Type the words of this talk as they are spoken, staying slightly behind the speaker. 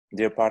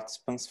Dear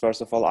participants,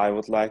 first of all, I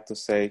would like to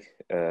say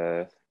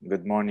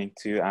good morning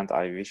to you, and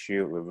I wish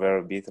you a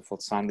very beautiful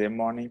Sunday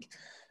morning.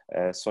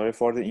 Sorry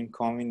for the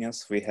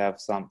inconvenience. We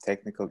have some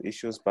technical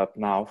issues, but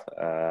now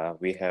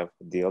we have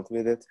dealt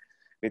with it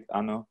with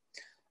Anu.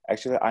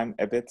 Actually, I'm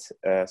a bit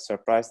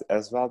surprised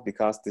as well,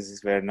 because this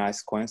is a very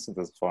nice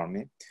coincidence for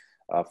me.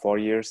 4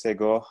 years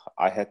ago,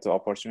 I had the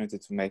opportunity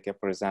to make a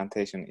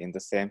presentation in the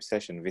same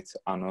session with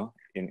Anu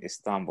in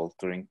Istanbul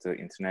during the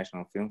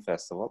International Film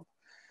Festival.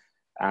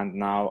 And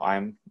now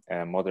I'm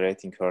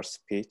moderating her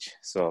speech.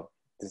 So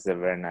this is a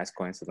very nice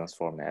coincidence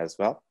for me as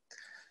well.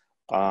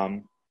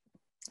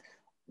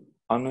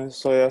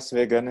 Anusooya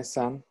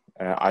Sivaganesan,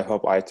 I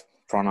hope I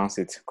pronounce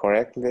it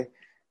correctly,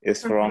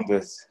 is from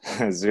the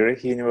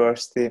Zurich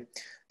University.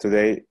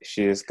 Today,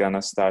 she is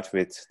gonna start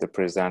with the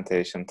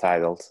presentation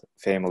titled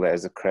Family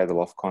as a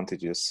Cradle of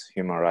Contagious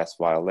Human Rights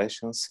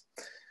Violations.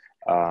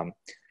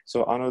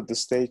 So Anu, the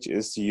stage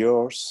is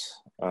yours.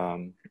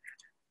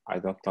 I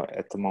don't know,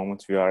 at the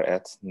moment we are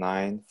at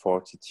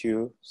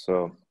 9:42,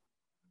 so.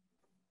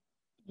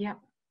 Yeah.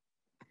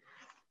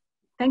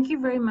 Thank you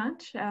very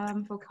much,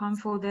 Volkan,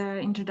 for the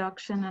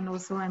introduction, and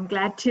also I'm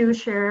glad to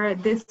share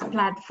this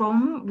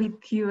platform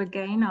with you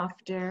again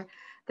after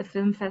the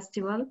film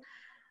festival.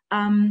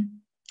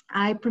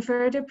 I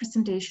prepared a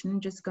presentation,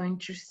 just going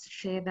to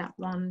share that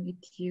one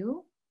with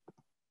you.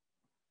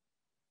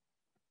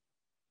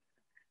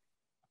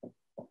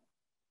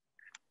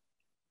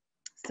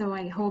 So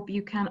I hope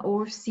you can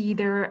all see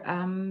their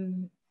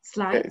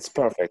slides. Yeah, it's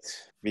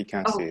perfect. We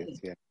can see it.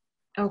 Yeah.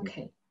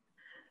 Okay.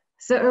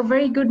 So a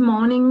very good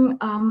morning,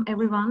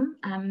 everyone,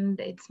 and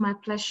it's my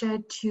pleasure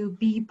to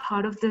be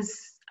part of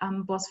this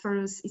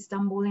Bosphorus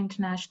Istanbul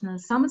International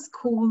Summer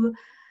School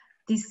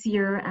this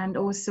year, and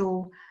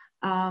also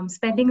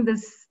spending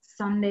this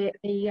Sunday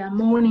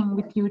morning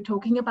with you,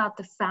 talking about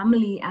the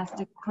family as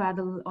the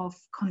cradle of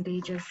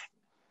contagious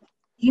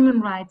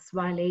human rights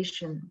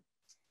violation.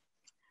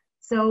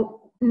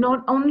 So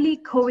not only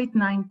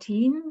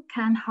COVID-19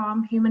 can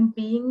harm human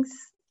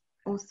beings,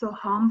 also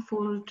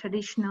harmful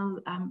traditional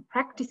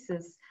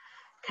practices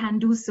can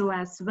do so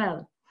as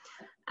well.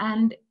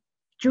 And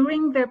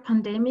during the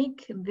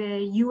pandemic,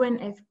 the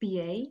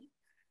UNFPA,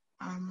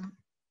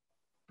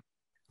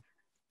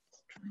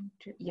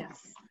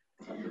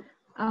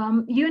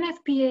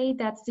 UNFPA,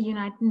 that's the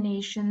United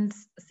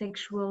Nations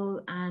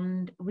Sexual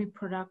and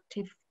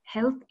Reproductive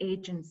Health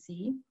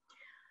Agency,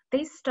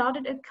 they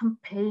started a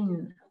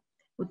campaign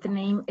with the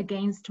name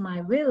Against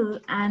My Will,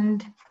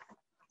 and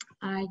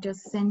I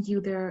just sent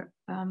you the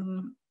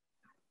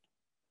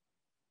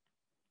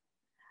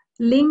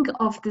link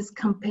of this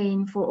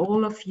campaign for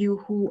all of you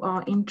who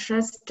are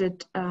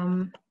interested.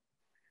 I'm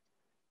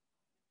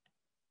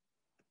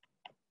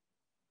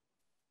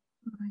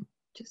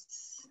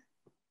just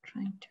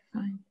trying to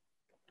find.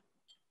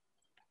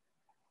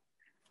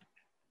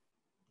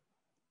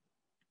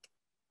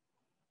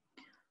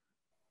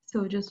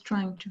 So just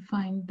trying to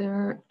find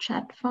the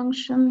chat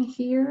function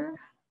here.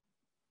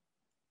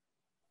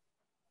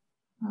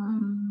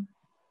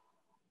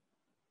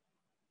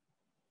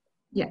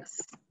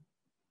 Yes.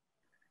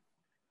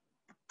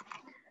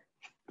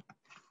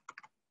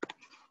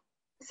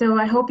 So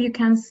I hope you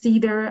can see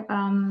the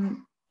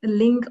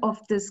link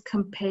of this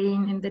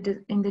campaign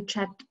in the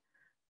chat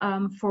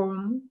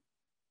forum.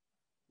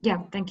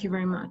 Yeah, thank you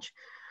very much.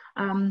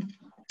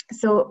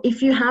 So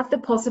if you have the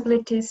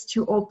possibilities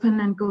to open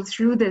and go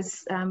through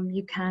this,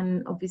 you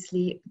can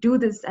obviously do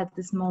this at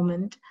this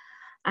moment.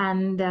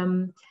 And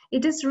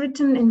it is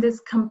written in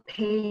this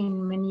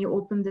campaign, when you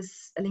open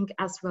this link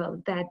as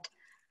well, that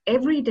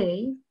every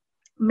day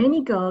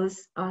many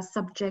girls are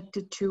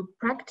subjected to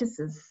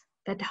practices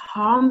that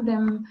harm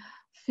them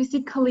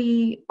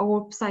physically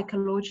or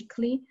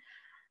psychologically.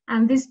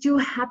 And this too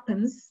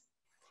happens,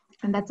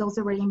 and that's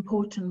also very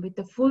important, with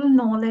the full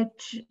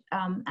knowledge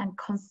and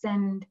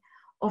consent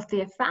of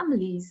their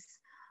families,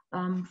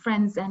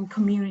 friends, and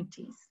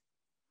communities.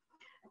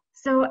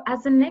 So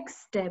as a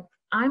next step,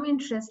 I'm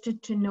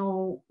interested to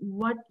know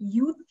what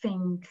you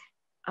think,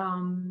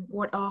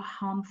 what are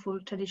harmful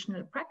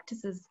traditional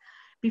practices,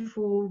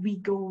 before we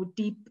go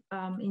deep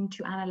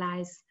into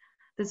analyze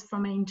this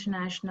from an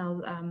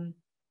international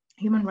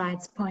human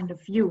rights point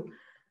of view.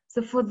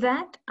 So for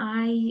that,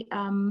 I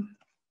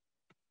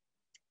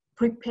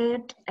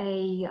prepared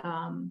a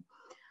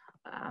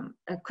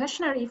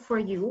questionnaire for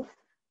you.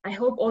 I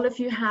hope all of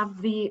you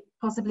have the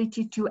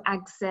possibility to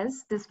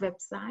access this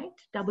website,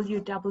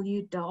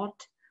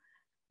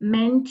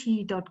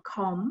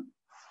 www.menti.com.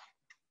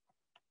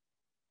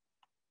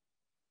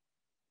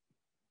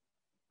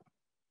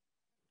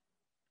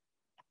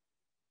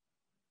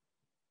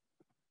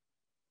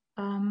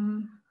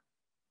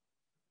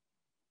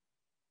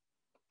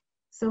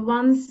 So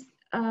once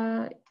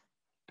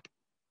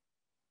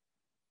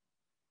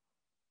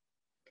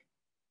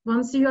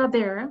you are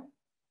there,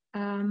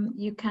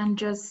 you can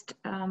just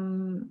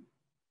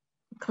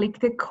click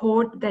the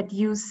code that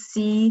you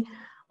see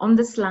on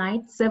the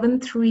slide,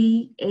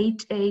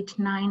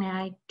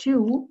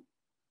 7388982.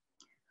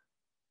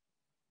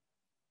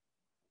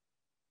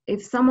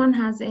 if someone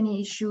has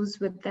any issues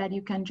with that,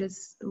 you can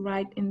just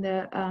write in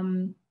the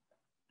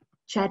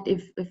chat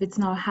if it's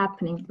not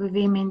happening,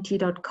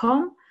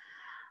 vvmnt.com,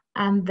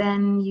 and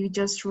then you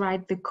just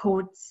write the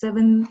code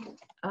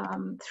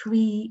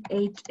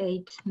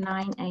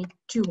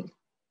 7388982.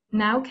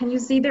 Now, can you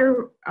see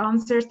the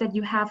answers that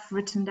you have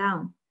written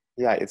down?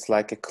 Yeah, it's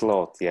like a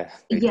cloud. Yeah.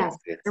 Yes,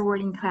 the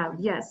wording cloud.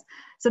 Yes.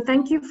 So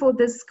thank you for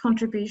this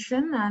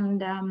contribution,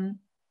 and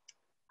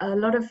a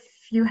lot of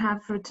you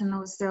have written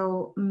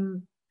also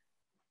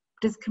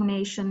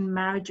discrimination,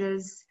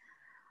 marriages,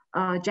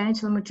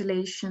 genital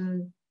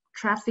mutilation,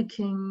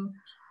 trafficking,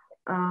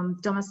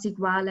 domestic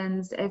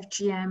violence,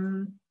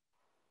 FGM,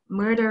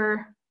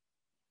 murder,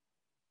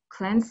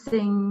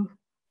 cleansing,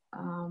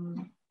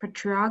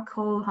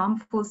 patriarchal,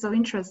 harmful, so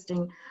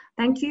interesting.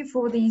 Thank you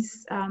for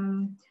these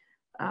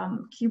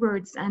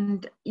keywords.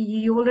 And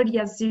you already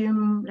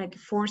assume like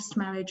forced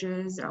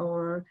marriages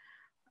or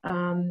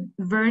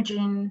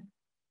virgin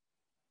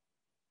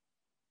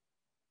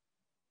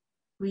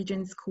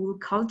region school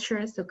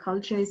culture. So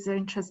culture is an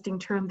interesting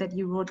term that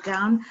you wrote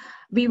down.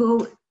 We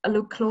will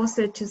look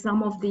closer to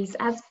some of these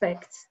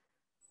aspects.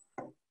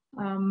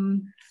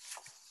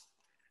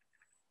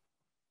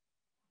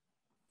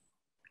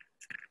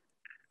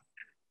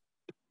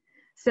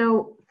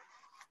 So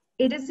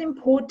it is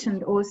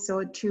important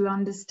also to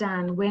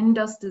understand when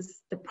does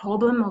the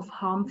problem of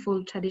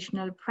harmful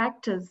traditional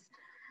practice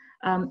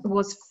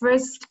was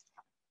first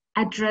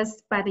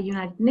addressed by the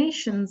United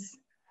Nations,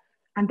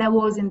 and that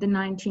was in the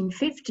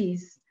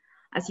 1950s.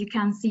 As you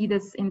can see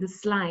this in the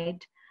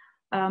slide.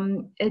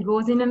 It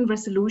was in a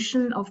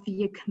resolution of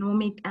the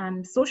Economic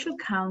and Social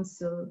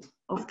Council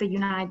of the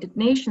United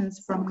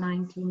Nations from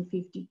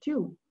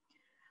 1952.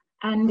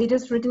 And it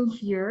is written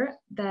here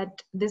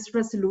that this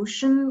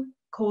resolution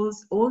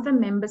calls all the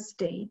member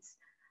states,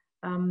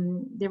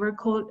 they were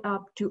called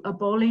up to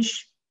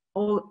abolish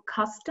all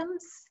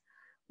customs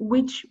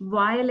which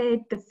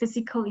violate the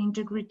physical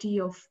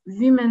integrity of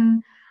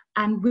women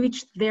and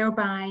which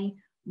thereby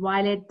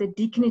violate the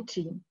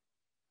dignity.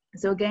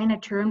 So again, a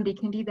term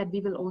dignity that we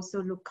will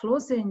also look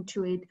closer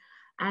into it,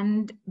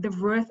 and the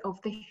worth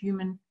of the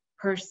human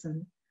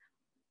person.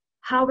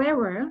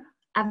 However,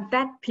 at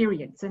that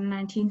period, so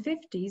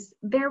 1950s,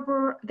 there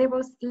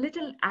was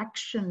little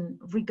action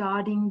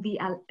regarding the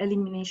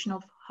elimination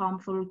of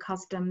harmful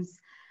customs,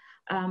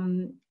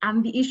 and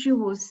the issue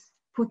was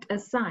put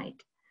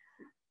aside.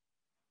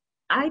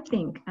 I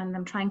think, and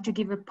I'm trying to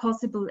give a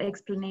possible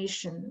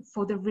explanation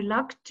for the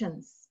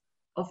reluctance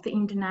of the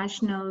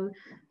international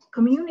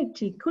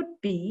community, could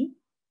be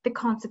the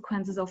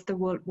consequences of the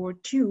World War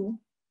II,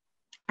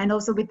 and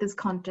also with this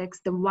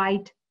context, the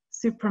white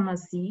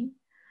supremacy.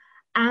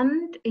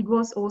 And it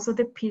was also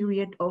the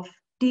period of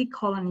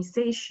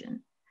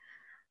decolonization.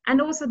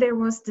 And also there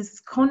was this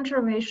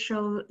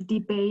controversial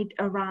debate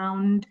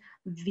around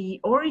the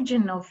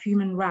origin of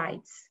human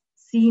rights,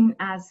 seen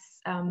as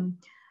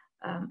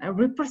a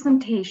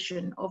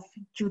representation of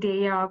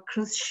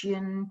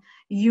Judeo-Christian,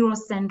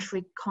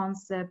 Eurocentric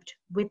concept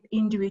with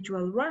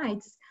individual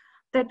rights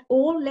that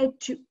all led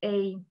to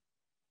a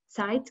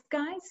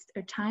zeitgeist,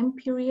 a time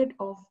period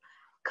of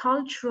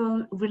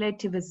cultural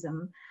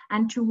relativism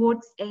and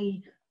towards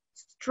a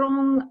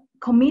strong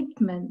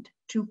commitment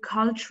to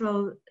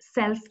cultural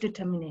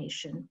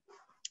self-determination.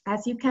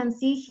 As you can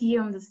see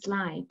here on the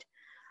slide,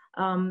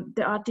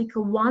 the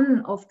Article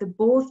 1 of the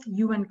both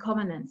UN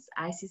covenants,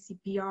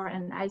 ICCPR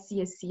and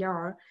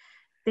ICSCR,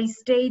 they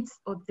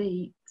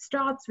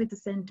starts with the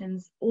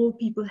sentence, all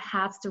people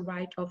have the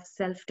right of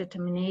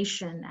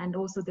self-determination and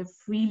also the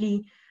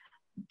freely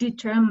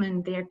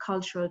determine their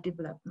cultural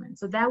development.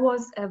 So that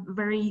was a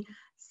very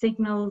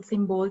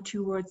symbol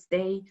towards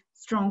a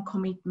strong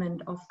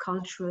commitment of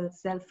cultural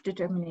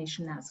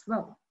self-determination as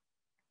well.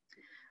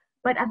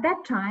 But at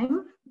that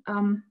time,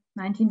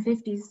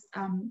 1950s,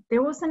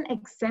 there was an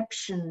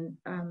exception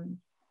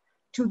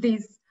to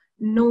this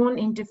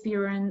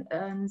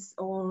non-interference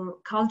or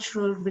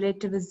cultural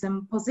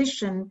relativism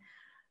position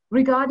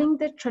regarding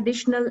the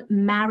traditional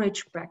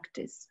marriage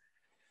practice.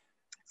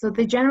 So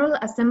the General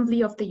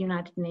Assembly of the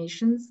United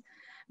Nations,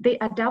 they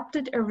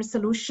adopted a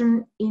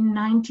resolution in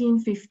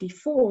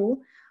 1954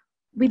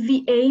 with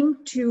the aim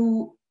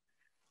to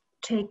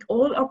take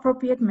all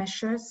appropriate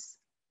measures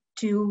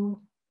to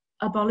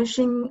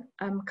abolishing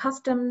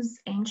customs,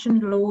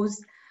 ancient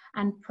laws,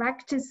 and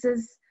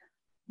practices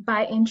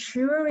by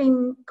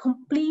ensuring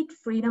complete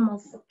freedom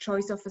of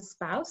choice of a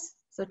spouse.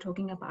 So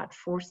talking about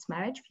forced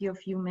marriage, a few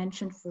of you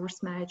mentioned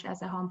forced marriage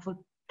as a harmful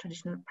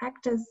traditional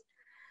practice.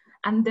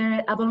 And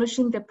they're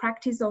abolishing the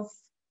practice of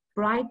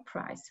bride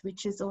price,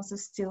 which is also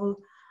still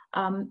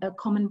a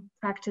common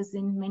practice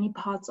in many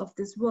parts of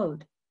this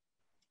world.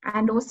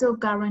 And also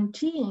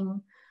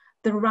guaranteeing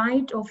the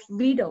right of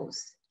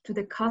widows to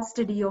the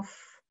custody of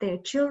their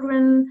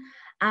children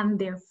and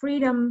their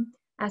freedom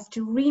as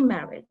to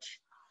remarriage.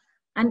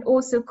 And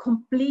also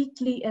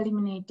completely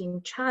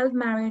eliminating child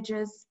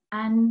marriages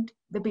and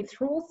the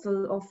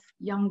betrothal of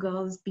young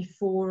girls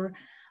before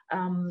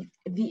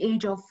the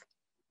age of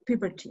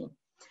puberty.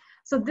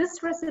 So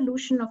this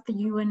resolution of the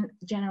UN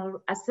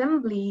General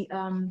Assembly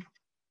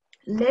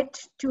led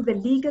to the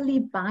legally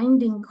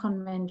binding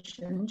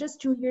convention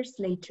just 2 years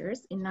later,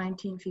 in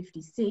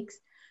 1956.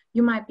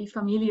 You might be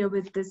familiar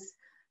with this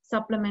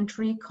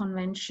supplementary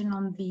convention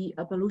on the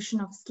abolition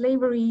of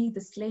slavery,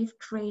 the slave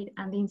trade,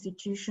 and the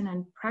institution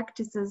and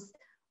practices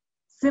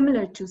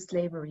similar to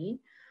slavery.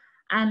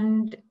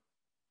 And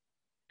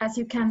as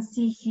you can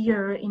see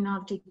here in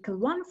Article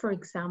 1, for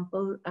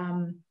example,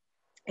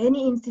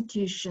 any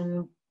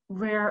institution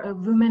where a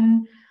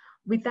woman,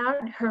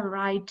 without her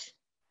right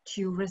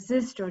to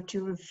resist or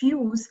to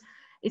refuse,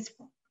 is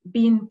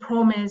being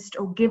promised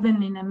or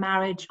given in a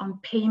marriage on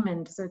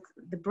payment, so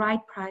the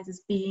bride price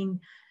is being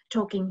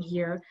talking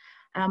here,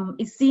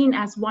 is seen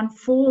as one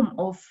form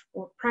of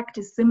or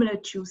practice similar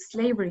to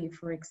slavery,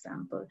 for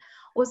example.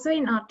 Also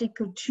in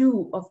Article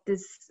 2 of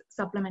this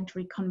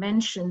supplementary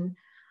convention,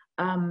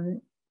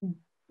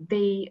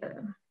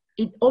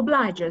 it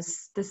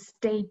obliges the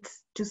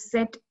states to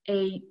set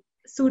a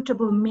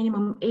suitable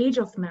minimum age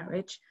of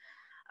marriage,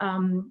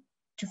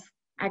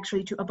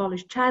 to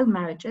abolish child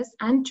marriages,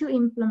 and to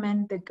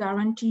implement the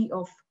guarantee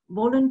of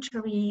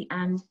voluntary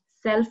and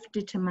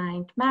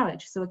self-determined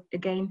marriage. So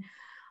again,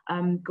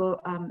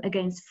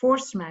 against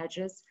forced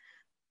marriages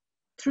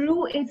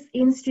through its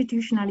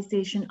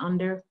institutionalization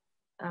under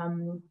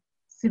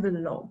civil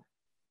law.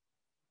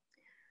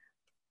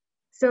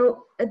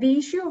 So the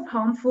issue of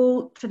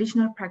harmful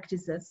traditional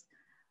practices,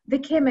 they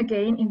came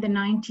again in the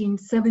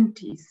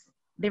 1970s.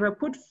 They were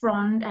put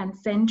front and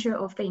center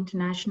of the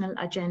international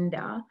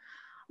agenda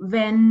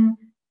when,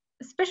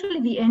 especially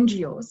the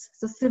NGOs,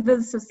 so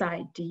civil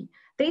society,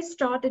 they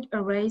started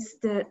to raise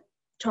the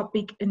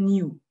topic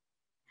anew.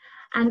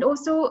 And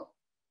also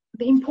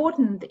the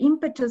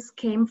impetus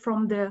came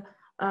from the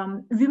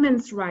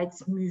women's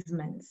rights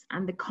movements,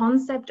 and the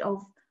concept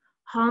of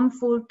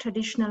harmful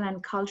traditional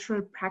and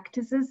cultural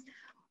practices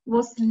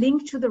was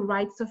linked to the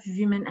rights of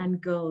women and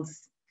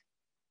girls.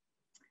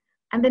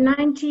 And in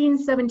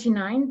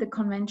 1979, the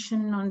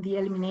Convention on the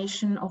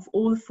Elimination of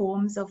All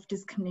Forms of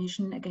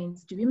Discrimination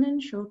Against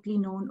Women, shortly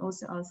known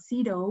also as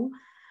CEDAW,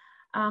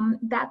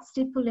 that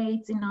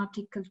stipulates in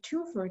Article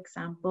 2, for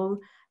example,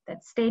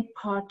 that state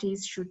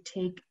parties should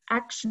take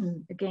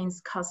action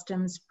against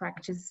customs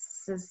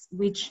practices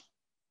which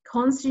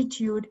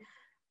constitute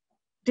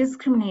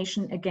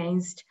discrimination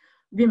against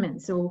women,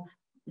 so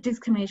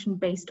discrimination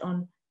based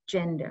on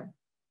gender.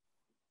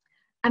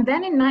 And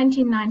then in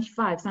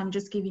 1995, so I'm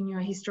just giving you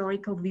a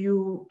historical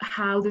view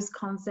how this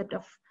concept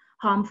of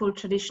harmful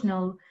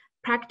traditional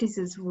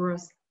practices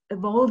was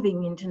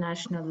evolving in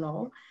international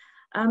law.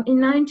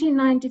 In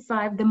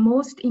 1995, the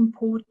most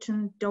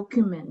important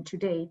document to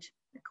date,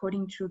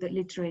 according to the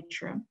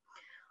literature,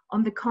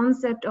 on the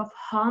concept of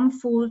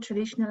harmful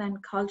traditional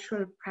and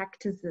cultural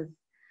practices,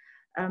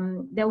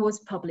 that was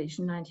published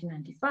in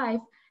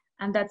 1995,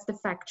 and that's the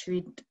fact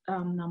sheet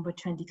number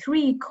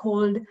 23,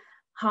 called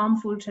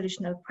Harmful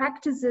Traditional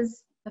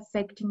Practices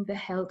Affecting the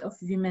Health of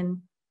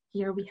Women.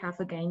 Here we have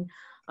again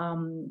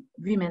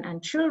women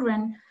and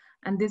children,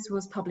 and this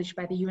was published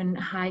by the UN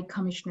High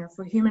Commissioner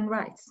for Human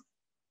Rights.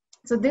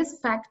 So this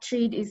fact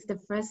sheet is the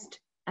first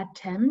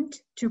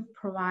attempt to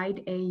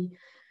provide a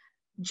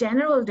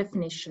general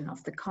definition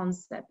of the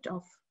concept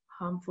of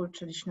harmful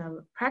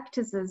traditional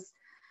practices.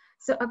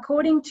 So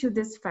according to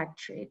this fact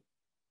sheet,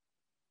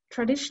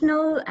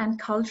 traditional and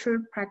cultural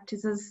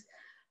practices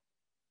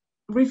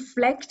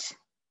reflect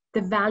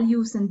the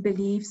values and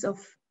beliefs of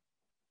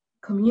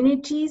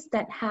communities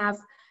that have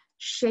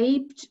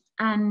shaped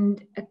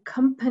and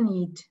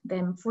accompanied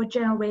them for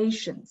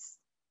generations,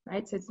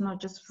 right? So it's not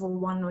just for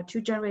 1 or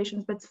 2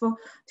 generations, but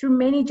through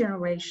many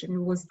generations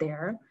it was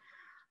there.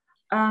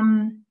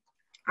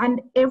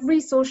 And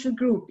every social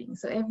grouping,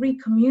 so every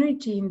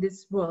community in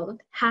this world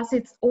has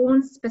its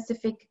own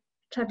specific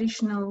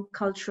traditional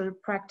cultural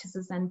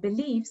practices and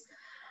beliefs,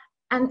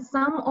 and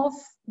some of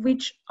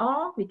which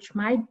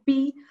might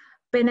be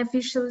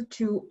beneficial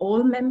to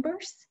all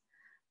members.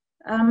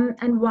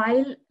 And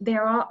while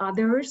there are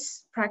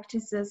others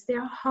practices, they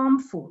are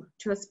harmful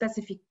to a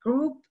specific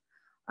group,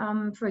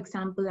 for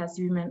example, as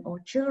women or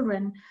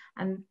children,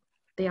 and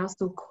they are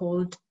so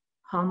called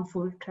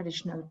harmful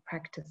traditional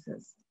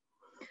practices.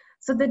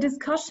 So the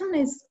discussion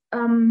is,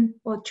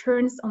 or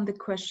turns on the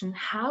question,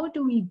 how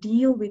do we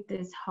deal with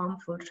these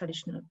harmful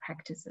traditional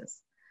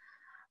practices?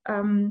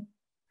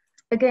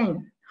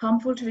 Again,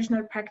 harmful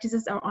traditional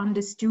practices are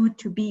understood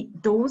to be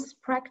those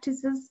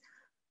practices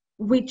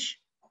which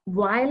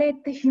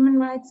violate the human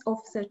rights of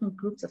certain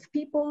groups of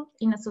people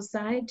in a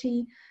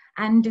society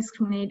and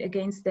discriminate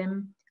against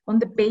them on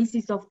the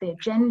basis of their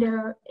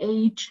gender,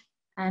 age,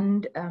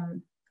 and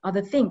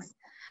other things,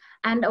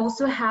 and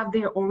also have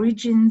their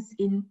origins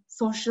in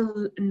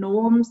social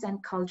norms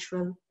and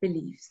cultural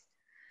beliefs.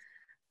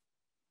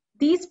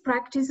 These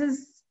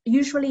practices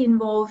usually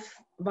involve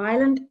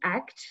violent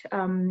act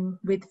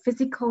with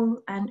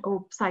physical and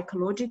or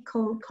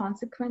psychological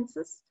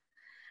consequences.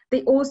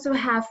 They also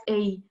have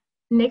a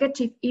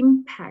negative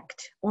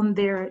impact on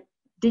their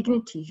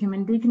dignity,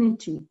 human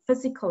dignity,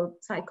 physical,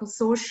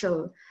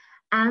 psychosocial,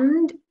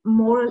 and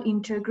moral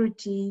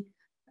integrity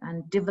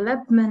and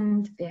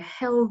development, their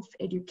health,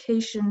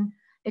 education,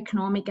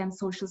 economic and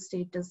social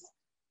status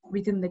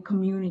within the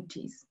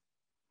communities.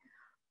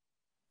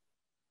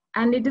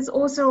 And it is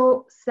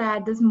also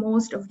said that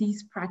most of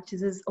these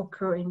practices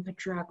occur in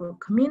patriarchal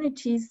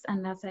communities,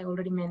 and as I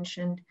already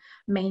mentioned,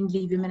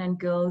 mainly women and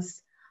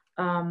girls.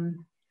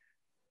 Women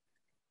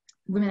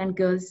and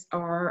girls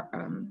are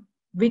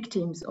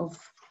victims of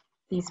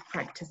these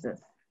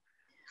practices.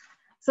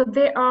 So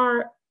there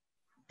are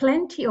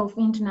plenty of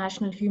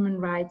international human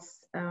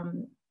rights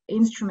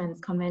instruments,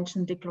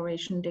 convention,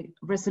 declaration,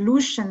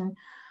 resolution,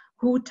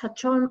 who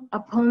touch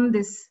upon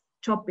this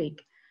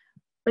topic.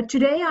 But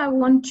today I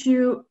want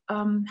to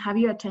have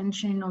your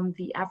attention on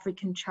the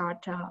African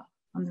Charter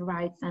on the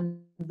Rights and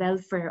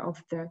Welfare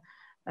of the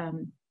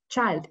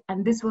Child.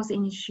 And this was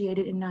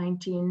initiated in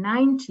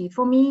 1990.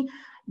 For me,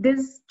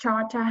 this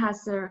charter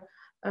has a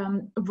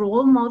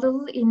role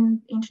model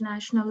in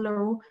international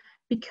law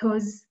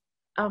because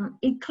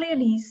it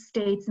clearly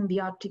states in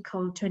the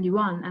Article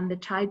 21, and the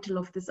title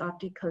of this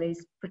article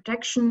is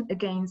Protection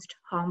Against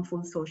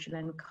Harmful Social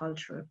and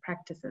Cultural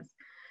Practices.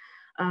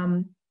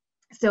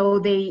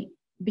 So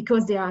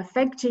because they are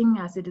affecting,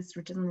 as it is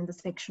written in the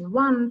section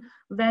 1,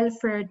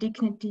 welfare,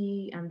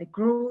 dignity, and the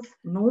growth,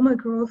 normal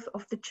growth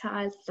of the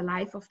child, the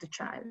life of the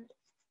child.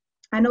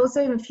 And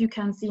also, if you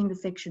can see in the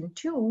section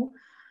 2,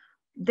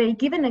 they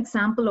give an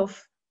example of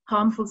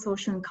harmful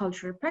social and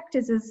cultural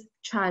practices,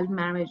 child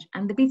marriage,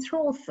 and the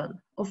betrothal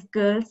of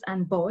girls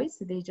and boys.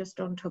 They just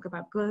don't talk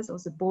about girls,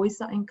 also boys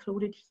are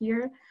included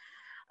here.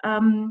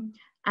 And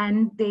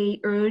they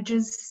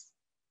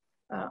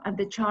and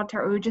the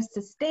charter urges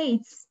the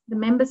states, the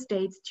member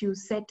states, to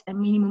set a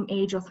minimum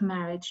age of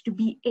marriage to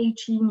be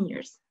 18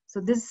 years. So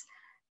this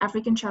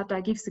African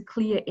Charter gives a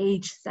clear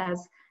age,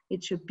 says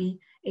it should be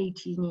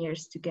 18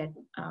 years to get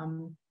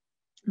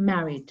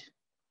married.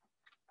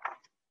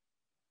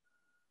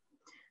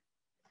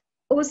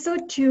 Also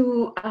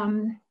to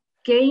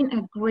gain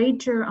a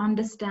greater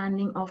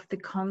understanding of the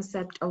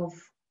concept of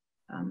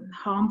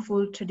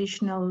harmful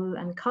traditional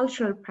and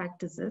cultural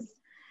practices,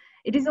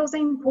 it is also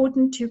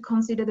important to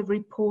consider the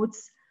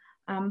reports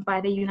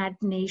by the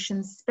United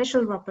Nations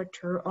Special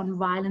Rapporteur on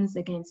Violence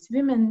Against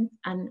Women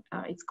and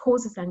its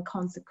causes and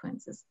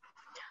consequences.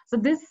 So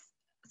this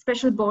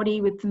special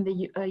body within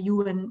the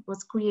UN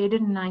was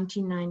created in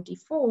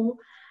 1994,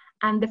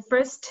 and the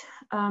first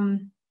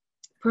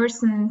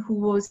person who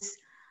was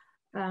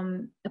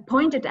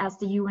appointed as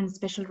the UN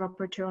Special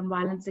Rapporteur on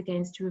Violence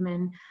Against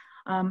Women,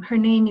 her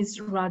name is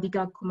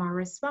Radhika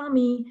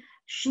Kumaraswamy.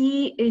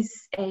 She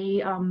is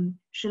a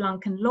Sri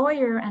Lankan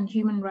lawyer and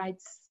human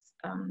rights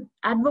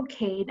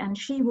advocate, and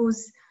she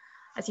was,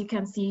 as you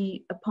can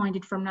see,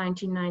 appointed from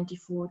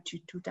 1994 to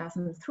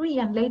 2003,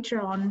 and later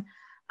on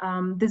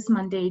this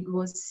mandate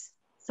was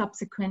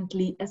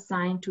subsequently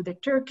assigned to the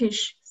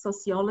Turkish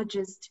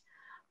sociologist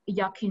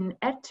Yakin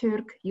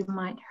Ertürk. You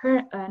might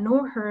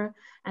know her,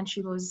 and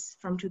she was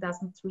from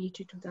 2003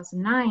 to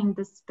 2009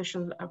 the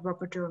Special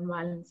Rapporteur on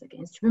Violence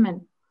Against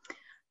Women.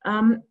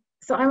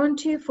 So I want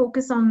to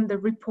focus on the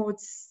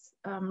reports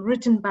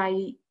written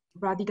by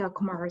Radhika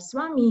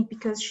Kumaraswamy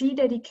because she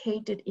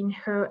dedicated in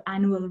her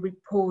annual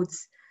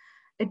reports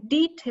a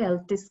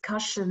detailed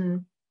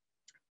discussion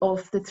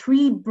of the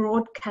 3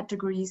 broad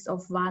categories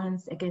of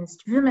violence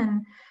against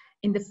women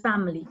in the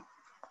family,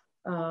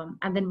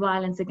 and then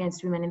violence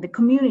against women in the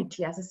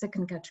community as a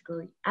second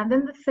category, and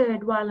then the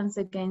third, violence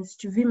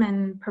against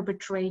women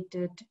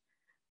perpetrated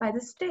by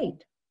the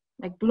state,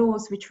 like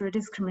laws which were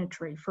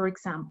discriminatory, for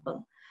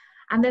example.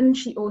 And then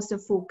she also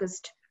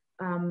focused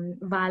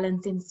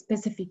violence in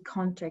specific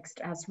context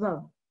as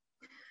well.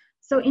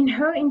 So in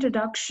her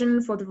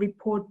introduction for the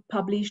report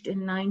published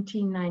in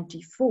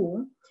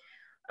 1994,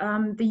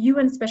 the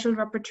UN Special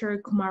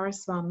Rapporteur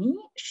Kumaraswamy,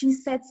 she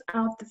sets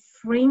out the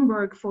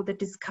framework for the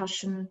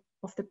discussion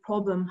of the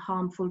problem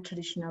harmful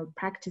traditional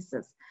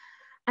practices.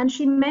 And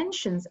she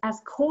mentions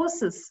as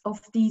causes of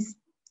these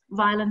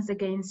violence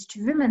against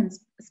women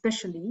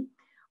especially,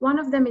 one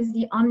of them is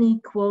the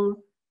unequal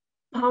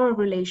power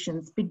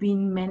relations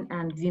between men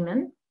and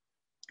women.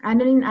 And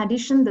in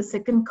addition, the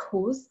second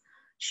cause,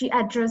 she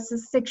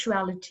addresses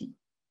sexuality.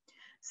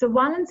 So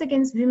violence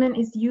against women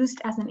is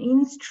used as an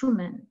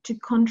instrument to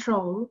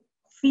control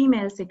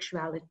female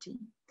sexuality.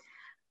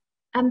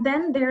 And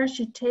then there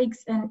she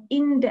takes an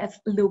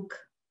in-depth look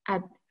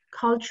at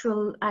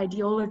cultural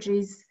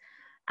ideologies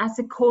as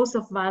a cause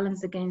of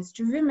violence against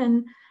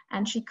women.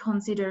 And she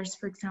considers,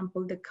 for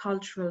example, the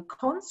cultural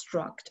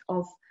construct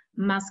of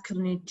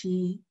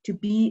masculinity to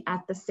be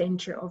at the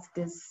center of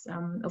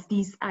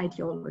these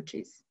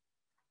ideologies.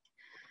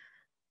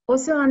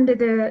 Also under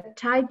the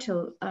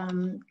title,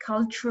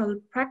 Cultural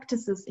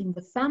Practices in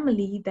the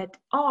Family That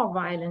Are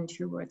Violent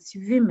Towards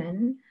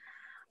Women,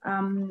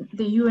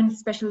 the UN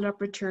Special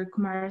Rapporteur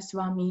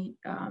Kumaraswamy,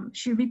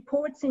 she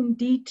reports in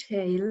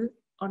detail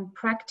on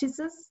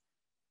practices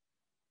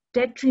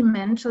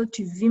detrimental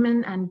to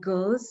women and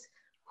girls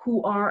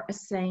who are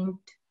assigned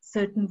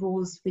certain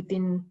roles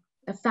within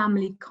a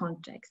family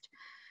context.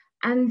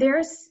 And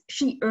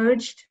she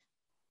urged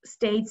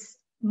states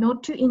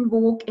not to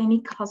invoke any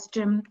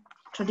custom,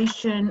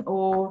 tradition,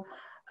 or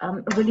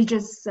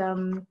religious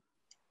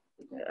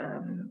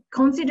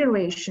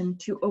consideration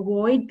to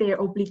avoid their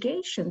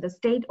obligation, the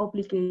state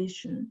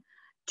obligation,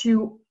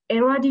 to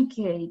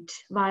eradicate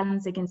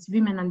violence against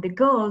women and the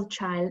girl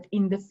child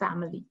in the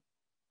family.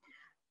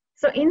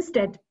 So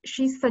instead,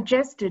 she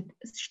suggested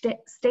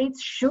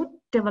states should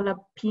develop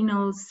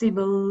penal,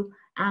 civil,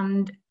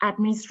 and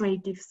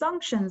administrative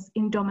sanctions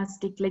in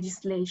domestic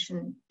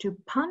legislation to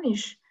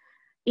punish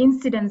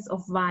incidents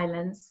of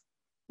violence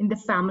in the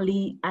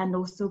family and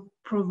also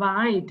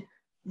provide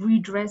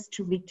redress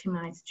to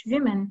victimized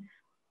women,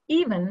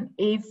 even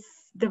if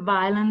the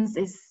violence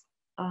is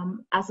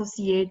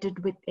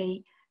associated with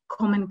a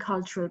common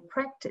cultural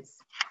practice.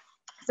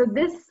 So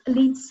this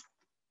leads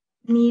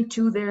me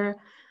to their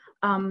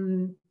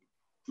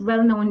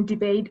well-known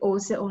debate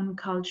also on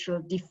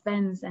cultural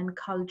defense and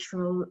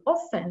cultural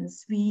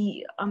offense.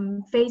 We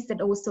face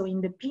that also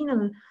in the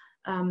penal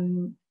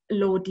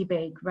law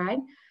debate, right?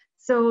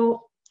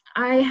 So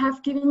I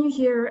have given you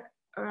here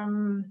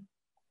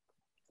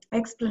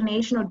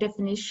explanation or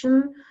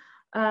definition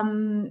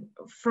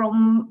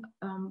from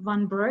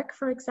Van Berg,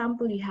 for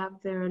example. You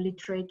have their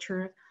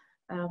literature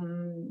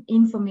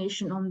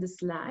information on the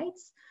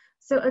slides.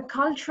 So a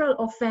cultural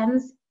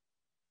offense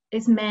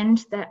is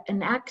meant that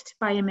an act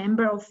by a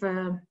member of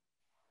a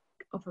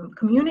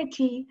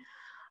community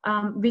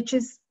which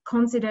is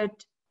considered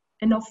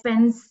an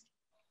offense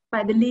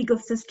by the legal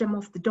system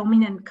of the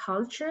dominant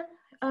culture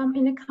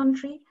in a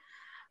country,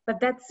 but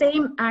that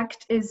same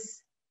act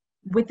is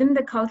within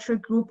the cultural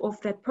group of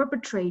the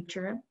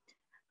perpetrator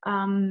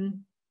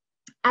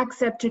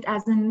accepted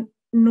as a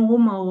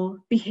normal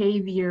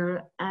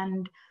behavior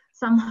and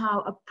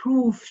somehow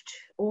approved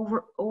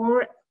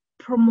or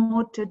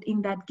promoted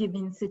in that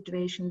given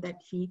situation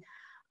that he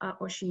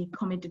or she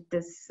committed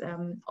this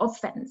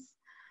offense.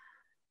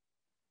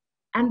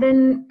 And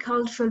then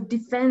cultural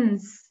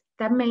defense,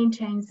 that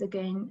maintains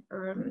again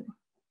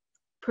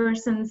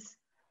person's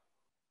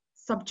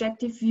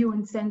subjective view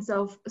in sense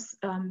of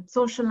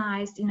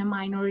socialized in a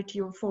minority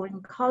or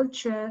foreign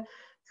culture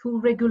who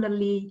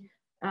regularly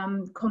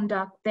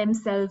conduct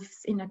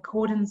themselves in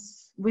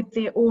accordance with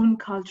their own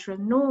cultural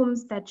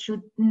norms that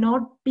should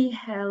not be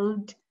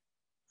held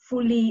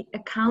fully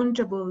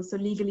accountable, so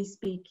legally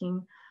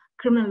speaking,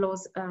 criminal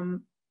law's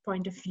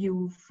point of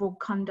view for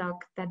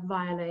conduct that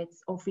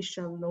violates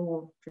official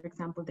law, for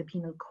example, the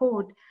penal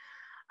code,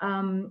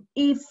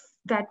 if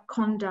that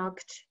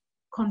conduct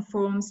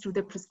conforms to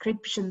the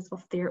prescriptions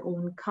of their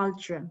own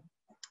culture.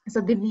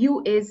 So the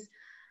view is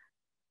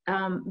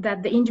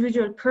that the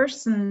individual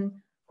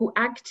person who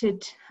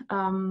acted,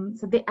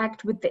 so they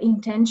act with the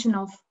intention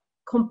of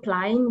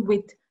complying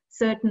with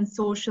certain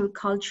social,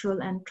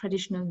 cultural, and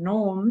traditional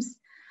norms.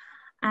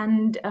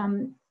 And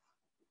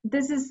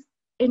this is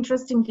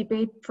interesting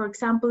debate. For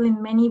example,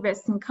 in many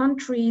Western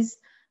countries,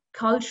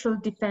 cultural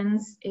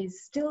defense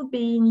is still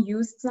being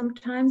used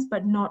sometimes,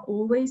 but not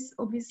always,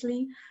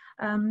 obviously,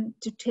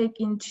 to take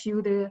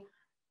into the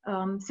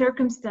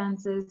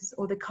circumstances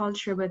or the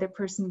culture where the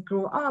person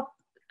grew up.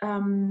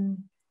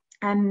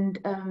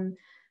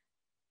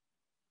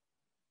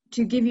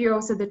 To give you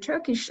also the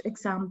Turkish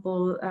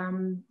example,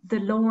 the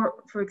law,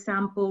 for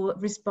example,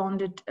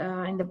 responded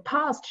in the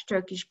past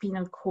Turkish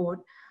penal code.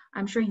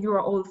 I'm sure you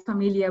are all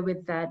familiar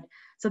with that.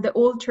 So the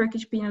old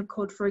Turkish penal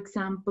code, for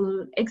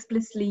example,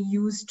 explicitly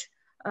used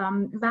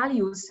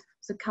values,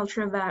 so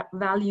cultural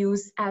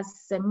values,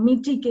 as a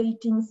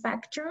mitigating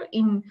factor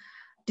in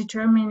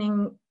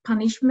determining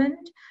punishment.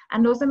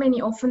 And also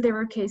many often there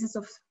were cases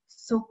of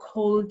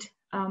so-called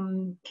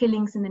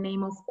killings in the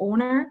name of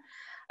honor,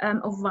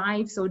 of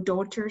wives or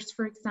daughters,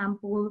 for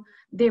example.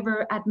 They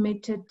were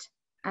admitted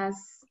as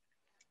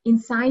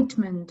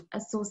incitement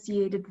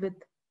associated with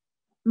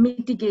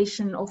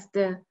mitigation of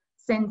the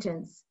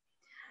sentence.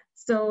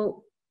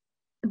 So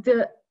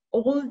the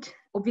old,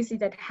 obviously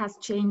that has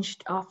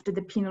changed after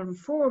the penal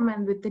reform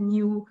and with the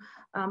new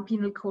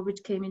penal code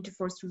which came into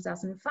force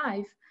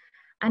 2005.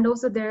 And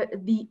also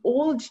the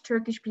old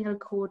Turkish penal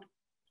code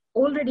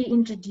already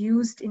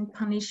introduced in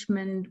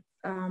punishment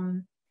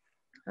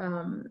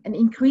an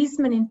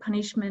increasement in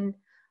punishment,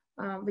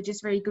 which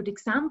is a very good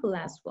example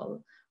as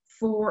well,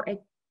 for a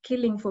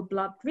killing for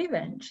blood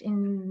revenge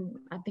in,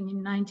 I think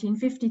in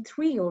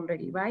 1953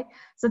 already, right?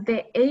 So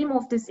the aim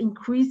of this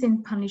increase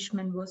in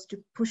punishment was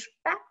to push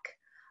back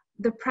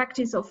the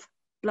practice of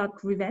blood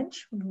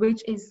revenge,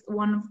 which is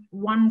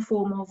one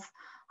form of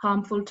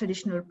harmful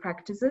traditional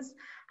practices.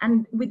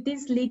 And with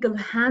this legal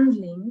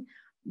handling,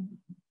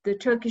 the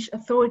Turkish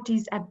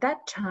authorities at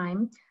that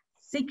time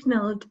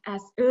signaled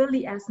as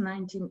early as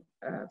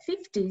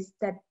 1950s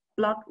that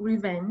blood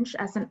revenge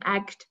as an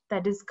act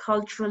that is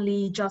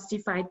culturally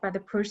justified by the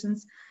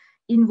persons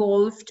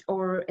involved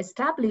or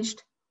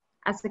established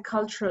as a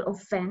cultural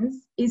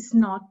offense is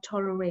not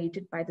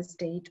tolerated by the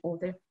state or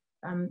the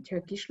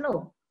Turkish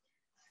law.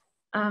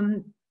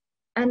 And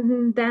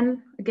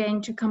then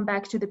again, to come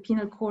back to the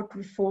Penal Code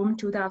Reform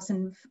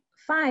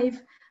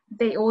 2005,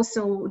 they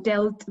also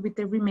dealt with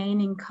the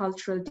remaining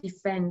cultural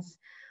defense.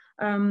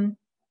 I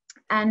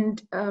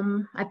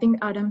think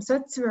Adam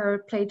Sötzer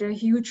played a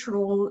huge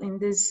role in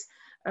this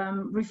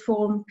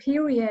reform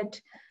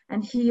period.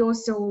 And he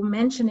also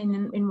mentioned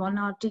in one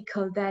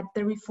article that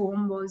the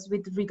reform was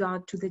with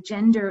regard to the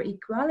gender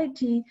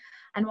equality.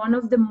 And one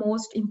of the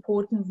most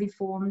important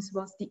reforms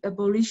was the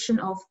abolition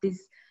of this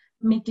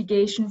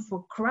mitigation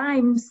for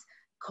crimes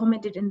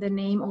committed in the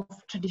name of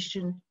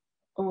tradition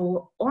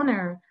or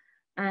honor.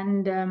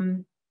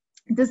 And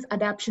this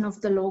adoption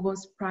of the law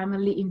was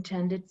primarily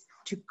intended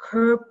to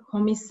curb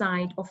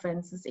homicide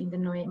offenses in the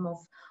name of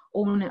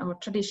honor or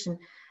tradition.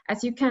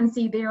 As you can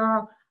see, there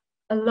are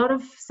a lot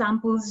of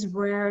samples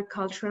where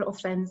cultural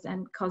offense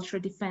and cultural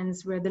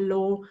defense, where the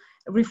law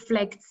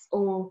reflects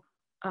or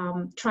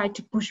try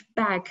to push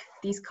back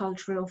these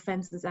cultural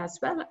offenses as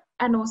well.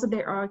 And also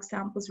there are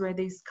examples where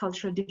this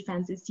cultural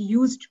defense is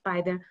used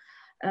by the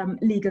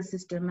legal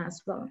system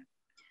as well.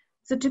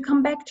 So to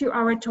come back to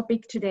our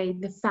topic today,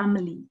 the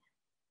family.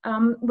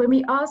 When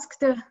we ask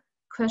the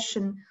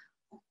question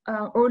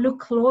or look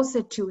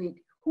closer to it,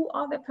 who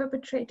are the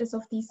perpetrators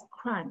of these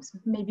crimes?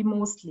 Maybe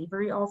mostly,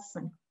 very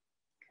often.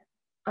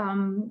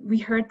 We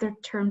heard the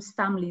terms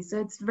family, so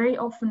it's very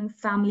often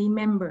family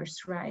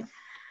members, right?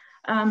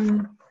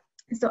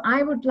 So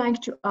I would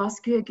like to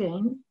ask you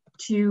again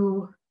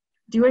to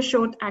do a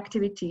short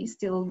activity.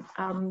 Still,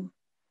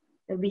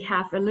 we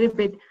have a little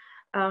bit,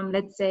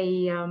 let's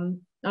say,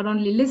 not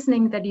only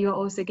listening, that you're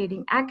also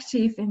getting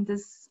active in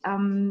this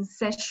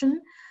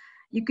session.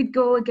 You could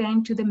go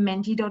again to the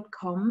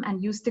menti.com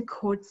and use the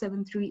code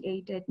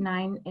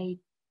 7388982,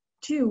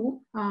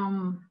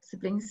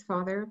 siblings,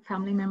 father,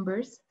 family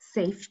members,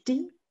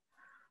 safety,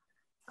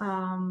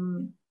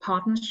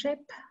 partnership,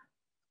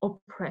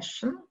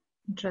 oppression,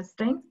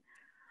 interesting,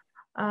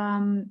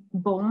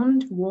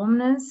 bond,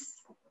 warmness,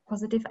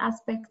 positive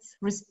aspects,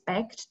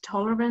 respect,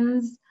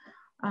 tolerance,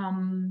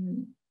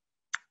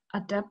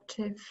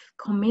 adaptive,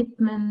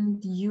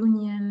 commitment,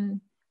 union,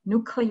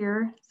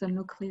 nuclear, so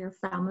nuclear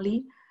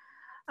family,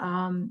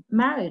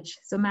 marriage.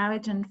 So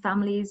marriage and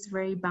family is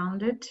very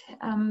bounded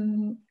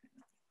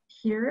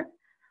here.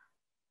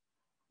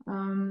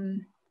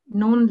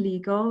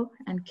 Non-legal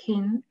and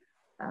kin,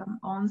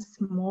 ons,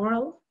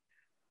 moral.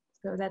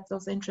 So that's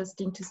also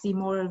interesting to see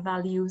moral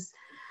values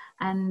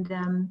and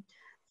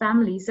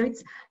family. So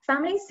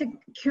family is a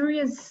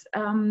curious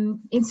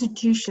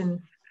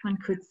institution, one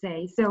could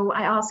say. So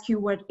I ask you,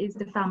 what is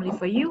the family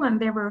for you? And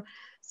there were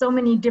so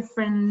many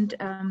different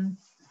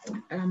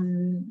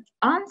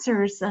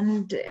answers,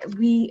 and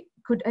we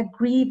could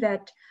agree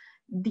that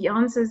the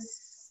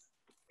answers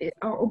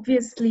are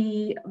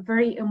obviously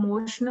very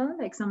emotional,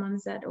 like someone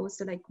said,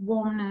 also like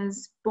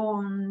warmness,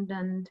 bond,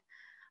 and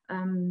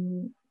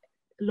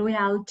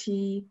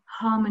loyalty,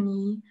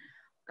 harmony,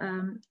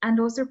 and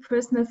also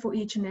personal for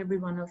each and every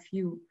one of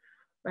you,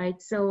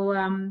 right? So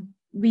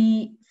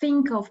we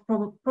think of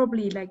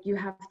probably like you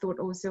have thought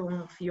also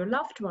of your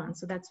loved ones.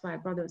 So that's why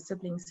brother,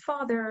 siblings,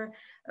 father,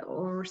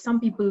 or some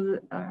people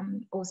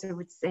also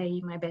would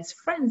say my best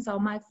friends are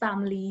my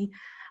family.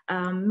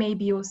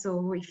 Maybe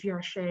also if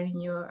you're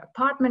sharing your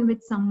apartment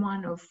with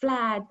someone or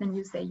flat, then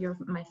you say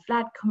my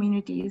flat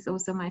community is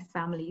also my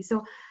family.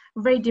 So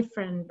very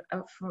different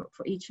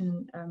for each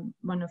and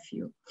one of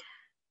you.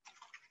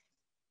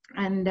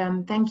 And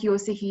thank you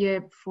also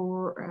here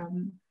for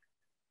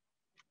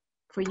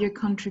your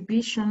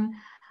contribution.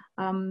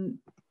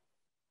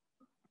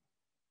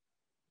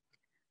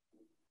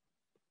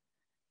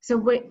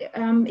 So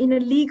in a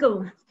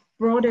legal,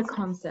 broader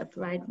concept,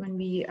 right, when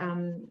we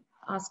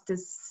ask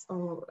this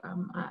or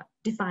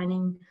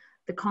defining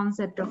the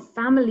concept of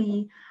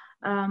family,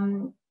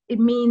 it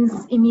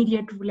means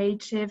immediate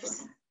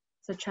relatives,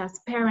 such as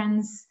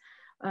parents,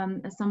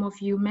 as some of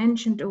you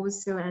mentioned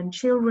also, and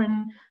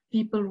children,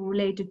 people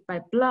related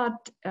by blood,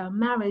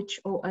 marriage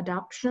or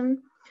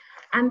adoption,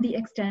 and the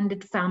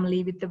extended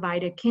family with the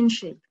wider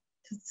kinship.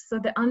 So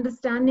the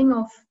understanding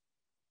of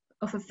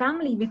a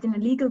family within a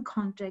legal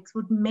context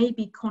would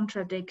maybe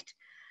contradict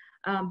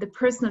the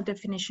personal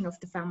definition of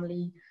the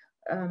family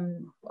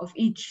of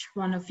each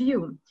one of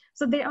you.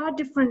 So there are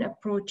different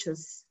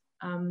approaches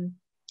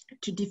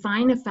to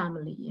define a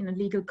family in a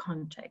legal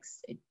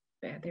context.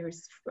 There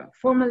is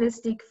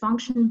formalistic,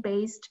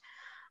 function-based,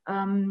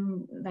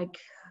 like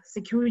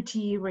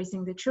security,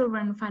 raising the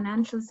children,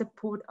 financial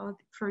support are,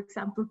 for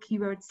example,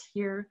 keywords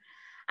here,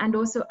 and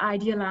also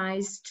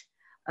idealized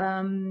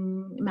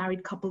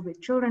married couple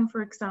with children,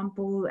 for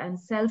example, and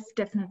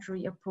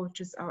self-definitory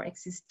approaches are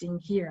existing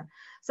here.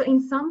 So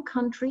in some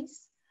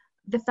countries,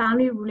 the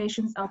family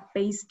relations are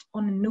based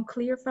on a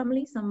nuclear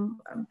family.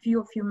 Few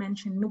of you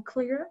mentioned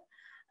nuclear,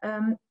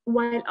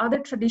 while other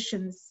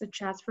traditions,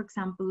 such as, for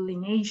example,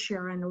 in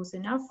Asia and also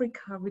in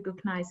Africa,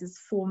 recognizes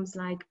forms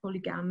like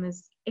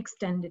polygamous,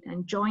 extended,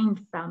 and joint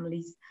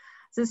families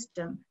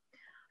system.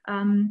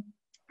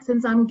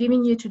 Since I'm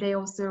giving you today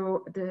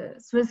also the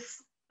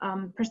Swiss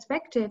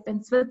perspective,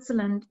 in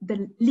Switzerland,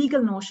 the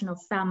legal notion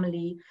of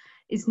family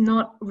is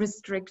not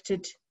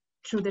restricted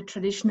through the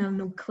traditional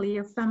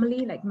nuclear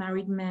family, like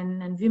married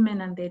men and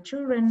women and their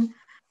children.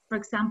 For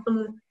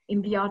example,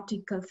 in the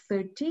Article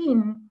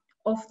 13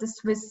 of the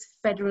Swiss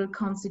Federal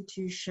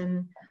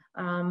Constitution,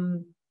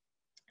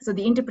 so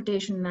the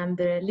interpretation and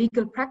the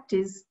legal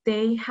practice,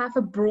 they have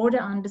a broader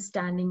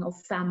understanding of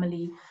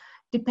family,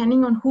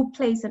 depending on who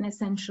plays an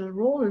essential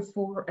role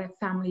for a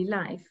family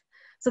life.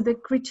 So the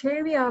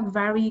criteria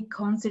vary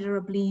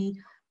considerably: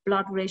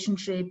 blood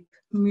relationship,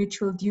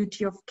 mutual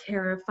duty of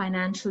care,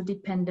 financial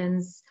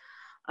dependence,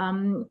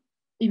 even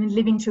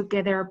living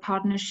together,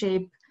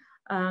 partnership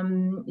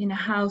in a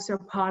house or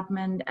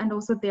apartment, and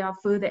also there are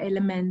further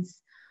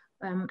elements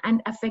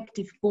and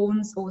affective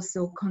bonds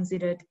also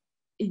considered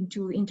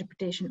into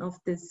interpretation of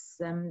this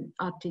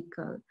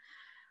article.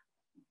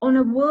 On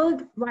a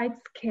worldwide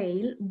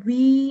scale,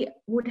 we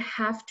would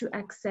have to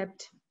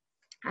accept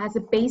as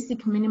a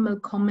basic minimal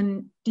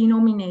common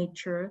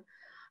denominator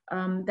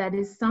that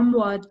is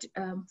somewhat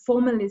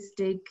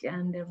formalistic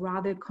and a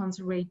rather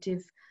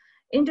conservative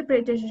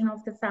interpretation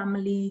of the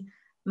family.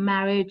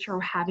 Marriage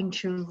or having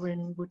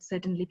children would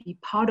certainly be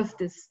part of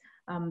this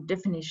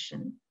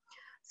definition.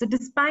 So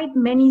despite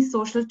many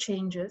social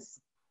changes,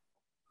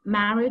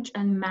 marriage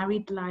and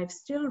married life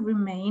still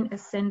remain a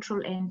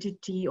central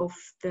entity of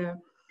the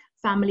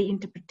family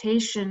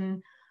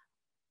interpretation,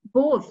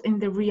 both in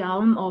the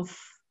realm of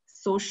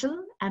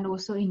social and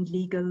also in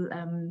legal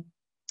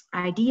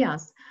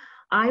ideas.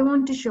 I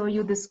want to show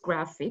you this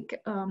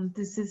graphic.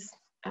 This is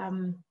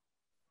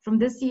from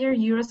this year,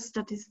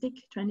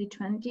 Eurostatistic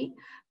 2020.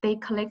 They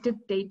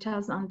collected data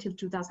until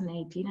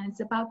 2018, and it's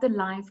about the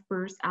live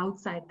births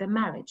outside the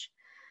marriage.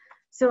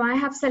 So I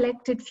have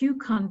selected few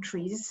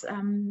countries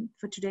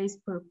for today's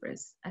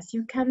purpose. As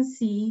you can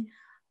see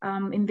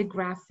in the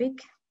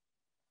graphic,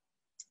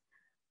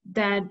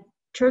 that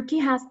Turkey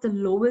has the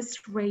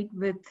lowest rate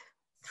with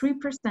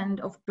 3%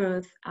 of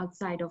birth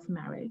outside of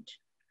marriage.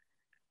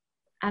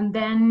 And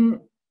then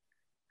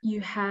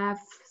you have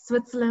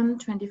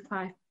Switzerland,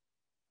 25%.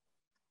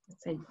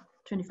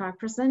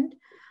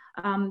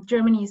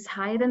 Germany is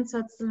higher than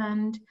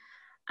Switzerland.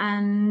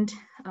 And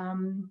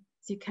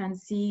so you can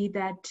see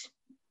that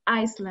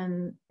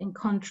Iceland, in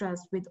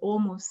contrast, with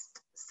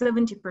almost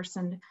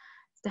 70%, is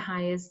the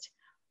highest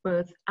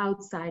birth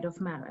outside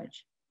of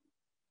marriage.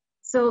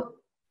 So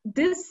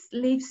this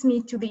leads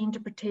me to the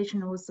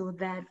interpretation also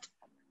that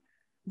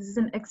this is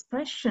an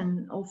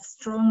expression of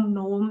strong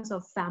norms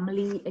of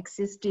family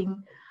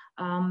existing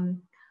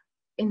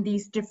in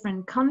these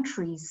different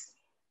countries.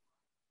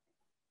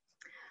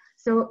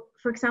 So,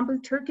 for example,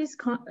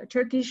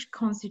 Turkish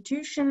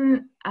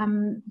constitution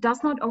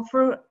does not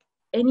offer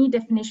any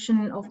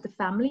definition of the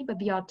family, but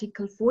the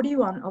Article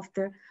 41 of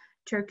the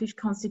Turkish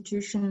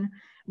constitution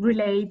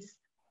relates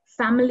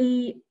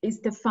family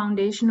is the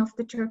foundation of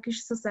the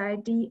Turkish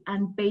society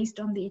and based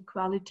on the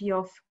equality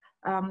of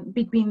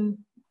between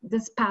the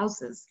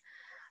spouses.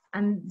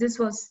 And this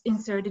was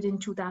inserted in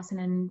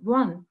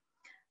 2001.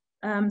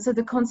 So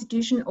the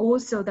constitution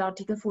also, the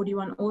Article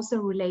 41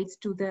 also relates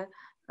to the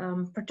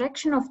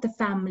protection of the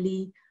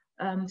family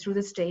through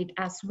the state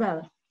as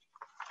well.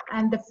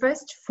 And the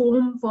first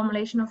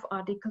formulation of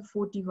Article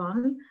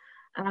 41,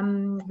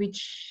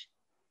 which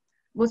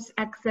was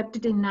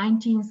accepted in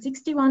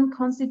 1961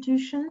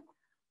 Constitution,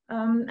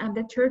 and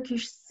the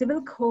Turkish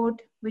Civil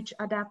Code, which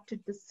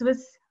adapted the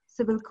Swiss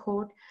Civil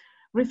Code,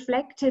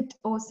 reflected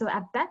also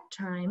at that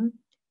time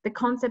the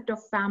concept of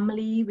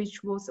family,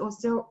 which was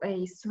also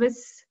a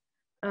Swiss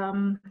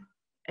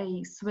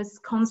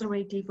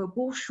conservative or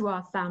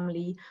bourgeois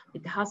family,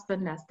 with the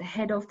husband as the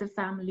head of the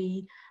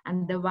family,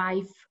 and the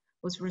wife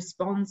was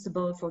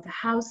responsible for the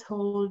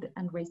household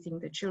and raising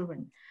the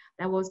children.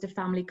 That was the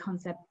family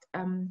concept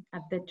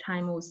at that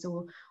time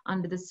also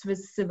under the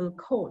Swiss Civil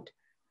Code.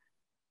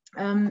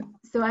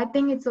 So I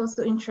think it's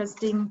also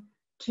interesting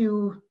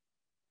to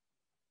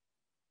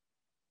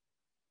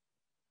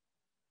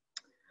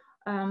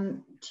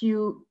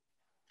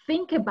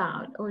think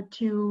about, or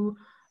to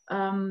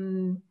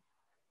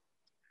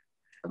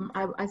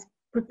I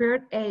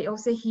prepared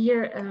also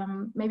here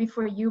maybe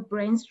for you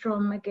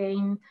brainstorm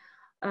again.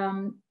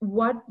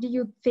 What do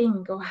you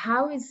think, or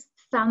how is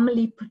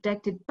family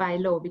protected by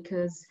law?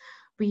 Because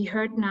we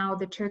heard now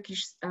the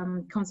Turkish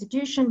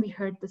constitution, we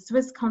heard the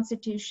Swiss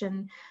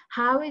constitution.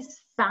 How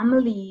is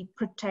family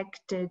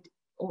protected,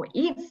 or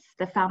if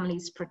the family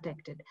is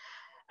protected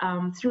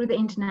through the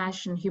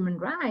international human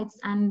rights?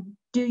 And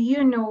do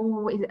you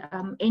know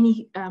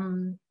any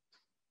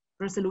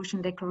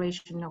resolution,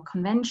 declaration, or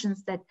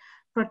conventions that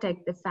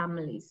protect the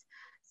families?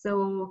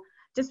 So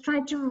just try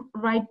to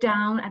write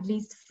down at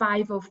least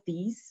 5 of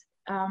these.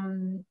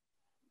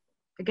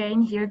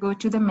 Again, here, go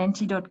to the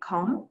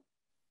menti.com.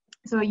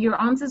 So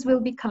your answers will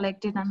be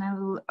collected, and I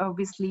will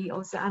obviously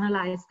also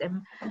analyze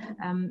them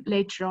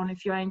later on.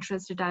 If you are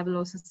interested, I will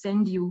also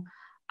send you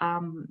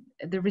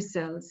the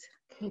results.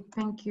 Okay,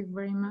 thank you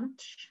very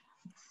much.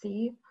 Let's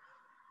see.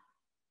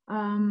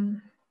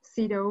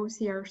 CEDAW,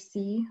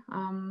 CRC,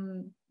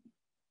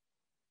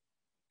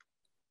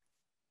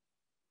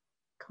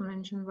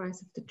 Convention on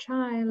Rights of the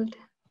Child.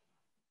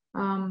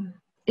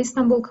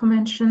 Istanbul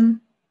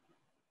Convention,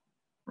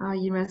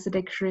 Universal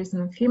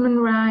Declaration of Human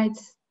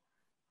Rights,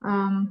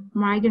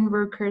 migrant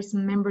workers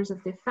and members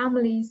of their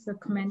families, a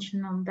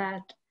convention on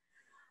that,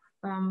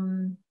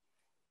 and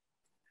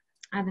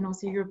then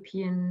also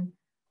European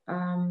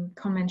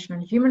Convention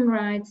on Human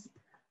Rights.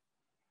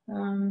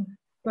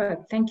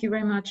 But thank you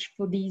very much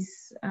for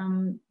these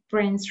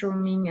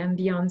brainstorming and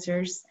the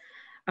answers.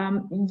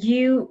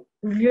 You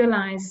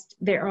realized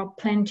there are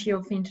plenty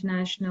of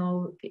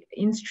international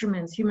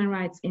instruments, human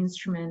rights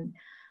instruments,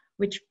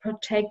 which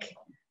protect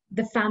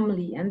the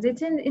family. And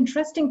it's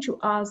interesting to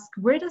ask,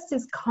 where does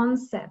this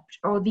concept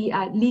or the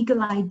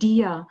legal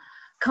idea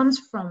comes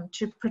from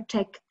to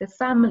protect the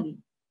family,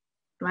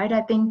 right?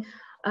 I think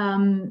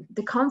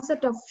the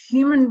concept of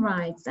human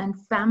rights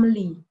and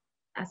family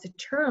as a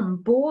term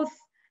both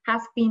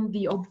have been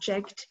the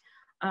object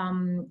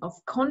of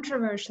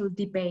controversial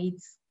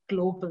debates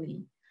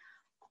globally.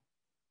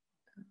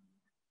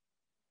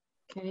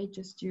 Okay,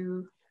 just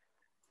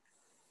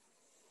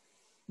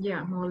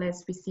yeah, more or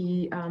less we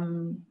see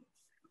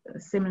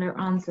similar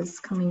answers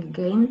coming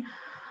again.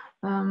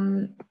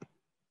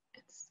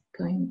 It's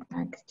going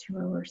back to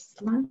our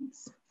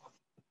slides.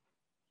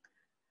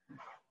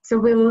 So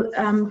we'll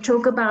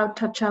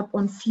touch up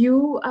on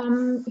few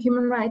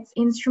human rights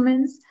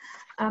instruments.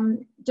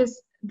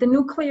 Just the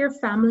nuclear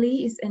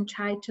family is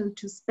entitled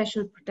to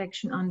special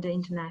protection under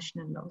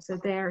international law. So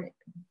there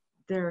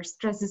are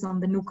stresses on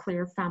the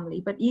nuclear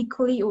family, but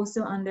equally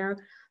also under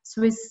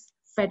Swiss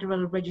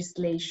federal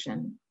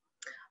legislation,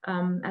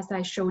 as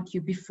I showed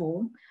you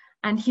before.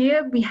 And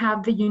here we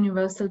have the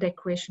Universal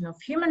Declaration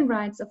of Human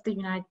Rights of the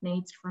United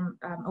Nations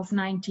of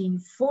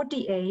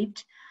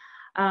 1948.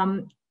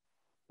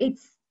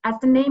 It's, as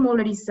the name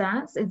already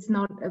says, it's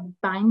not a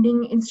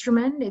binding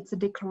instrument, it's a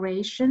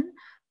declaration,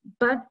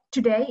 but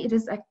today it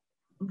is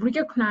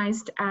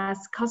recognized as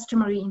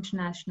customary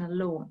international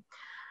law.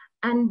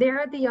 And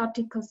there the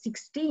Article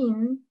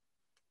 16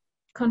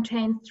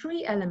 contains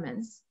 3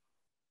 elements.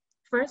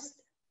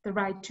 First, the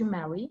right to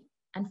marry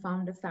and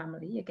found a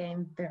family.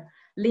 Again, the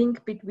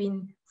link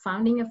between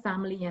founding a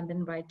family and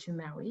then right to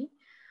marry.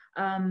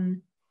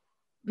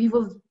 We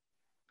will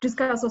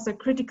discuss also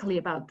critically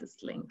about this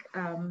link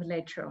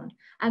later on.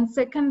 And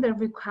second, the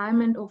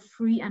requirement of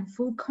free and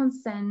full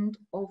consent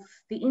of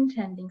the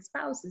intending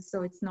spouses,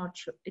 so it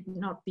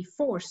not be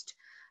forced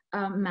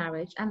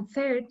marriage. And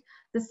third,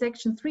 the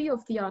section 3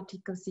 of the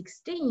Article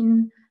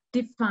 16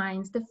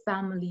 defines the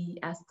family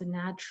as the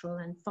natural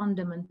and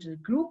fundamental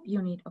group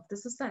unit of the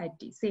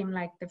society, same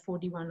like the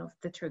 41 of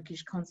the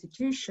Turkish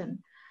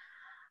Constitution.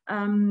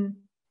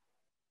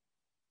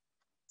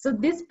 So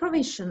this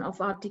provision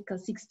of Article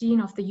 16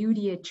 of the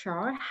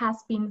UDHR has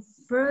been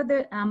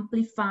further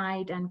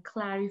amplified and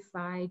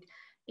clarified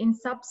in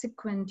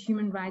subsequent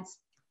human rights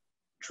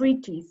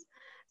treaties.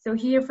 So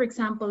here, for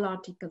example,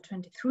 Article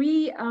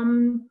 23,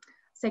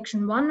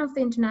 Section 1 of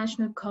the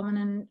International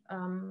Covenant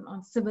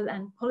on Civil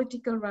and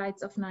Political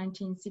Rights of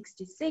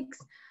 1966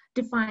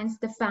 defines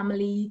the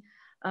family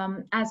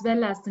as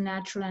well as the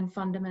natural and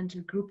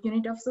fundamental group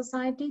unit of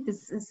society.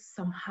 This is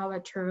somehow a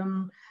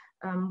term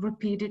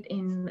repeated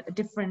in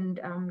different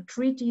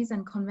treaties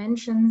and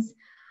conventions,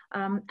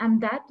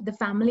 and that the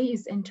family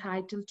is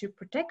entitled to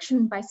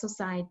protection by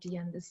society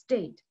and the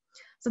state.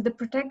 So the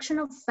protection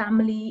of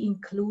family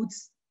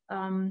includes,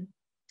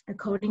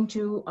 according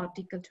to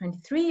Article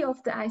 23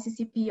 of the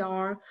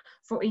ICCPR,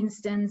 for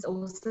instance,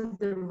 also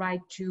the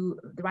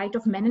right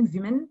of men and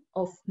women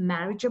of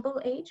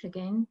marriageable age,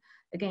 again,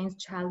 against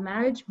child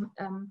marriage,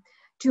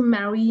 to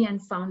marry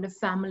and found a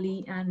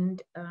family,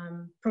 and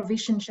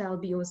provision shall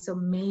be also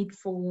made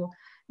for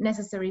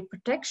necessary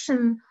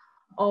protection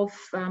of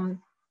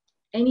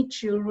any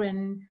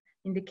children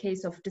in the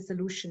case of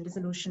dissolution,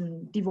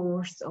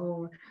 divorce,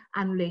 or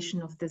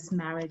annulation of this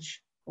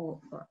marriage or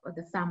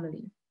the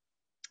family.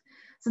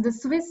 So the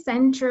Swiss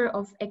Center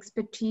of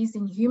Expertise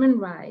in Human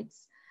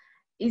Rights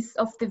is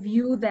of the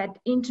view that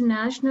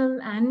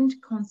international and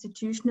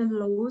constitutional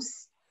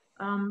laws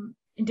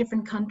in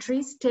different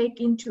countries take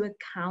into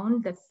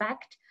account the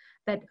fact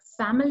that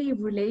family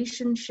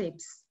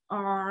relationships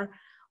are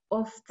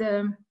of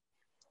the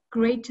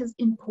greatest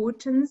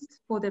importance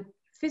for the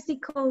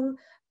physical,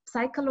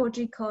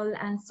 psychological,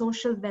 and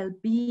social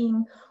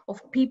well-being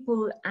of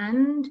people,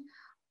 and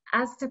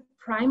as the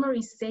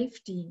primary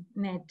safety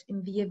net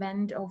in the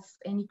event of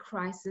any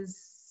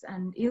crisis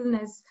and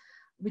illness,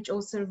 which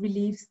also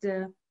relieves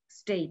the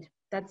state.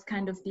 That's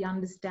kind of the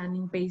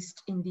understanding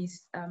based in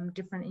these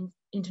different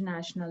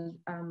international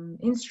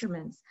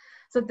instruments.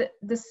 So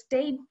the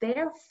state,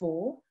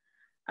 therefore,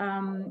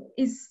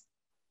 is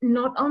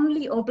not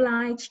only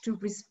obliged to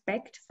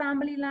respect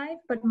family life,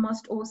 but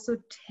must also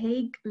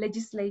take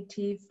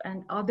legislative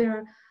and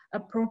other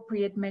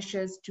appropriate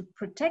measures to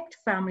protect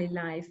family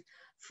life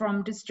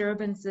from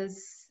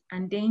disturbances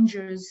and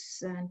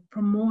dangers and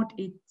promote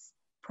its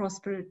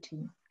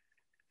prosperity.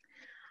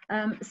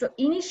 So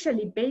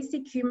initially,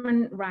 basic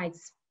human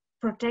rights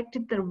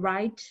protected the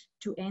right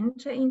to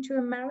enter into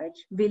a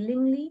marriage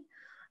willingly,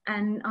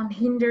 and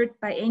unhindered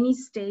by any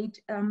state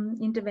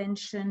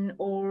intervention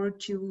or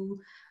to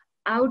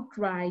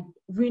outright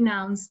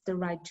renounce the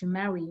right to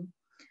marry.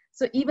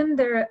 So even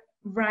the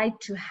right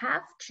to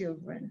have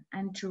children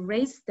and to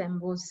raise them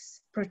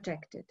was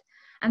protected.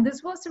 And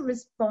this was a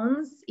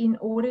response in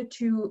order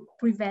to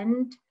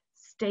prevent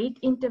state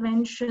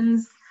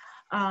interventions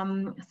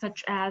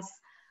such as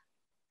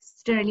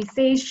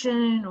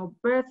sterilization or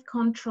birth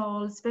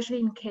control, especially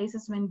in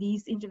cases when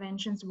these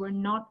interventions were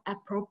not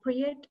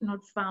appropriate,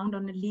 not found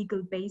on a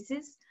legal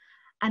basis,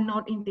 and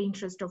not in the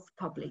interest of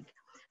public.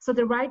 So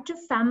the right to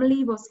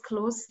family was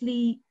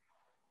closely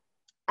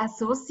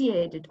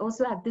associated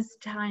also at this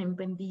time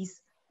when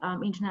these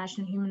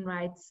international human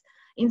rights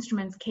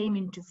instruments came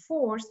into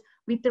force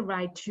with the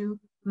right to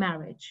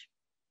marriage.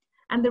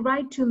 And the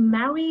right to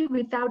marry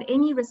without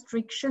any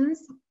restrictions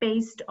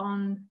based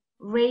on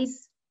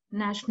race,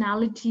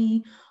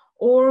 nationality,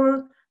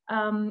 or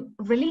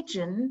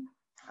religion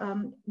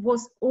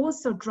was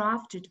also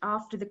drafted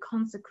after the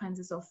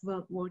consequences of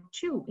World War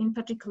II, in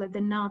particular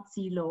the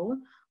Nazi law,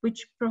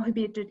 which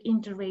prohibited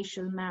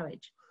interracial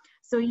marriage.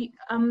 So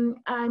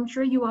I'm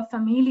sure you are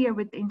familiar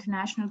with the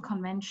International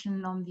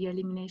Convention on the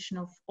Elimination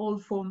of All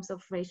Forms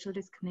of Racial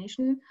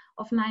Discrimination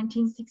of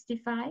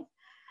 1965.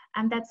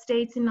 And that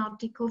states in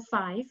Article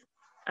 5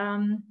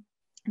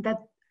 that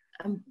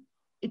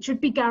it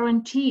should be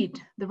guaranteed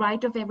the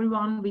right of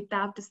everyone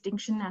without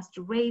distinction as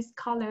to race,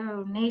 color,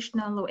 or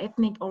national or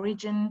ethnic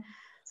origin,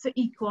 so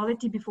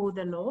equality before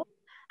the law.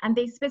 And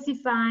they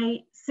specify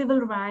civil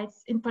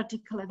rights, in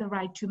particular the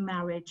right to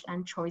marriage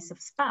and choice of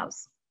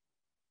spouse.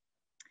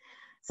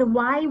 So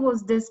why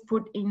was this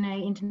put in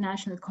an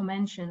international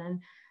convention?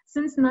 And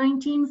since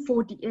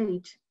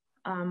 1948,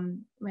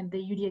 when the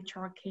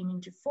UDHR came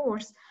into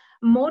force,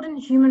 modern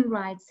human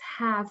rights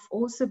have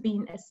also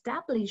been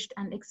established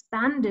and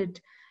expanded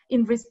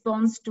in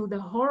response to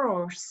the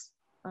horrors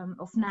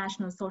of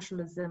National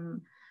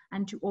Socialism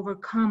and to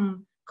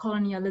overcome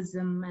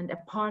colonialism and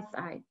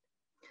apartheid.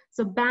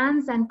 So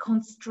bans and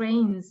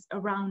constraints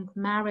around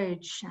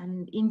marriage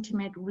and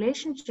intimate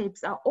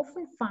relationships are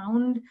often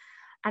found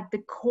at the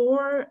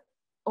core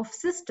of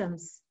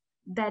systems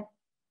that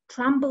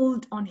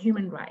trampled on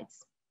human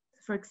rights.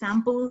 For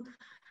example,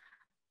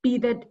 be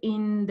that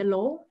in the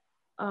law,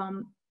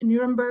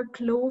 Nuremberg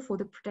law for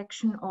the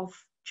protection of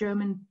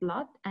German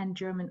blood and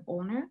German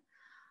honor,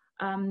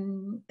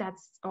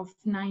 that's of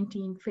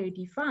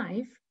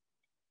 1935.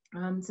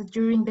 So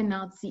during the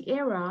Nazi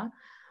era,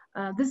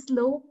 this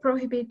law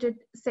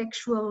prohibited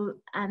sexual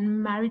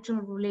and marital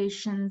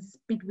relations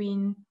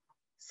between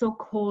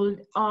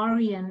so-called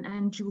Aryan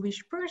and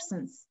Jewish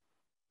persons.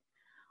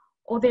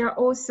 Or they are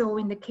also,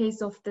 in the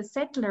case of the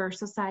settler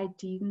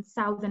society in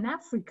Southern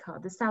Africa,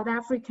 the South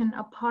African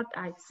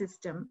apartheid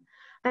system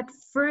that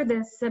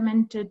further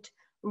cemented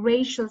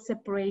racial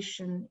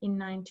separation in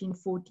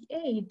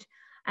 1948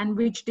 and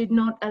which did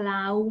not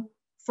allow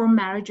for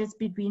marriages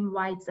between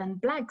whites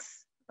and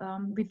blacks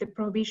with the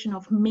prohibition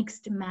of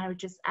Mixed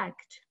Marriages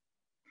Act.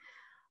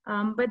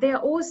 But there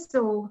are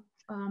also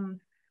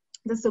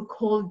the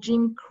so-called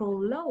Jim Crow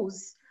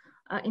laws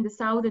in the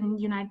Southern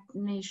United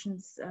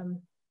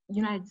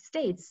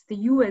States, the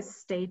US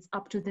states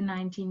up to the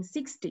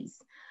 1960s,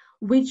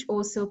 which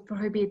also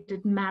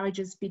prohibited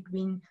marriages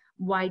between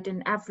white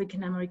and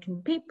African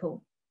American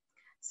people.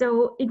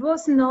 So it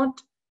was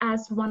not,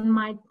 as one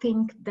might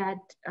think,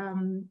 that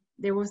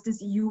there was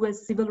this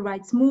US civil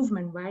rights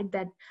movement, right,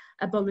 that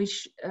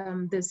abolished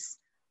this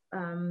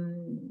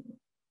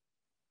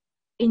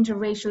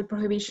interracial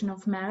prohibition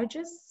of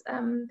marriages.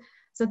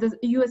 So the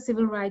US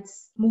civil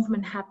rights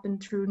movement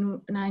happened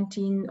through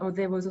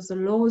there was also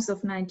laws of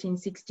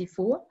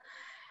 1964.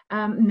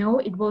 No,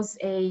 it was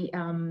a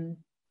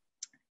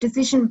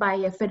decision by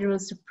a federal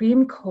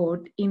Supreme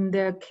Court in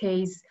the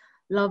case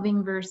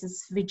Loving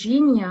versus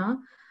Virginia,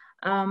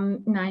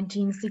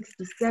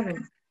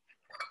 1967.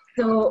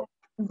 So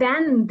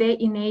then they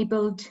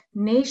enabled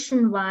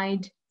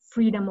nationwide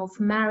freedom of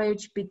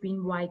marriage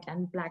between white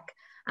and black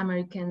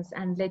Americans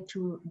and led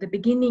to the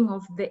beginning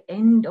of the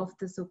end of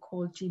the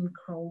so-called Jim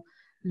Crow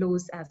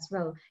laws as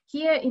well.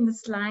 Here in the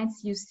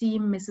slides, you see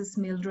Mrs.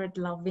 Mildred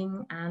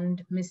Loving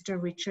and Mr.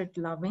 Richard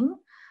Loving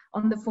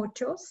on the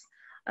photos.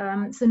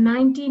 So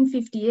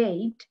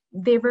 1958,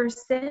 they were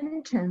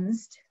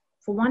sentenced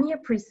for 1 year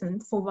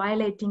prison for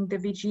violating the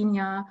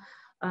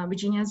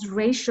Virginia's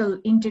Racial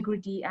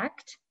Integrity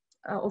Act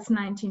of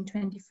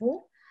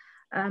 1924,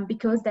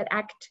 because that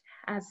act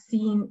has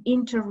seen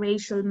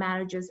interracial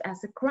marriages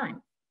as a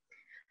crime.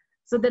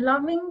 So the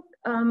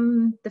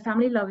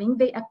family Loving,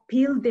 they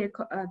appealed the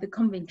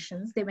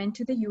convictions. They went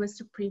to the US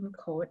Supreme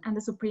Court, and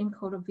the Supreme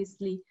Court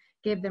obviously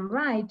gave them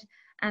right.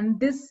 And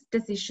this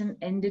decision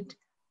ended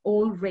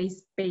all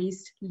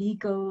race-based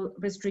legal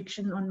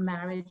restriction on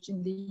marriage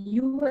in the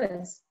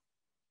US.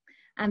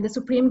 And the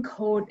Supreme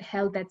Court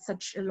held that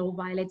such a law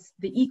violates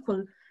the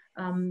equal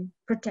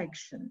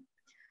protection.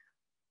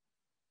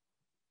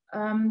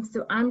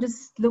 So I'm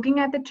just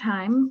looking at the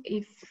time.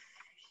 If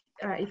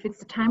it's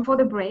the time for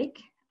the break,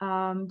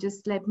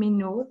 just let me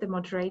know, the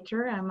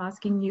moderator. I'm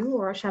asking you,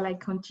 or shall I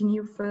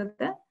continue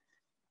further?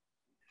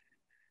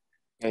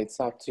 It's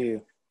up to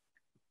you.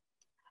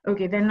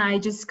 Okay, then I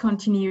just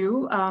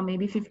continue,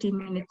 maybe 15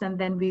 minutes, and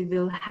then we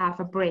will have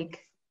a break.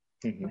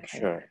 Okay.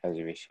 Sure, as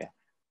you wish. Yeah.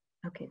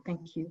 Okay,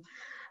 thank you.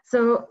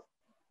 So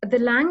the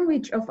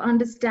language of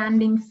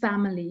understanding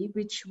family,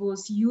 which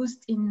was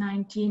used in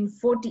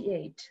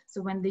 1948,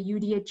 so when the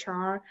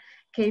UDHR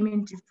came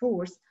into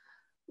force,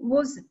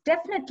 was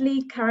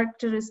definitely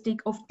characteristic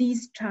of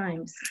these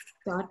times.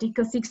 So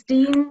Article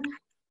 16,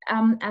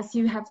 as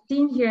you have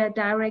seen here,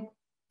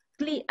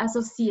 directly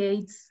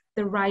associates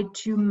the right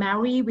to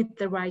marry with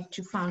the right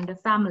to found a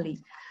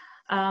family.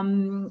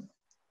 And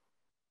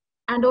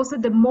also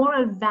the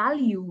moral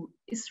value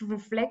is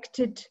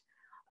reflected,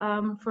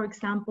 for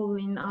example,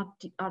 in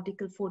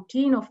Article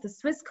 14 of the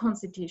Swiss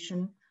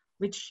Constitution,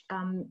 which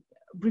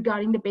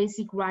regarding the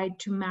basic right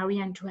to marry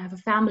and to have a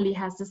family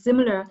has a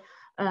similar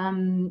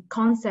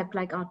concept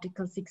like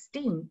Article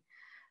 16.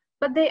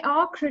 But there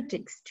are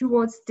critics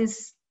towards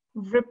this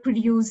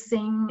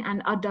reproducing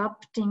and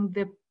adopting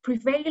the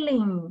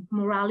prevailing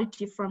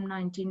morality from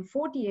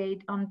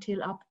 1948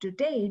 until up to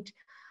date,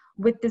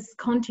 with this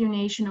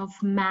continuation of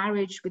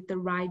marriage with the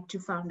right to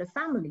found a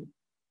family.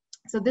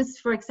 So this,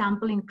 for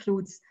example,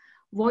 includes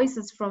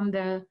voices from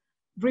the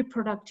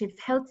reproductive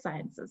health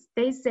sciences.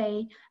 They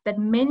say that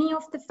many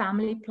of the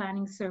family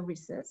planning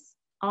services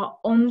are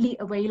only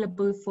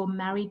available for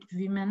married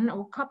women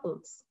or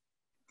couples.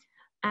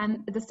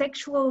 And the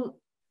sexual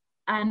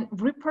and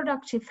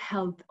reproductive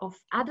health of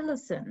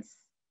adolescents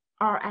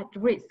are at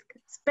risk,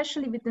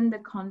 especially within the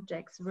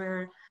context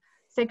where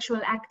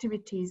sexual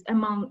activities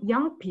among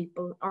young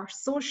people are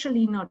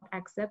socially not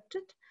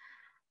accepted.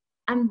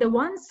 And the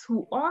ones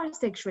who are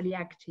sexually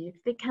active,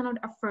 they cannot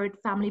afford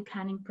family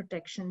planning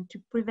protection to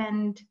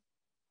prevent,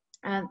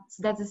 so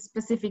that's a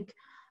specific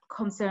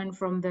concern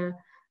from the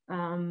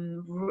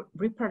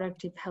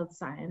reproductive health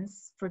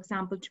science, for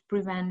example, to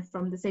prevent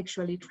from the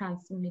sexually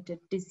transmitted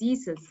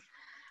diseases.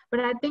 But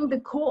I think the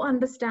core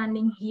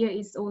understanding here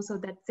is also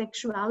that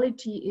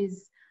sexuality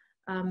is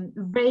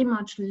very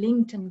much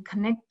linked and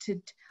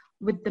connected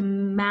with the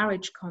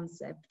marriage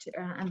concept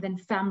and then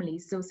family.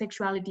 So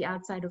sexuality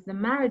outside of the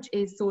marriage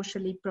is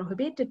socially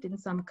prohibited in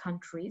some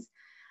countries,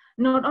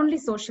 not only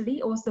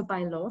socially, also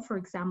by law. For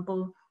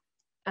example,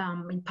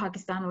 in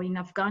Pakistan or in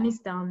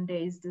Afghanistan,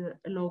 there is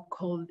a law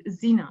called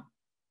zina.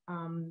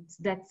 So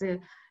that's a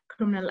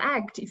criminal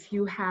act if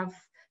you have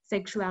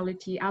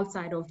sexuality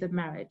outside of the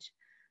marriage.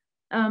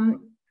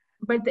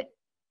 But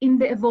in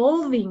the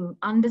evolving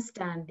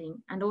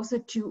understanding and also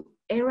to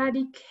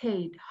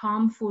eradicate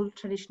harmful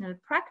traditional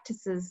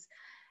practices,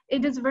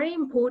 it is very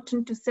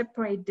important to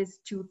separate these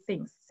two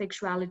things,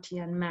 sexuality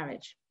and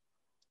marriage.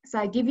 So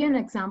I give you an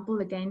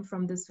example again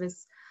from the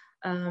Swiss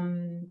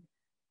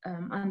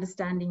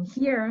understanding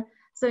here.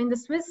 So in the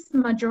Swiss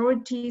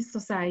majority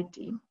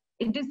society,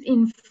 it is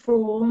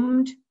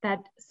informed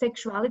that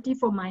sexuality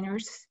for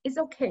minors is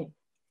okay,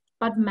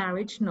 but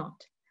marriage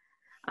not.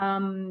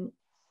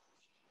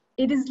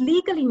 It is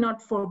legally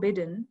not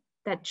forbidden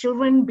that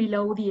children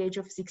below the age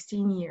of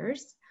 16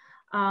 years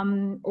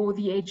or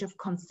the age of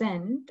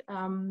consent,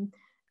 to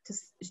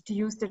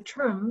use the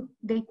term,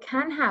 they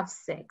can have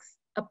sex.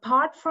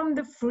 Apart from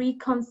the free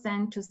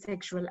consent to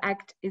sexual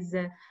act is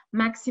a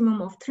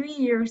maximum of 3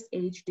 years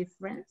age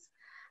difference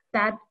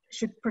that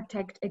should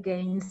protect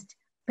against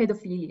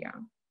pedophilia.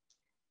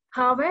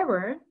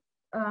 However,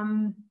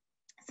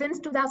 since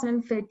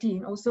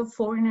 2013, also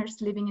foreigners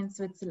living in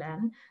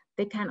Switzerland,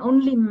 they can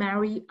only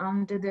marry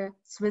under the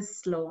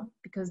Swiss law,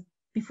 because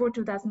before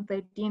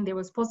 2013, there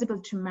was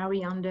possible to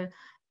marry under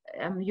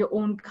your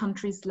own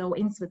country's law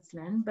in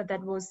Switzerland, but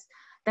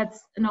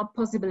that's not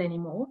possible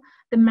anymore.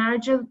 The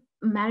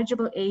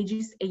marriageable age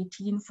is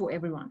 18 for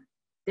everyone.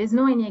 There's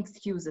no any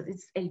excuses,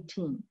 it's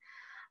 18.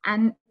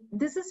 And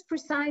this is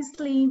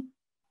precisely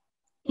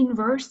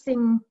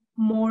inversing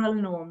moral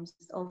norms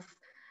of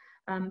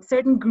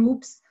certain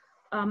groups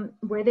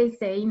where they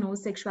say no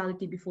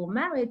sexuality before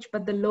marriage,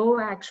 but the law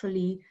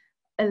actually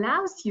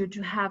allows you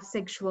to have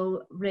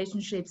sexual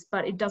relationships,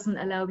 but it doesn't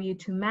allow you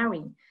to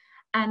marry.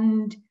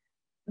 And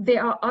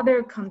there are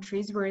other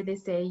countries where they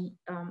say,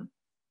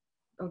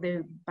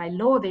 by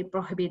law, they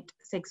prohibit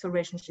sexual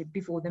relationship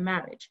before the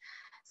marriage.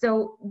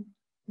 So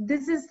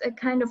this is a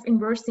kind of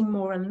inversing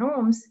moral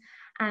norms,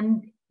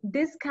 and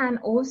this can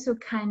also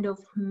kind of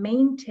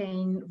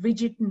maintain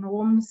rigid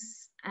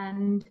norms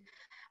and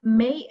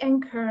may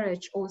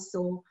encourage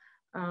also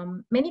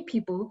many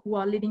people who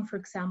are living, for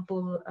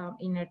example,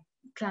 in a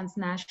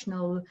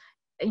transnational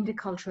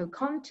intercultural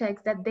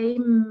context, that they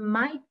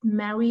might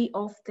marry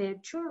off their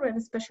children,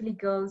 especially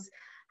girls,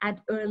 at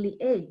early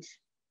age.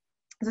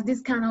 So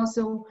this can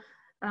also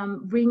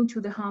bring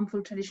to the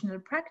harmful traditional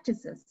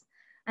practices.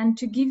 And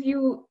to give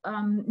you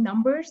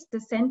numbers, the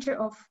Center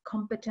of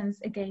Competence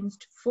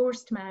Against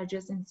Forced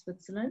Marriages in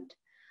Switzerland,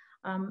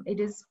 it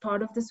is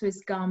part of the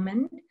Swiss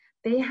government.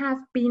 They have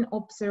been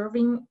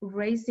observing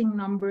rising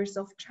numbers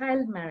of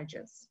child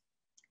marriages.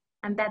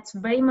 And that's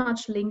very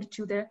much linked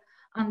to the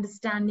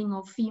understanding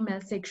of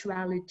female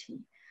sexuality.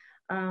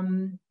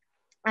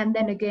 And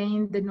then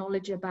again, the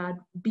knowledge about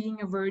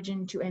being a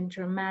virgin to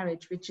enter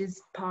marriage, which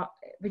is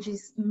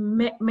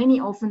many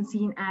often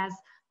seen as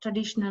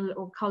traditional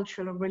or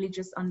cultural or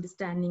religious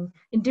understanding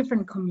in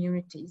different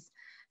communities.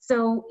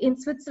 So in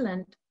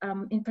Switzerland,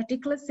 in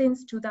particular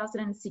since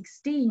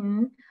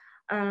 2016,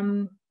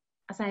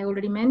 as I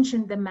already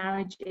mentioned, the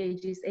marriage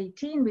age is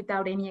 18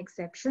 without any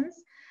exceptions.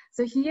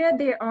 So here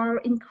there are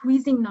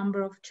increasing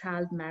number of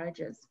child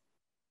marriages.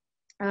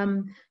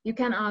 You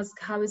can ask,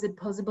 how is it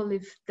possible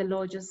if the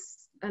law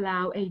just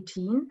allow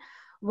 18?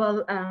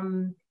 Well,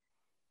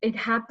 it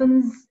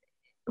happens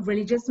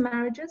religious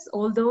marriages,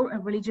 although a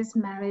religious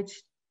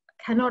marriage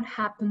cannot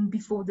happen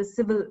before the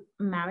civil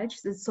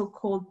marriage, the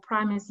so-called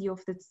primacy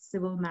of the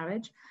civil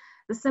marriage.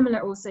 The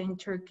similar also in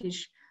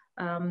Turkish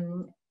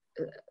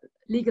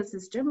legal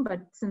system, but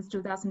since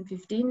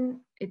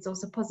 2015, it's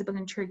also possible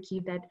in Turkey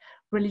that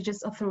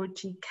religious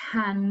authority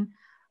can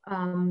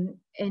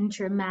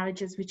enter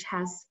marriages which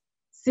has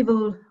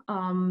civil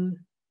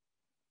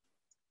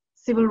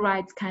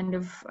rights kind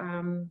of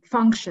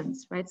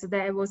functions, right? So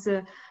there was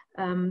a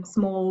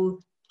small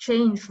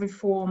change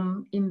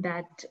reform in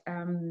that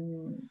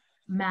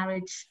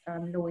marriage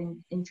law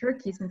in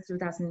Turkey since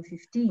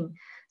 2015.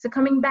 So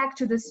coming back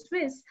to the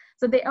Swiss,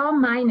 so there are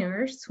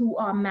minors who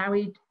are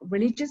married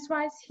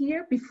religious-wise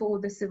here before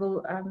the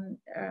civil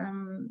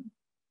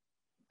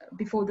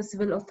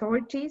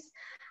authorities.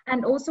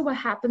 And also what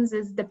happens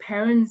is the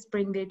parents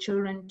bring their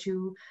children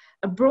to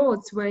abroad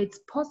where it's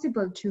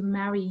possible to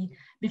marry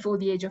before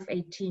the age of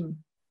 18.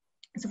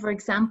 So for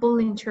example,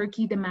 in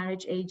Turkey, the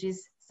marriage age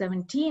is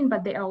 17,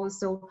 but there are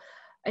also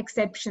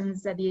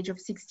exceptions at the age of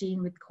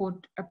 16 with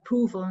court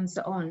approval and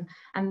so on.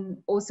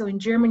 And also in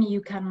Germany, you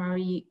can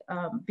marry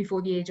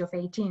before the age of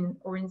 18,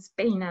 or in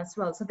Spain as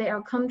well. So there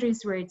are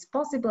countries where it's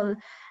possible.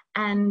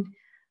 And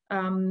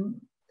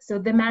so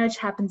the marriage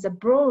happens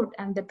abroad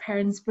and the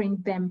parents bring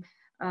them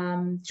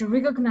to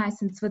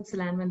recognize in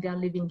Switzerland when they are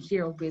living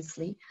here,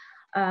 obviously.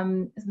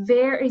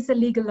 There is a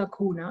legal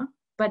lacuna,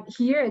 but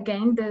here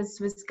again, the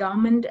Swiss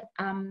government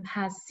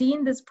has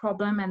seen this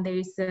problem, and there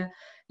is a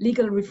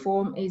legal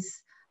reform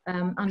is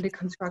under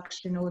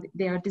construction, or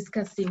they are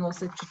discussing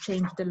also to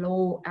change the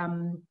law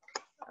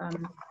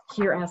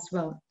here as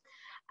well.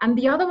 And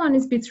the other one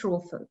is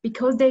betrothal,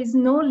 because there is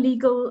no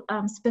legal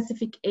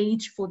specific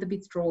age for the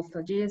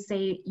betrothal. You just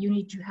say you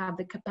need to have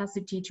the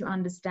capacity to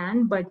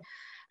understand, but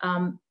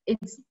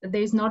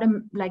there's not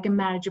like a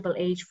marriageable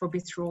age for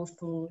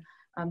betrothal.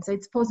 So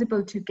it's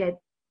possible to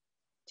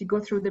go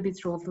through the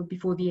betrothal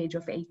before the age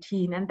of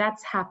 18, and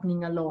that's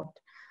happening a lot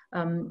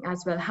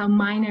as well. How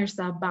minors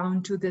are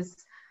bound to this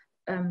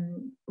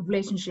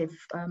relationship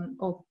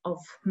of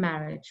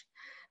marriage.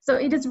 So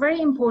it is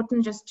very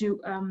important, just to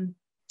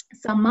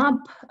sum up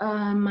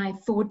my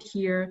thought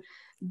here,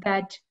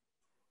 that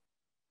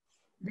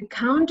the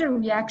counter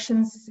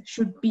reactions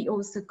should be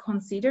also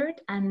considered,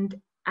 and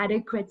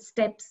adequate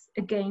steps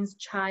against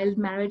child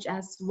marriage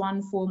as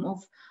one form of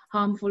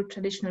harmful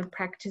traditional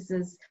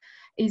practices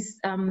is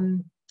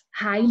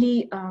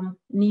highly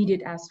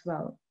needed as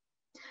well.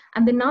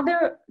 And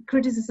another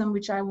criticism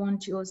which I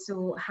want to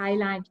also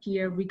highlight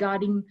here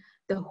regarding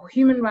the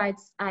human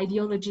rights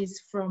ideologies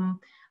from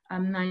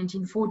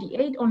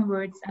 1948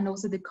 onwards, and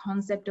also the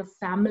concept of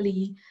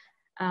family,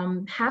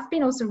 have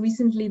been also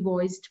recently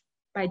voiced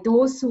by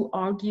those who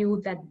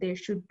argue that there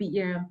should be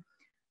a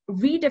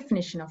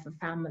redefinition of a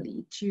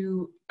family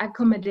to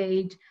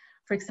accommodate,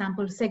 for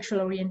example,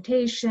 sexual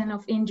orientation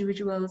of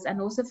individuals,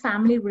 and also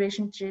family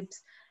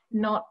relationships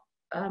not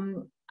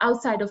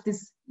outside of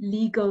this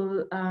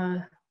legal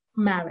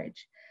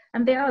marriage.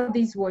 And there are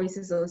these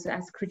voices also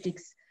as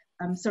critics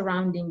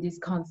surrounding this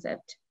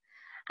concept.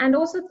 And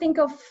also think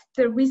of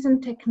the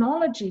recent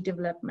technology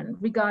development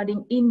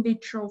regarding in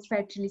vitro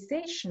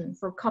fertilization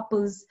for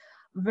couples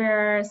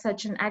where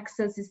such an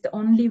access is the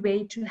only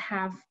way to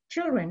have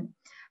children.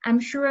 I'm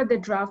sure the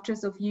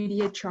drafters of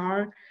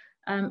UDHR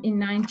in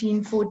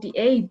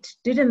 1948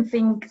 didn't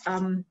think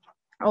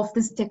of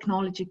this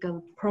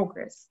technological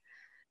progress.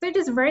 So it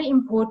is very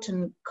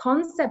important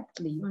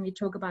conceptually when we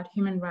talk about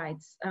human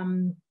rights,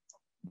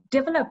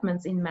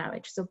 developments in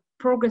marriage, so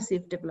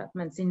progressive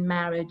developments in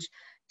marriage,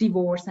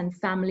 divorce and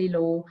family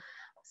law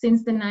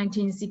since the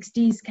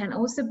 1960s can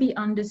also be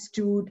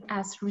understood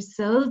as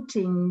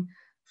resulting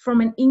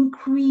from an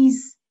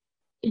increase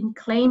in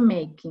claim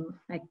making,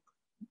 like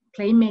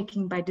claim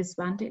making by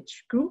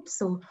disadvantaged groups.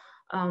 So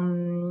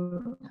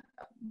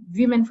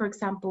women, for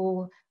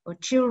example, or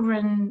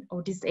children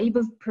or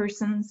disabled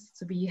persons.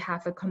 So we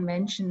have a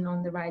convention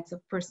on the rights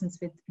of persons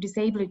with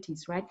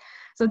disabilities, right?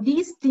 So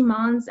these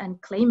demands and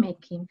claim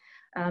making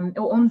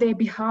on their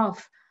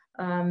behalf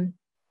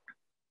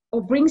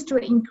or brings to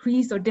an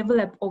increase or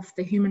develop of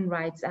the human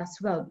rights as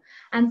well.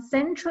 And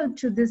central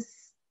to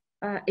this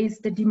is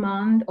the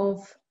demand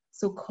of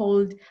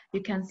so-called,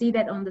 you can see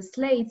that on the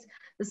slides,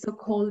 the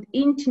so-called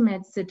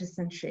intimate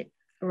citizenship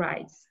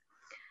rights,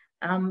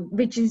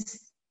 which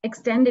is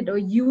extended or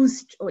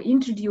used or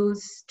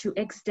introduced to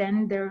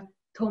extend their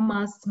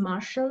Thomas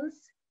Marshall's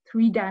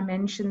three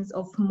dimensions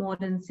of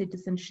modern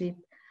citizenship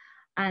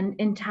and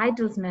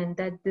entitlement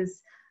that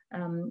this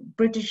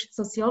British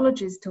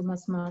sociologist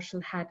Thomas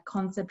Marshall had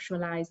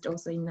conceptualized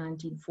also in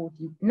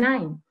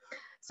 1949.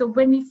 So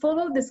when we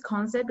follow this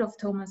concept of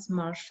Thomas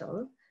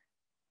Marshall,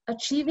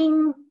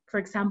 achieving, for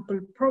example,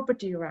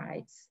 property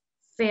rights,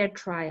 fair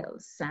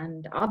trials,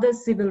 and other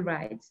civil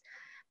rights,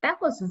 that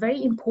was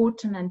very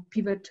important and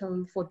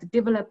pivotal for the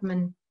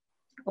development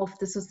of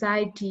the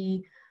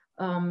society.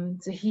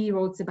 So he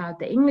wrote about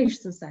the English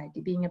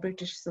society, being a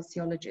British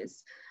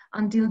sociologist,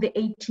 until the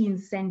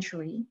 18th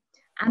century.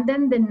 And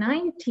then the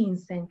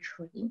 19th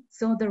century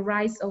saw the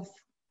rise of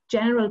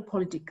general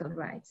political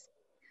rights,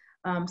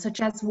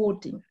 such as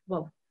voting.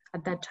 Well,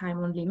 at that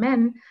time, only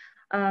men.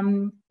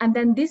 And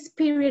then this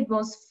period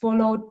was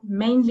followed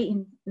mainly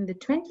in the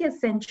 20th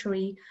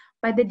century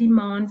by the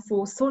demand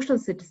for social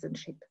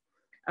citizenship,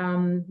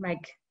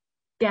 like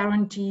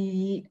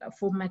guarantee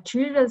for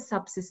material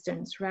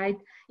subsistence, right,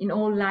 in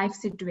all life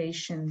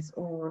situations,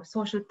 or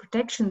social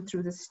protection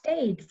through the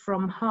state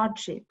from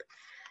hardship.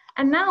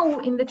 And now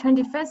in the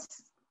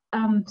 21st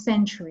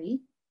century,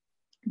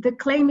 the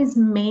claim is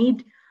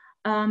made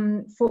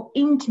for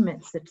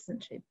intimate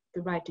citizenship,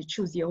 the right to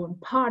choose your own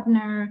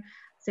partner,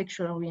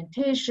 sexual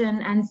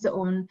orientation, and so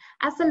on,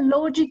 as a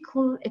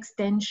logical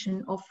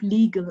extension of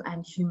legal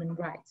and human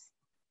rights.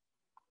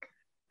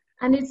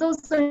 And it's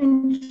also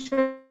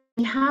interesting,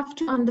 we have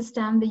to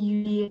understand the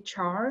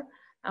UDHR.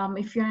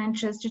 If you're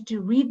interested to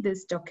read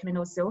this document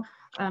also,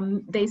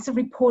 there's a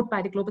report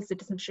by the Global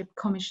Citizenship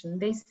Commission.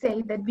 They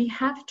say that we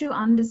have to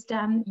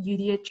understand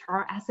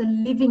UDHR as a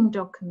living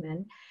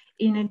document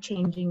in a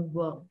changing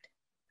world.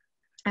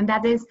 And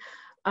that is,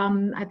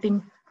 I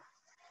think,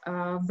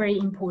 very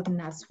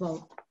important as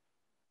well.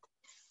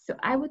 So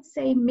I would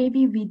say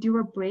maybe we do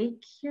a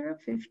break here,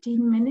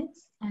 15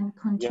 minutes, and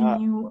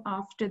continue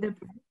after the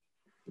break.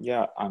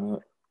 Yeah,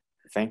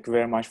 thank you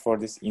very much for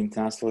this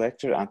intense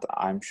lecture, and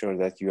I'm sure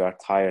that you are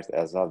tired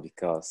as well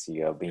because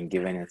you have been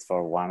giving it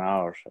for 1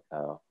 hour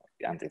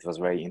and it was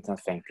very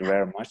intense. Thank you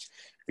very much.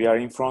 We are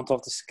in front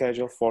of the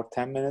schedule for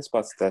 10 minutes,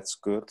 but that's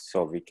good,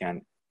 so we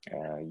can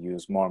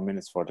use more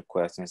minutes for the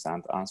questions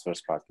and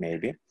answers part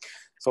maybe.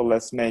 So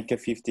let's make a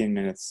 15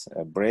 minutes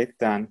break,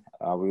 then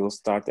we will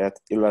start at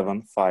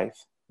 11:05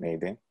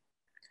 maybe.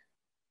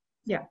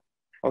 Yeah.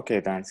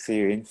 Okay, then see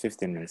you in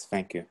 15 minutes.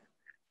 Thank you.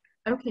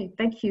 Okay,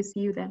 thank you.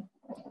 See you then.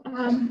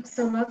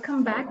 So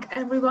welcome back,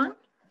 everyone.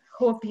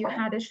 Hope you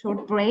had a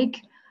short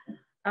break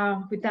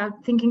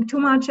without thinking too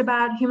much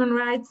about human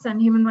rights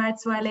and human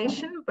rights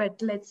violation, but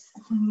let's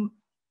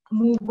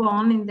move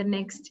on in the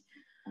next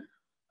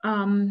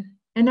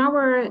an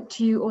hour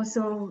to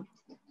also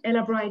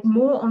elaborate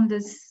more on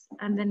this,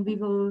 and then we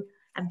will,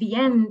 at the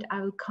end,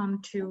 I will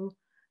come to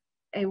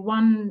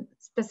one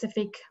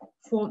specific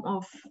form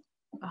of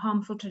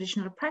harmful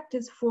traditional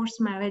practice,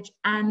 forced marriage,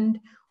 and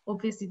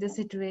obviously the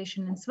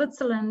situation in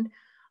Switzerland.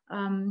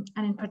 And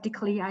in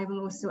particular, I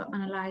will also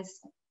analyze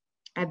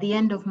at the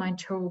end of my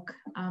talk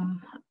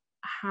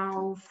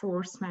how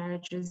forced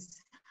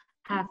marriages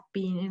have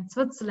been in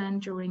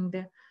Switzerland during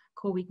the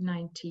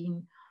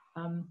COVID-19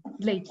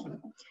 lately.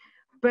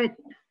 But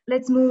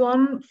let's move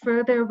on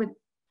further with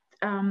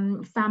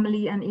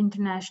family and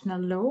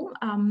international law.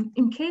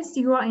 In case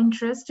you are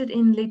interested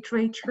in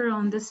literature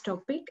on this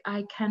topic,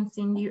 I can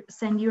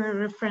send you a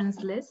reference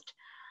list.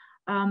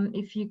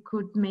 If you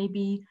could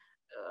maybe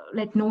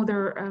let know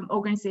their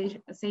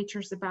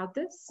organizations about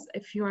this.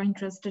 If you are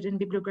interested in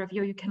bibliography,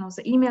 or you can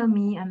also email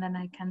me, and then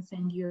I can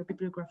send you a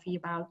bibliography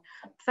about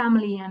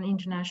family and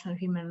international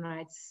human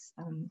rights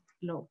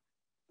law.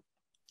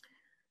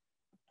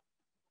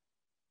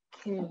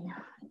 Okay,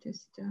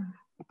 just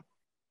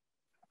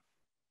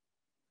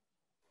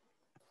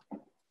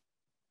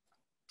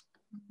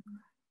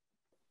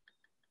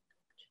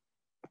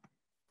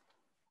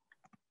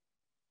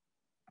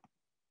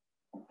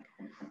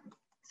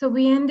so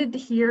we ended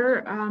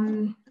here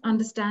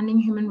understanding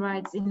human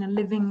rights in a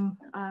living,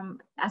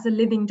 as a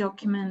living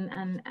document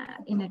and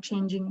in a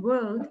changing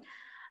world,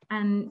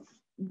 and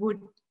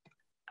would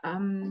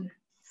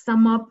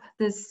sum up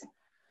this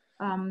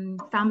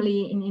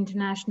family in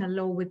international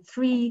law with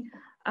three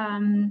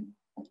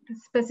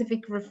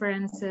specific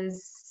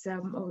references,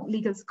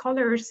 legal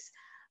scholars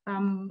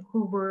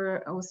who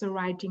were also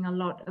writing a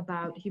lot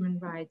about human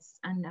rights,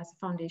 and as a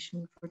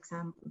foundation, for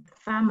example, the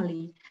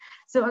family.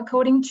 So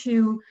according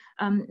to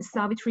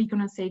Savitri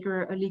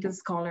Gunasekar, a legal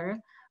scholar,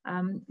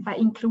 by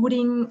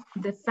including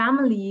the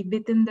family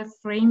within the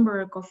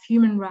framework of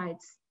human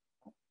rights,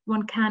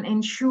 one can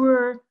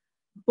ensure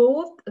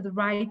both the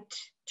right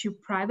to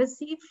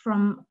privacy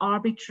from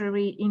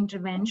arbitrary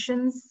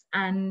interventions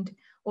and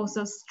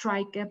also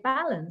strike a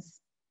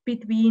balance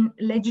between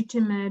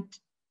legitimate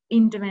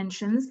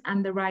interventions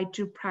and the right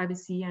to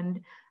privacy and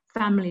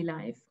family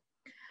life.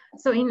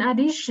 So in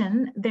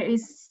addition, there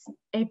is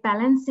a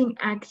balancing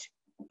act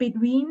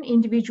between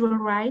individual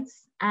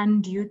rights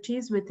and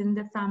duties within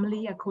the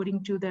family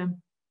according to the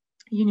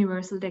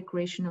Universal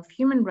Declaration of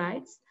Human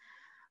Rights.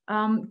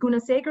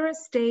 Gunasekar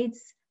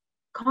states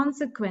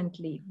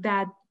consequently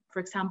that for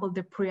example,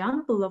 the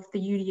preamble of the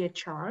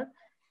UDHR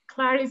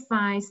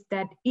clarifies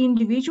that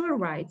individual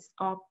rights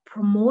are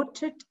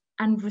promoted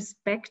and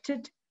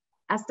respected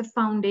as the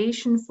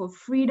foundation for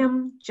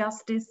freedom,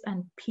 justice,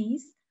 and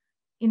peace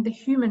in the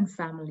human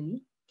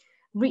family,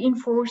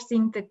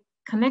 reinforcing the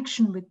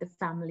connection with the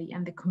family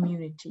and the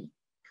community.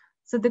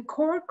 So the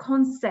core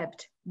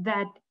concept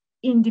that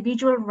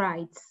individual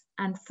rights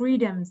and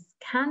freedoms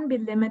can be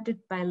limited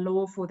by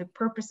law for the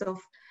purpose of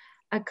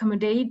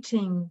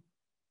accommodating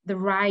the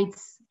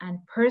rights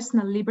and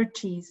personal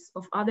liberties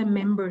of other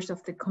members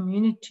of the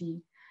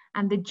community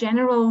and the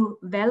general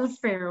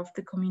welfare of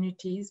the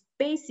community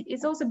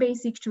is also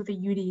basic to the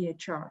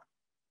UDHR.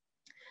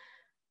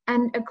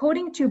 And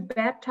according to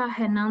Berta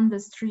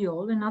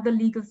Hernandez-Triol, another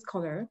legal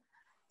scholar,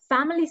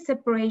 family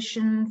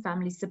separation,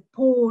 family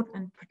support,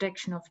 and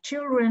protection of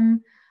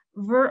children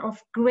were of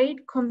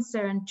great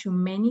concern to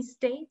many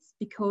states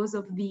because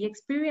of the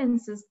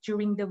experiences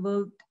during the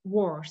world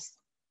wars.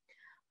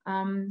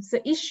 So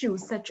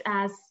issues such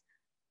as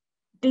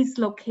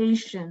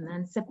dislocation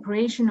and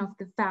separation of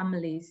the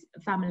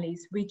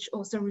families, which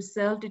also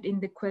resulted in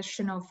the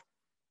question of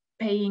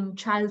paying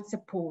child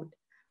support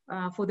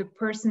for the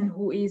person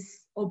who is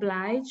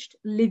obliged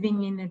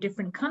living in a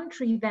different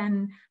country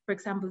than, for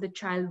example, the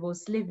child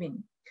was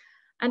living.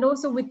 And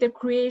also with the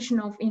creation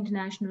of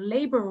International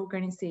Labor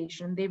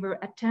Organization, they were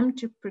attempt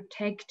to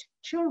protect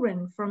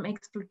children from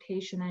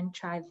exploitation and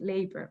child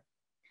labor.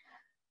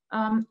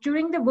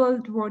 During the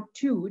World War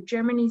II,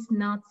 Germany's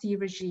Nazi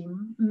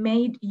regime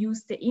made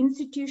use the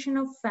institution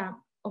of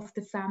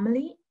the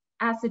family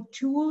as a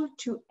tool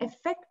to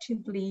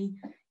effectively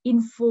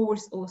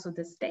enforce also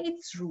the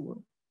state's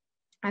rule.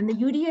 And the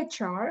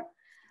UDHR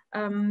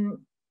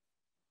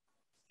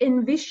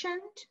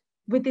envisioned,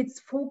 with its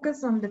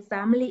focus on the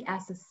family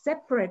as a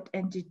separate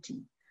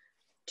entity,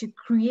 to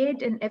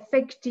create an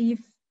effective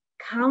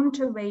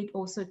counterweight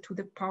also to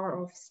the power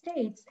of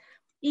states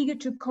eager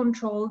to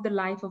control the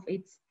life of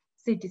its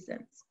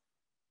citizens.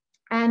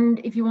 And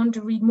if you want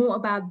to read more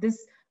about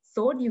this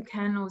thought, you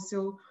can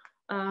also,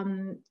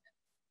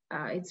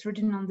 it's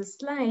written on the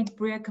slide,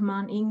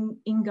 Brierkemann,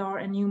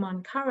 Ingar, and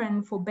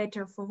Newman-Karen, for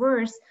better, for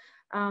worse,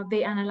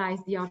 they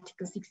analyzed the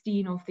Article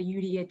 16 of the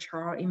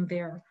UDHR in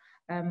their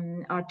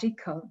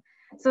article.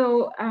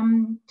 So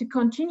to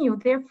continue,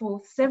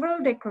 therefore, several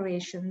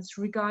declarations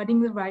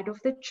regarding the right of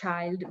the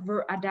child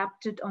were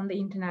adapted on the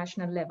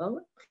international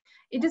level.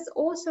 It is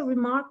also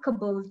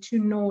remarkable to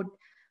note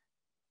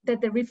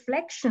that the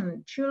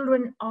reflection,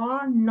 children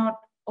are not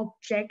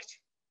object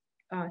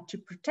to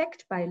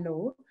protect by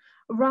law,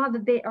 rather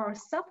they are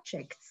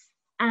subjects,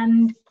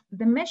 and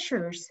the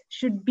measures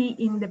should be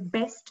in the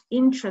best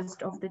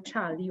interest of the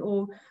child. You're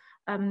all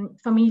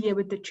familiar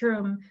with the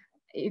term,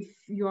 if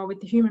you are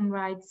with the human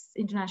rights,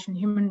 international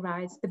human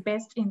rights, the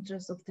best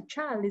interest of the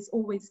child is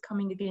always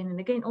coming again and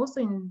again,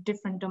 also in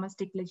different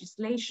domestic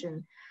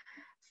legislation.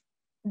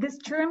 This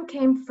term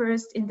came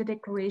first in the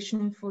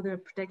Declaration for the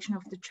Protection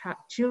of the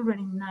Children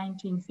in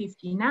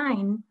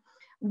 1959,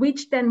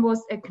 which then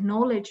was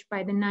acknowledged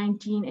by the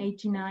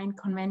 1989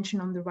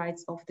 Convention on the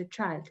Rights of the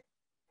Child.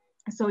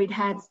 So it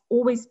has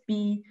always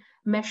been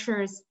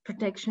measures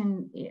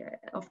protection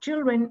of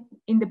children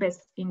in the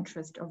best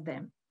interest of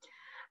them.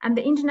 And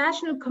the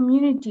international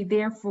community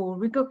therefore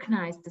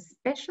recognized the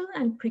special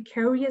and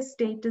precarious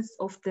status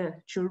of the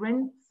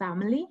children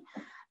family.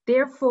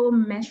 Therefore,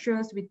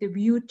 measures with the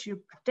view to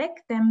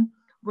protect them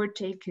were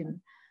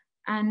taken.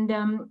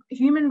 And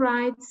human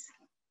rights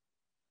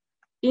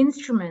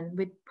instrument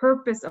with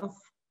purpose of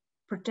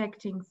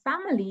protecting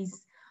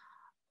families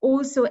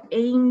also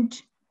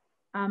aimed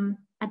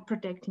at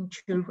protecting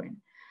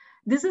children.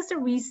 This is the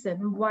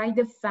reason why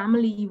the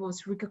family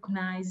was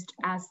recognized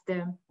as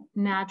the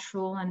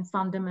natural and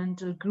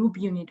fundamental group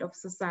unit of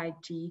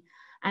society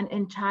and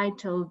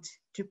entitled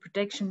to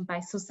protection by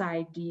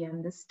society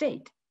and the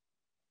state.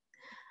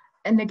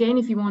 And again,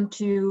 if you want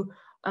to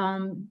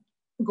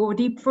go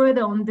deep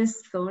further on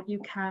this thought, you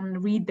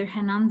can read the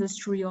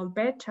Hernandez-Triol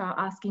Berta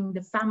asking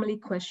the family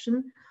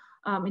question.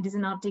 It is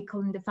an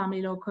article in the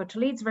Family Law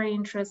Quarterly. It's very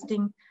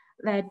interesting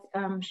that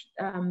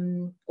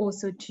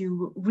also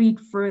to read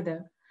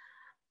further.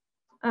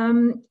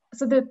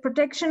 So the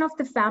protection of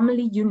the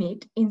family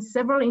unit in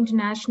several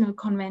international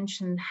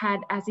conventions had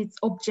as its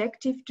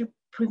objective to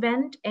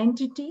prevent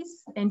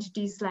entities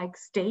like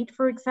state,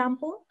 for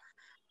example,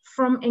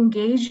 from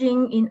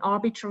engaging in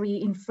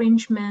arbitrary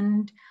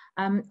infringement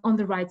on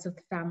the rights of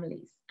the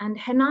families. And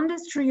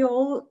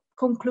Hernandez-Triol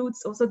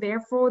concludes also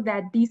therefore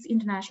that these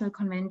international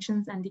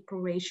conventions and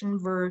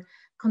declarations were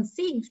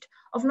conceived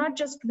of not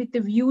just with the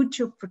view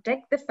to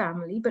protect the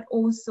family, but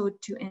also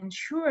to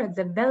ensure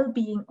the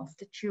well-being of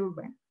the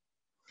children.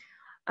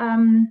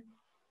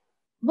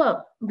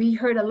 Well, we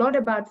heard a lot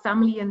about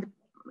family and the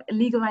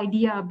legal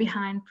idea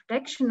behind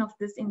protection of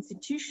this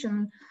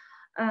institution.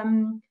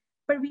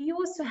 But we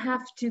also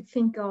have to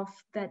think of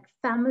that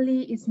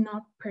family is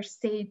not per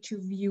se to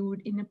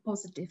viewed in a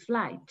positive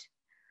light,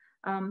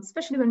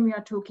 especially when we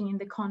are talking in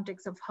the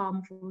context of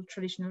harmful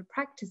traditional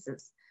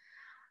practices.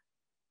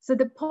 So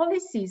the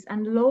policies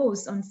and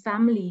laws on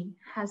family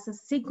has a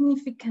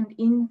significant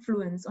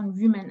influence on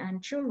women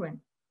and children.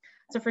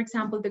 So for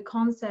example, the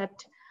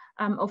concept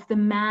of the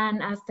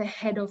man as the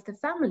head of the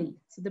family,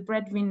 so the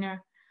breadwinner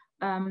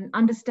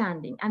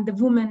understanding, and the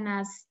woman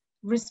as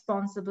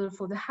responsible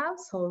for the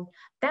household,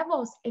 that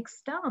was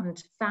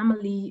extant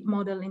family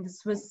model in the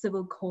Swiss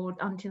Civil Code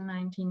until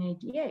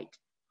 1988.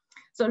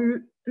 So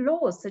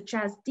laws such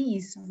as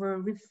these were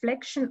a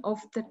reflection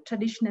of the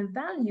traditional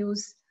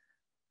values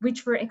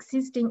which were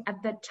existing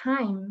at that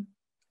time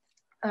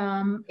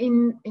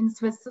in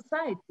Swiss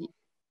society.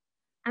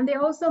 And there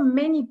are also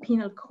many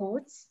penal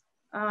codes,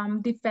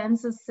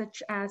 defenses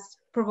such as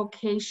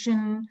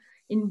provocation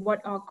in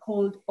what are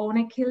called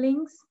honor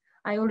killings.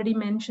 I already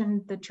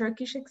mentioned the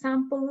Turkish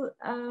example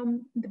at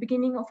the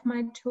beginning of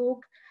my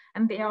talk,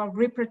 and they are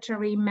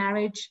reparatory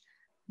marriage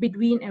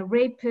between a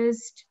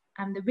rapist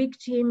and the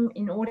victim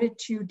in order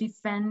to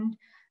defend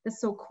the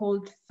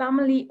so-called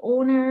family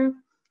honor,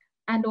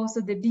 and also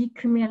the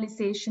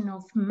decriminalization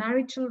of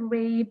marital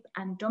rape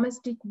and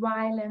domestic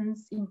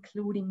violence,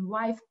 including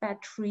wife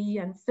battery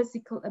and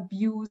physical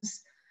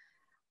abuse,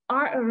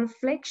 are a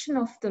reflection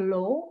of the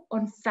law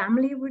on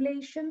family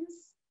relations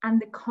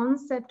and the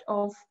concept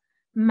of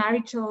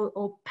marital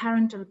or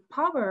parental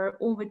power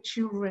over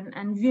children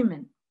and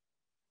women.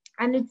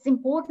 And it's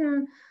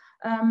important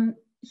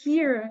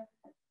here,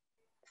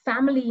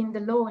 family in the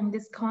law in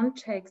this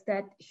context,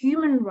 that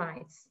human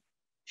rights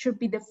should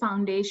be the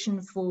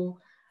foundation for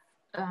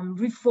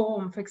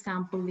reform, for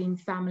example, in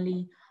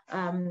family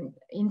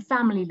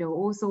law,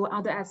 also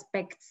other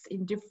aspects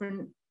in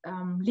different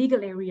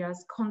legal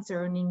areas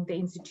concerning the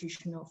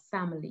institution of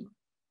family.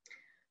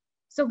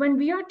 So when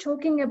we are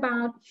talking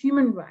about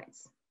human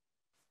rights,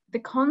 the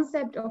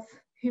concept of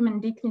human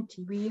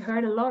dignity, we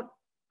heard a lot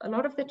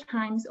of the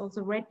times,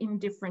 also read in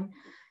different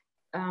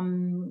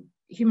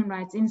human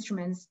rights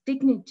instruments,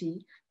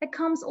 dignity, that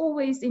comes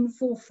always in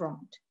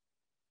forefront.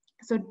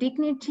 So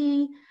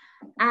dignity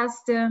as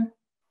the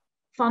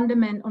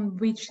fundament on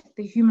which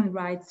the human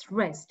rights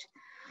rest.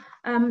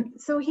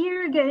 So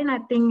here again, I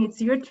think it's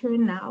your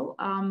turn now.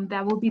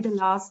 That will be the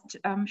last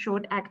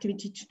short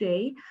activity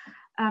today.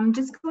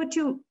 Just go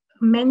to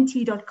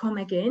menti.com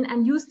again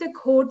and use the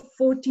code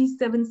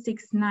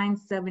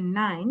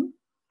 476979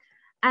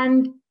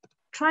 and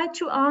try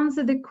to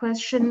answer the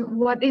question,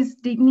 what is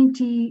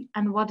dignity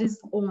and what is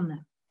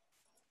honor?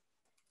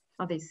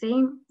 Are they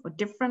same or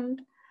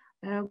different?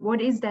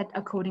 What is that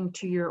according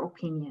to your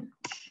opinion?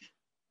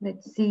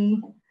 Let's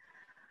see.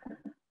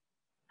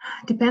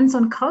 Depends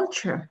on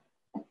culture.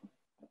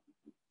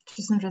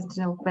 Just interested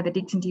to know whether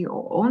dignity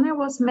or honor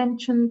was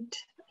mentioned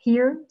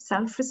here.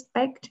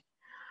 Self-respect.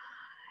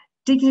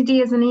 Dignity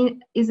is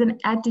an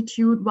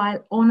attitude,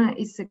 while honor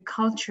is a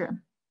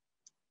culture.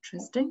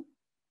 Interesting.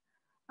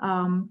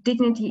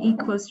 Dignity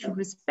equals to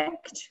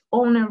respect.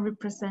 Honor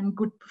represents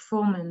good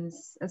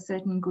performance, a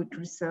certain good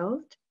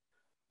result.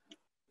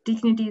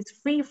 Dignity is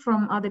free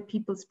from other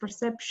people's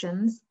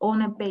perceptions.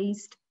 Honor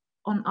based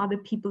on other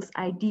people's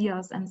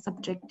ideas and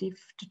subjective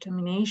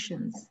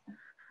determinations.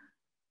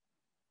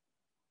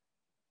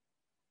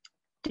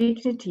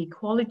 Dignity,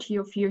 quality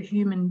of your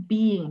human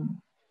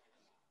being.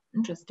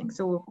 Interesting.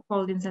 So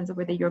quality in the sense of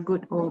whether you're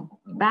good or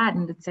bad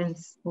in that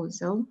sense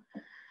also.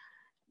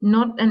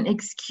 Not an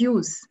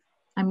excuse.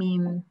 I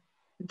mean,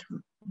 it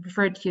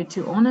referred here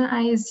to honor,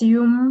 I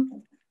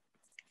assume.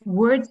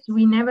 Words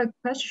we never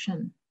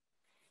question.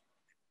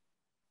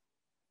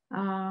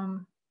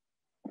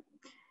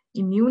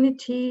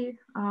 Immunity,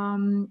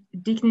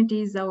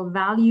 dignity is our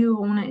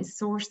value, honor is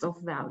source of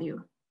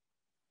value.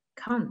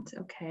 Kant,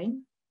 okay.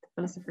 The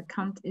philosopher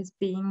Kant is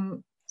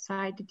being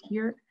cited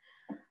here.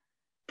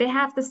 They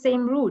have the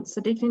same root,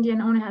 so dignity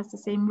and honor has the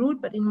same root,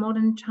 but in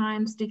modern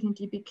times,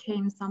 dignity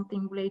became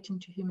something relating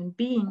to human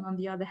being. On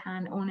the other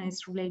hand, honor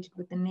is related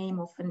with the name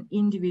of an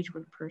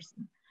individual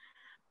person.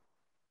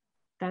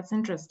 That's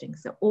interesting.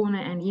 So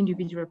honor and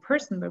individual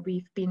person, but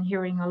we've been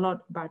hearing a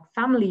lot about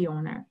family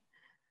honor.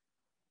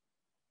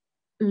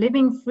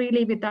 Living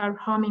freely without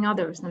harming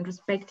others and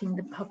respecting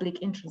the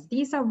public interest.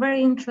 These are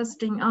very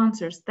interesting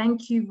answers.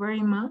 Thank you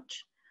very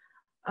much.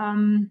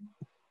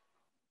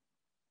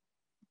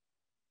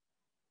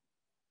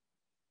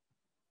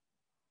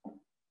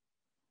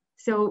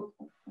 So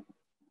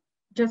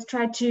just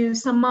try to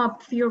sum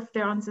up a few of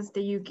the answers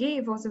that you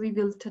gave. Also, we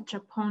will touch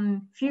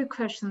upon a few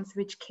questions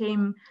which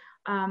came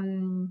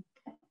in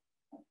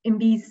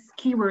these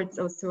keywords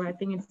also. I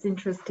think it's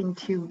interesting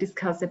to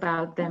discuss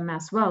about them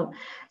as well.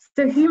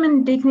 So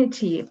human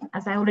dignity,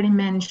 as I already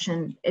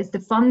mentioned, is the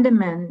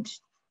fundament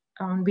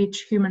on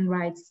which human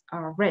rights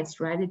are rest,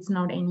 right? It's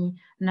not any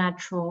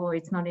natural,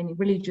 it's not any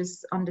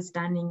religious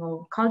understanding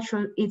or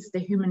cultural, it's the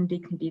human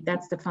dignity.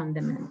 That's the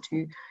fundament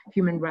to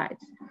human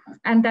rights.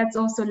 And that's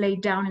also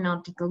laid down in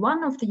Article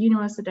 1 of the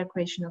Universal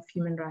Declaration of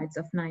Human Rights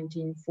of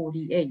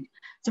 1948.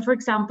 So for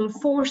example,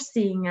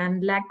 forcing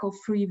and lack of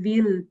free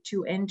will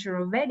to enter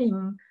a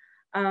wedding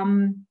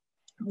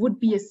would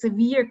be a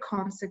severe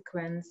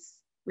consequence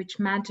which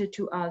matter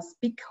to us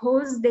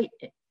because they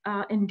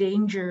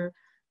endanger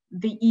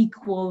the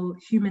equal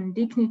human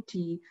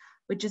dignity,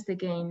 which is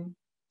again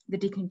the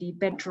dignity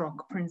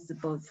bedrock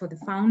principle for the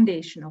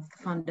foundation of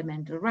the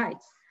fundamental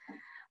rights.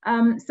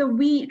 So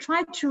we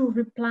try to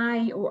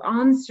reply or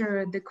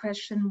answer the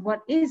question,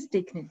 what is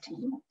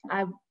dignity?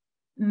 I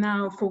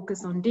now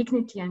focus on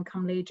dignity and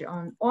come later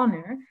on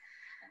honor.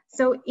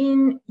 So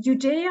in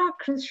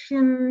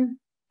Judeo-Christian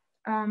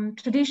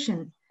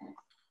tradition,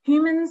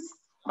 humans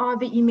are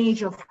the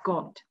image of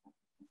God.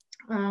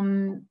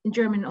 In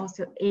German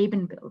also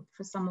Ebenbild,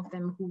 for some of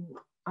them who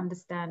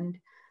understand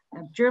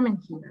German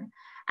here.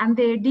 And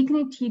their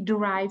dignity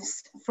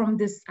derives from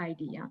this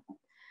idea.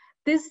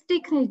 This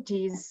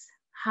dignity is,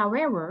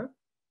 however,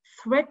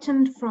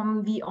 threatened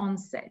from the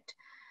onset.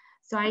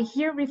 So I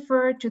here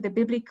refer to the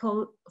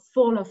biblical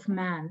fall of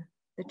man,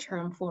 the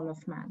term fall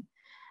of man.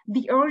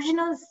 The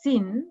original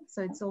sin,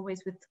 so it's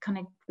always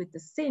connected with the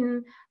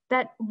sin,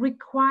 that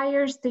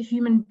requires the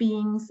human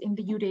beings in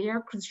the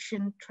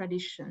Judeo-Christian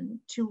tradition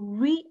to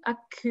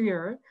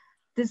reacquire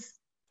this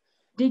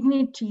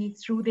dignity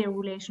through their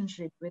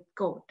relationship with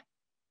God.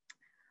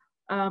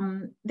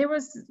 There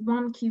was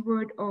one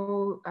keyword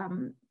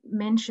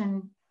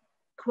mentioned,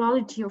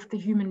 quality of the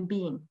human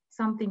being.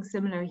 Something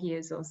similar here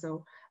is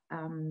also,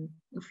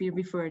 if we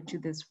refer to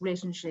this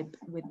relationship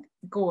with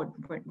God,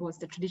 what was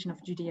the tradition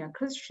of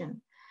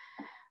Judeo-Christian.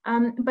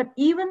 But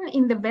even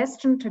in the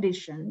Western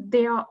tradition,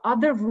 there are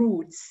other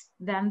roots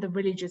than the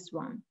religious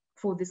one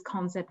for this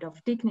concept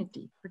of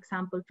dignity. For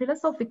example,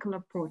 philosophical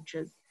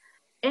approaches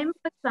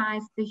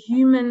emphasize the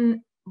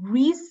human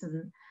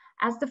reason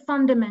as the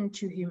fundament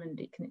to human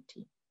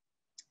dignity.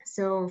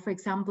 So, for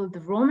example, the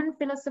Roman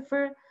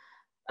philosopher,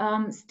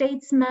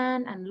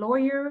 statesman and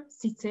lawyer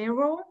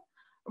Cicero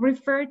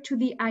referred to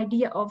the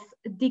idea of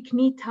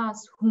dignitas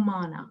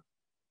humana.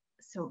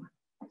 So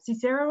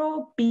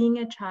Cicero, being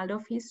a child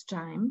of his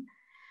time,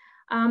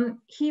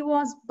 he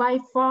was by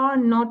far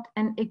not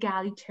an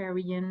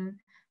egalitarian,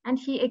 and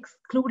he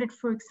excluded,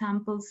 for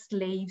example,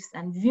 slaves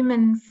and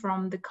women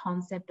from the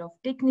concept of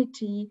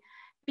dignity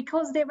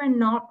because they were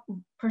not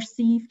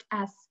perceived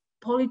as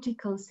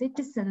political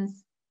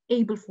citizens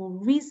able for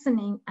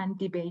reasoning and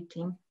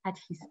debating at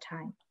his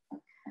time.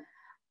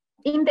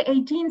 In the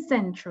 18th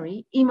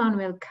century,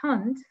 Immanuel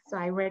Kant, so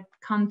I read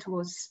Kant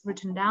was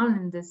written down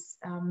in this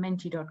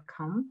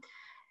menti.com,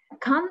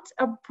 Kant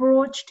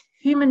approached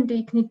human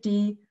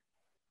dignity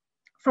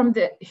from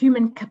the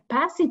human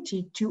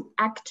capacity to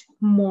act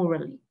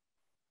morally.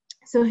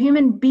 So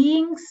human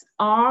beings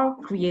are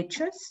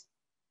creatures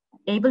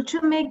able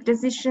to make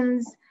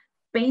decisions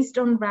based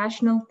on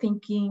rational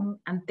thinking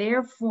and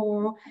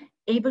therefore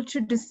able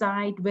to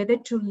decide whether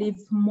to live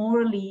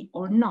morally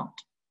or not.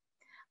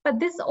 But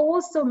this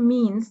also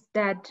means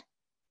that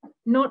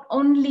not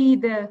only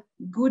the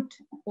good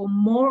or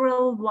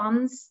moral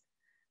ones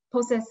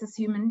possesses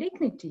human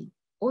dignity,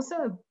 also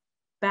a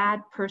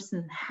bad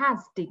person has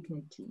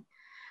dignity.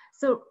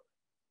 So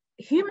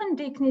human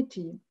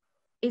dignity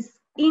is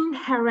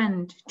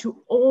inherent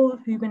to all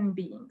human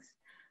beings,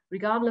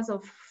 regardless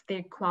of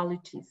their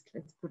qualities,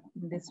 let's put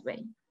it in this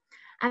way.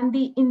 And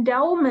the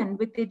endowment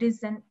with it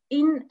is an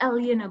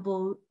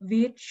inalienable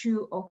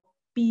virtue of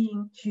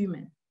being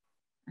human,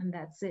 and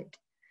that's it.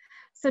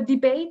 So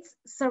debates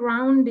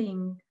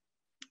surrounding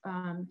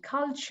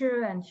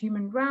culture and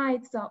human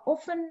rights are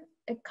often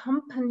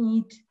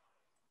accompanied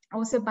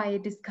also by a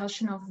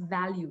discussion of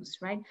values,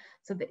 right?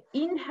 So the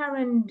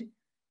inherent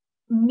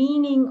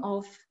meaning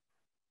of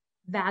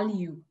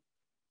value,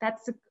 that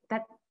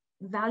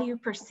value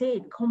per se,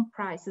 it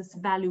comprises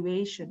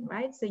valuation,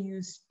 right? So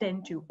you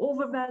tend to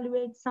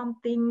overvaluate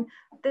something,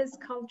 this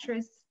culture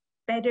is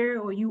better,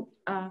 or you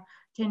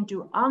tend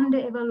to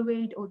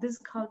under-evaluate, or this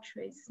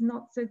culture is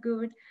not so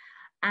good,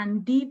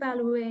 and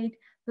devaluate.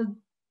 So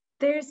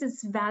there's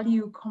this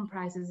value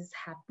comprises is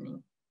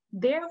happening.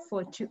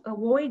 Therefore, to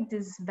avoid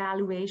this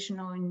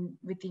valuation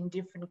within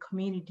different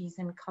communities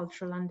and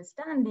cultural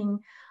understanding,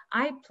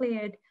 I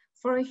pledged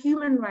for a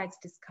human rights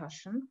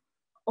discussion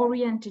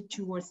oriented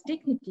towards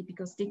dignity,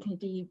 because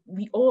dignity,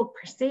 we all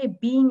per se,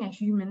 being a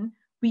human,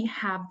 we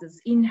have this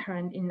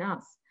inherent in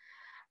us.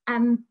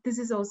 And this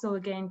is also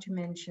again to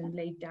mention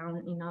laid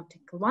down in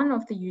Article 1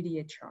 of the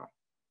UDHR.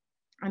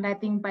 And I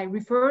think by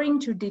referring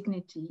to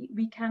dignity,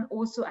 we can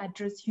also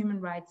address human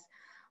rights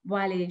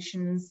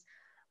violations,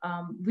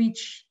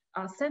 which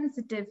are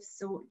sensitive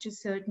to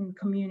certain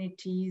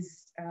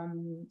communities,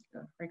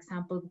 for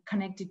example,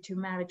 connected to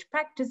marriage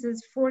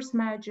practices, forced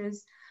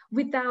marriages,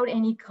 without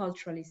any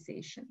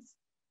culturalizations.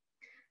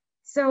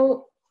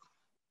 So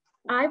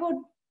I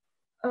would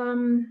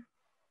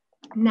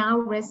now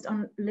rest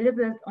on a little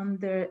bit on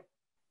the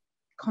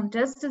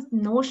contested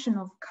notion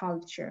of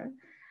culture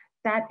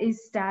that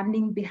is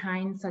standing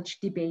behind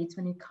such debates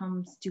when it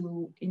comes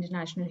to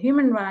international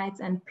human rights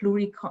and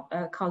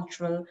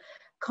pluricultural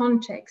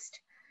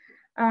context.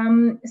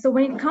 So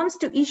when it comes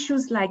to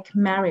issues like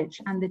marriage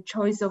and the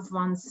choice of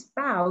one's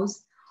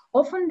spouse,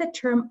 often the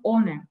term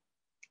honor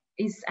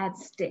is at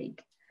stake,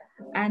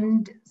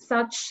 and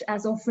such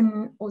as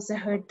often also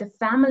heard the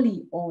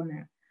family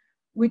honor,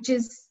 which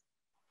is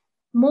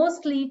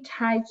mostly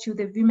tied to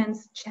the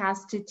women's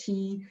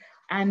chastity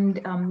and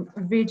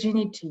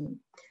virginity.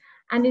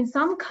 And in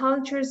some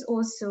cultures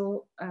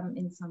also,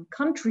 in some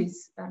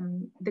countries,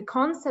 the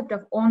concept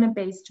of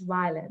honor-based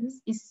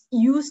violence is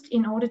used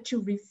in order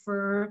to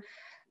refer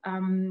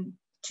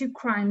to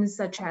crimes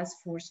such as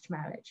forced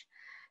marriage.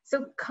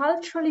 So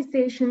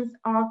culturalizations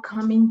are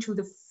coming to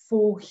the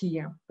fore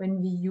here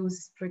when we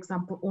use, for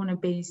example,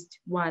 honor-based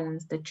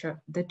violence, the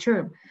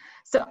term.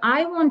 So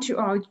I want to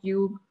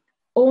argue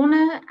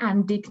honor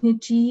and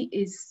dignity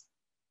is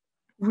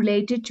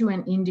related to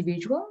an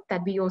individual,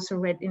 that we also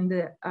read in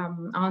the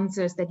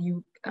answers that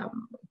you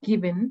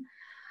given.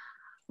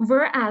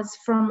 Whereas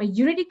from a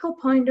juridical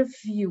point of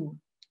view,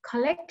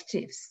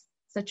 collectives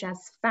such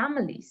as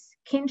families,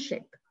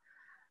 kinship,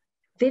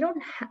 they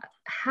don't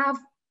have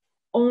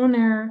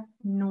honor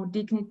nor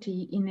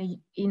dignity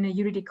in a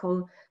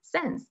juridical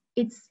sense.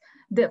 It's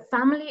the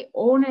family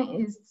honor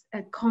is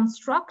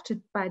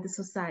constructed by the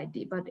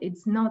society, but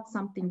it's not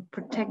something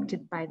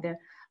protected by the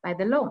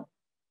law.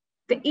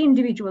 The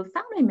individual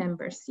family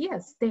members,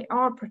 yes, they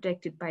are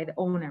protected by the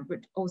owner, but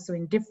also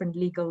in different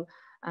legal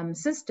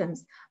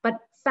systems. But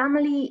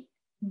family,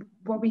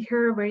 what we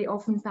hear very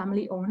often,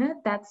 family owner,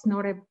 that's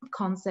not a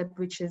concept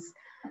which is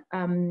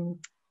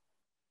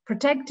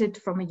protected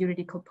from a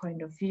juridical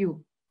point of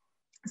view.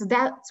 So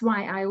that's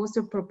why I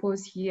also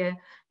propose here,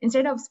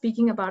 instead of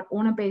speaking about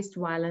honor-based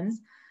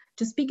violence,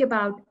 to speak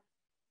about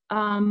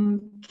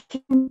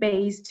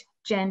kin-based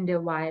gender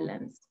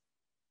violence.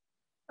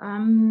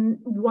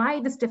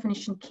 Why this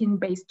definition,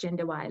 kin-based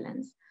gender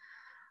violence?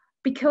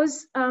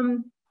 Because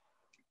in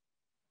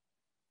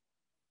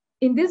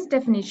this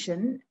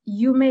definition,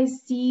 you may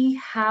see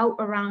how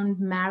around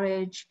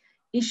marriage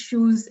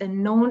issues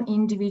and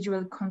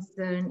non-individual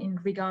concern in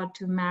regard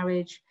to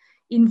marriage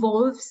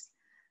involves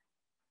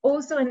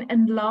also an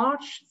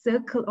enlarged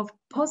circle of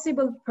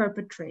possible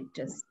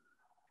perpetrators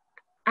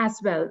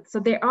as well. So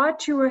they are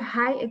to a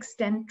high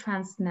extent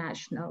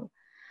transnational.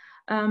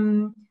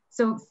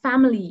 So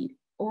family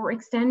or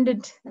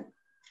extended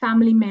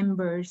family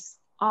members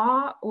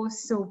are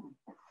also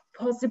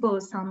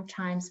possible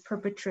sometimes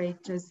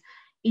perpetrators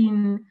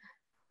in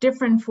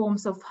different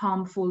forms of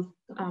harmful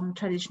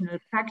traditional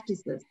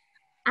practices.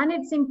 And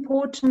it's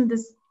important,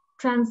 this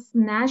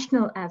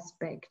transnational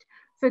aspect.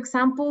 For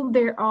example,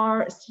 there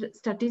are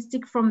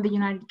statistics from the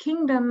United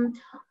Kingdom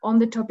on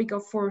the topic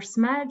of forced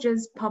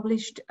marriages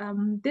published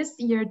this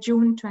year,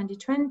 June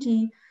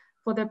 2020,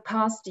 for the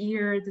past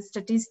year, the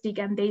statistic,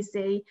 and they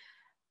say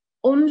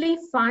only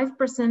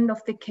 5%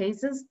 of the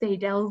cases, they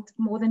dealt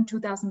more than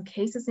 2,000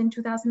 cases in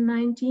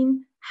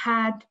 2019,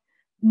 had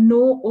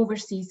no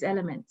overseas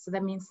element. So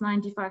that means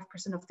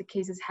 95% of the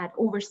cases had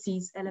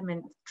overseas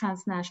element,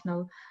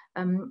 transnational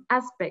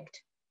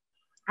aspect.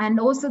 And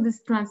also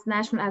this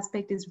transnational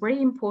aspect is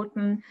very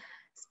important,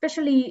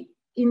 especially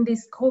in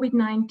this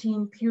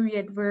COVID-19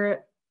 period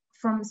where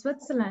from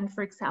Switzerland,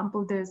 for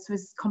example, the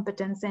Swiss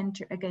Competence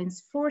Center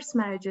Against Forced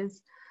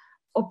Marriages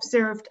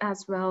observed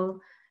as well,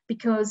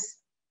 because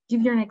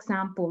give you an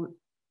example,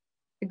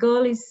 a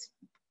girl is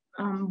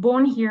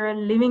born here,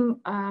 living,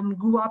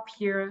 grew up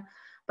here,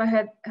 but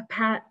her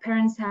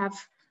parents have,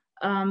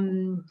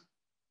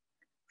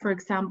 for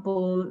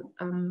example,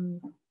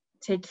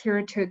 take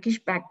her Turkish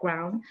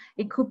background.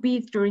 It could be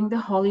during the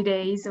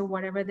holidays or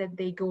whatever that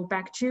they go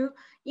back to.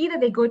 Either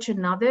they go to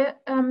another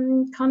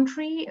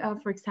country,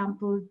 for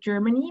example,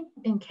 Germany,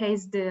 in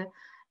case the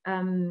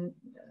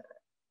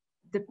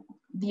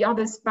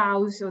other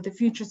spouse or the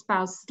future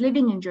spouse is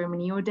living in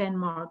Germany or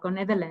Denmark or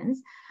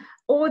Netherlands,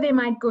 or they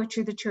might go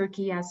to the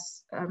Turkey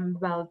as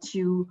well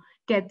to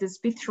get this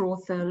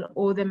betrothal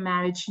or the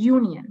marriage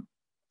union.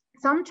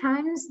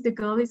 Sometimes the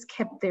girl is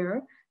kept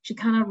there, she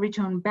cannot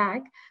return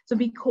back. So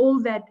we call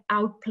that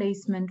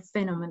outplacement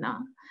phenomena.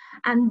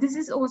 And this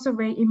is also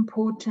very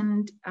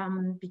important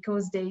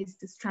because there is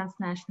this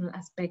transnational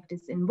aspect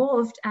is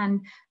involved.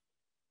 And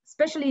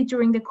especially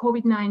during the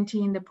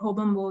COVID-19, the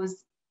problem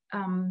was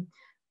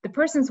the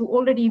persons who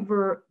already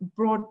were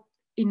brought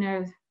in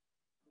a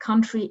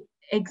country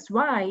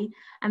XY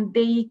and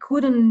they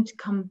couldn't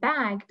come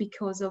back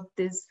because of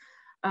this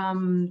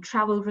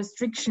travel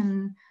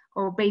restriction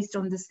or based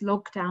on this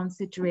lockdown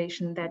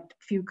situation that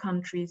few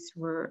countries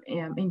were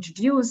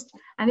introduced,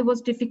 and it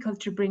was difficult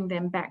to bring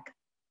them back.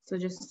 So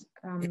just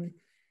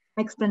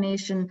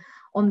explanation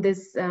on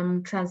this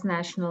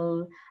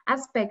transnational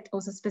aspect,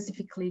 also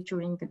specifically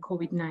during the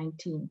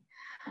COVID-19.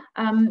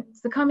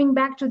 So coming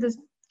back to this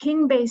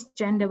kin-based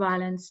gender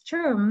violence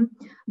term,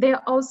 there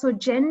are also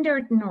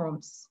gendered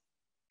norms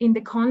in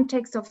the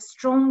context of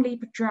strongly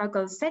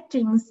patriarchal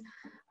settings.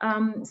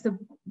 So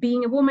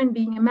being a woman,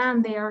 being a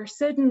man, there are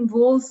certain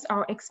roles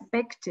are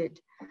expected.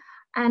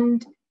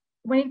 And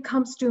when it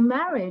comes to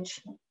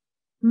marriage,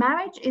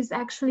 marriage is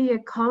actually a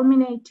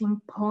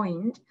culminating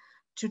point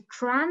to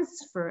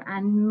transfer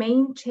and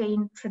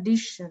maintain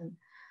tradition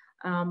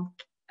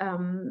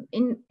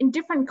in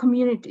different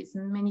communities,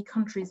 in many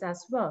countries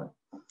as well.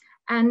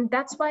 And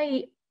that's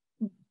why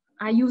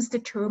I use the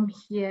term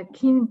here,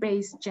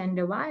 kin-based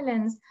gender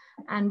violence.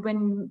 And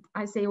when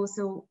I say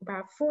also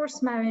about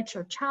forced marriage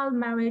or child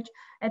marriage,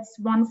 it's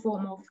one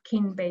form of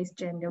kin-based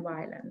gender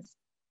violence.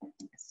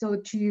 So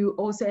to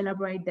also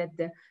elaborate that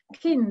the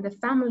kin, the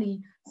family,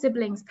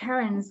 siblings,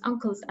 parents,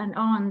 uncles and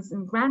aunts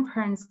and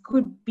grandparents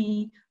could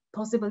be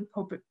possible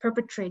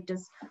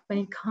perpetrators when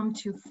it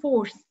comes to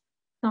force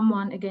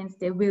someone against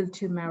their will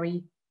to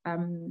marry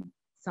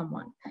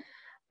someone.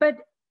 But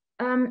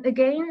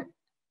again,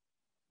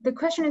 the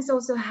question is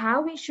also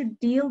how we should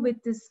deal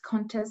with this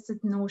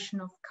contested notion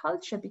of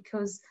culture,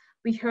 because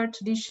we heard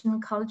tradition,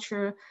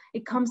 culture,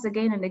 it comes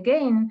again and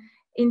again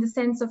in the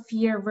sense of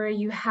here where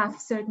you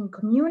have certain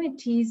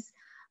communities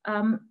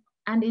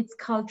and its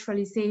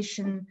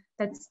culturalization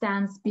that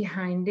stands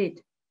behind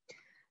it.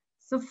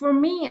 So for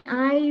me,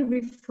 I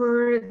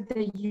refer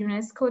the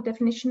UNESCO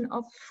definition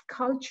of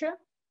culture,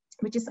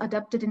 which is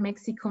adopted in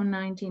Mexico in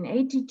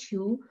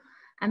 1982,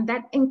 and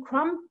that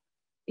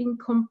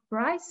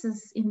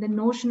comprises in the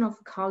notion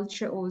of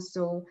culture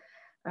also,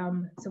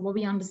 so what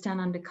we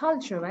understand under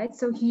culture, right?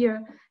 So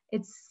here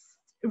it's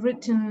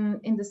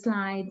written in the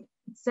slide,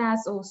 it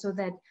says also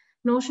that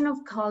notion of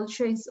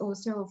culture is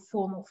also a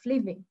form of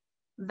living,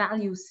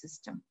 value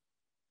system.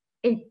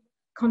 It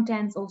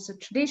contains also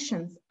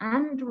traditions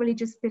and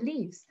religious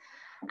beliefs.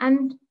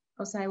 And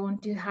also I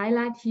want to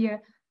highlight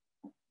here,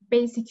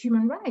 basic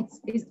human rights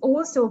is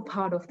also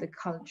part of the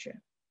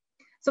culture.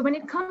 So when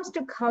it comes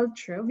to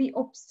culture, we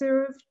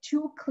observe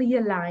two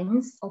clear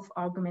lines of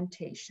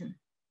argumentation.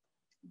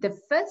 The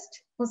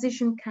first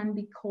position can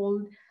be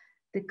called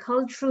the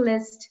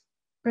culturalist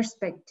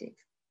perspective.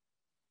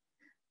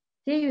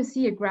 Here you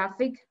see a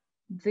graphic,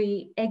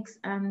 the X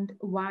and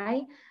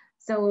Y.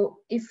 So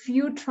if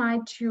you try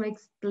to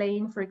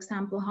explain, for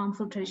example,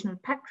 harmful traditional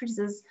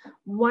practices,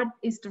 what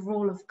is the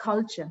role of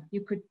culture?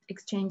 You could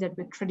exchange that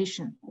with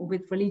tradition or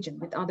with religion,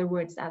 with other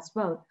words as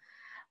well.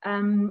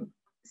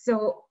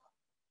 So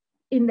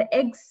in the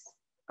X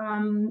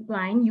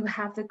line, you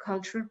have the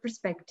cultural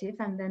perspective,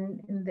 and then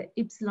in the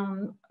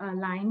Y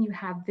line, you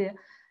have the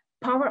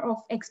power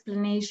of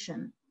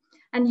explanation.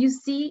 And you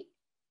see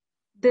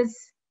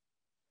this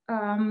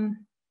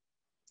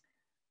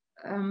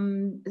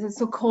the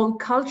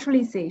so-called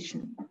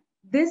culturalization.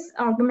 This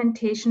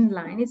argumentation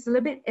line is a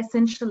little bit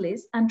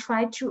essentialist and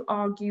try to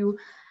argue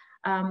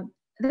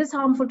this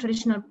harmful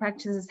traditional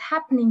practice is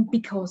happening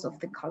because of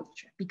the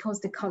culture, because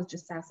the culture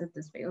says it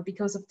this way, or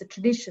because of the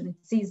tradition it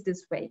sees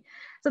this way.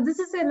 So this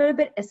is a little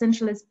bit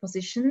essentialist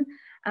position,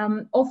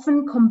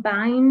 often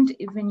combined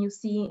when you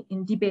see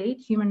in debate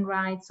human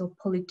rights or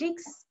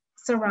politics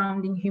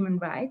surrounding human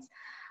rights.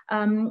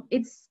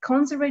 It's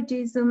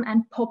conservatism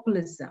and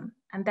populism,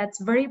 and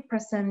that's very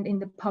present in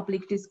the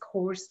public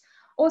discourse,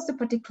 also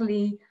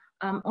particularly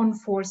on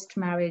forced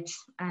marriage,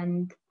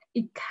 and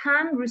it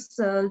can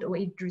result, or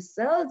it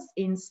results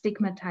in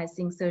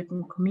stigmatizing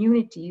certain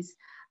communities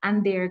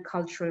and their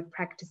cultural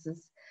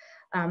practices.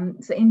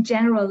 So in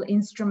general,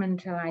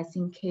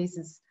 instrumentalizing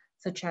cases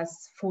such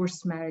as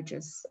forced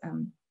marriages,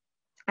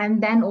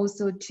 and then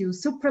also to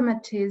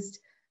suprematist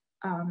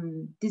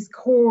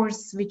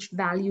discourse which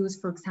values,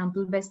 for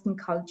example, Western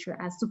culture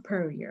as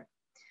superior.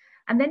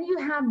 And then you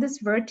have this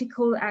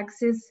vertical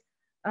axis,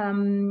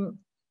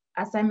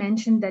 as I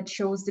mentioned, that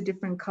shows the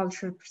different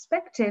cultural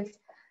perspective.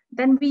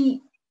 Then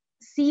we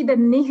see the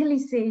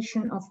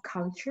nihilization of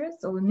cultures,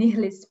 or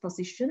nihilist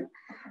position.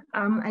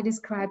 I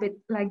describe it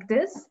like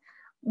this,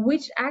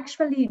 which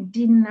actually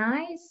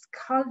denies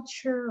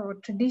culture or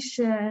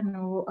tradition,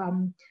 or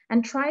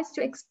and tries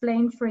to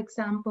explain, for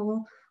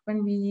example,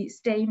 when we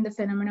stay in the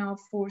phenomena of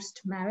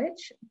forced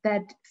marriage,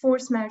 that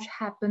forced marriage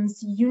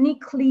happens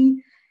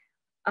uniquely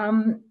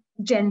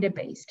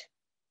gender-based.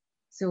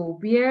 So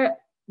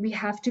we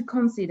have to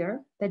consider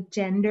that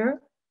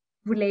gender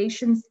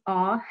relations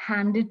are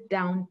handed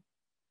down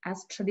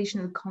as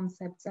traditional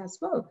concepts as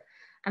well,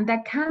 and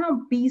that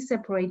cannot be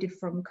separated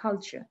from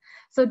culture.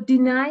 So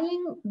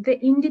denying the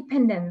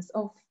independence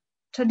of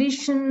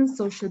tradition,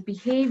 social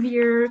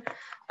behavior,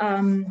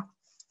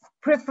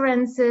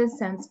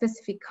 preferences and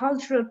specific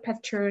cultural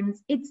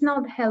patterns, it's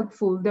not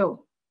helpful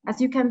though.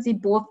 As you can see,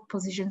 both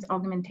positions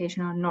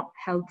argumentation are not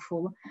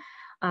helpful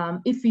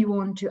if we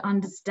want to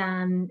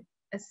understand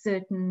a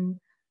certain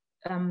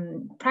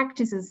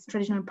practices,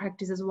 traditional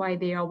practices, why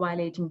they are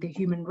violating the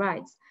human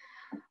rights.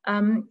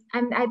 And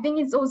I think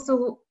it's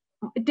also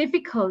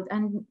difficult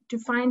and to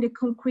find a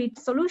concrete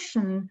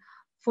solution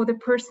for the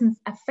persons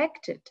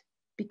affected,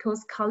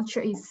 because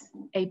culture is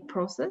a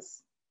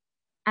process,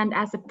 and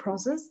as a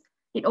process,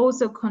 it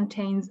also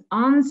contains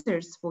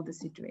answers for the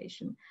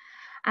situation.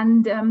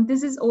 And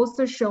this is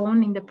also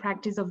shown in the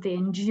practice of the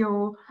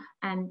NGO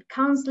and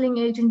counseling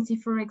agency,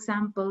 for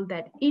example,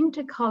 that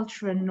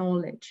intercultural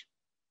knowledge,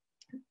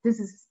 this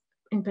is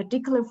in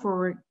particular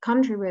for a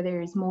country where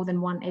there is more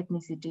than one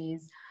ethnicity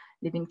is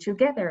living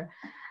together.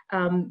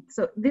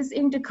 So this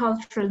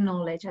intercultural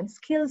knowledge and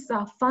skills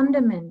are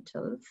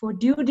fundamental for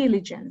due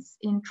diligence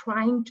in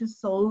trying to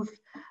solve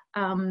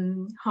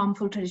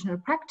harmful traditional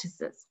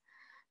practices.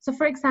 So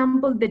for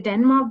example, the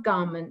Denmark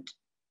government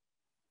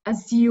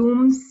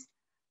assumes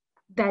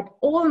that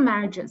all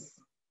marriages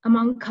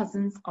among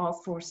cousins are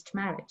forced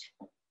marriage.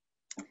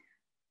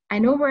 I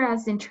know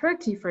whereas in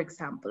Turkey, for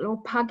example,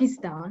 or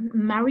Pakistan,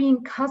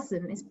 marrying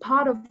cousin is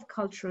part of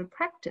cultural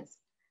practice.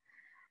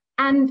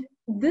 And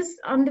this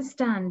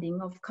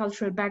understanding of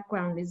cultural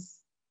background is,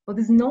 or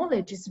this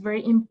knowledge is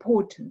very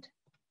important.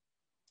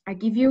 I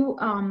give you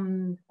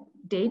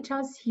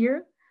data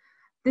here.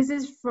 This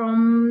is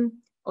from,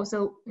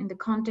 also in the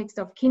context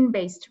of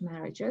kin-based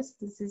marriages.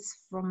 This is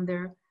from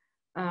the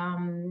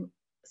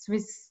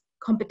Swiss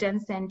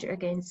Competence Center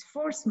Against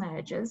Forced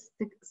Marriages.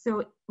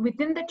 So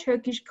within the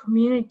Turkish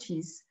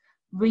communities,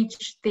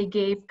 which they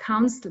gave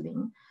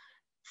counseling,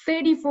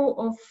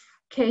 34 of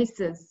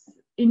cases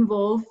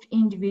involved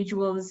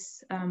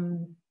individuals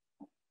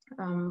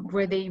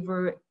where they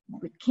were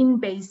with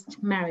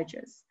kin-based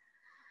marriages.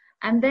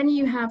 And then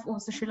you have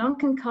also Sri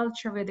Lankan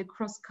culture where the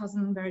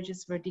cross-cousin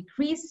marriages were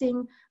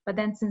decreasing, but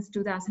then since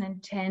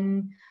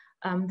 2010,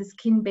 the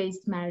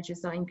kin-based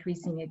marriages are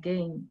increasing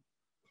again.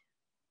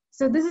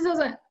 So this is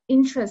also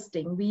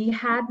interesting. We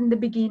had in the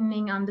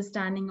beginning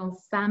understanding of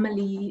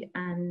family,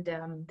 and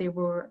they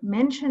were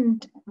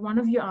mentioned, one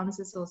of your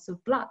answers also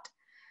blood.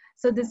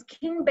 So this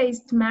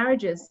kin-based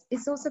marriages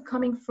is also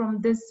coming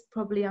from this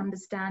probably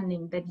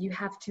understanding that you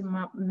have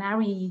to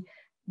marry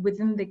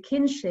within the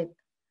kinship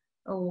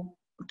or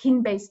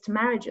kin-based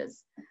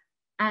marriages.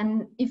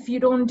 And if you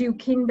don't do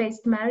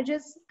kin-based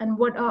marriages, and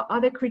what are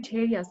other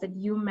criteria that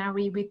you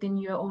marry within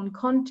your own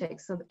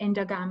context of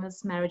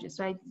endogamous marriages,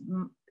 right?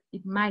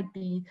 It might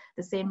be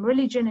the same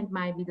religion, it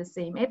might be the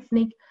same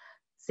ethnic,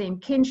 same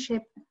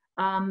kinship,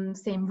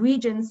 same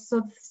regions.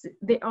 So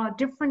there are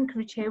different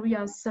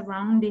criteria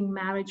surrounding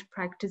marriage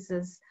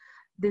practices,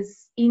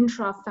 this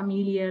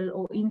intra-familial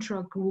or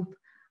intra-group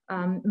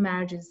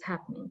marriages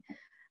happening.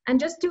 And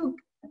just to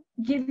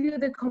give you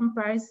the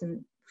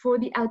comparison, for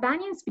the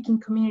Albanian-speaking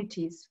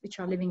communities which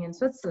are living in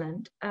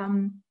Switzerland,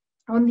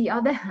 on the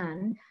other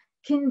hand,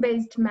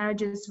 kin-based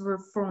marriages were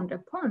frowned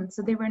upon.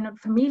 So they were not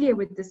familiar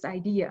with this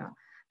idea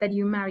that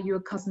you marry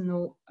your cousin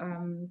or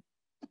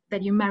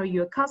that you marry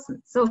your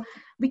cousin. So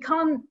we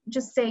can't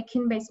just say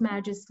kin-based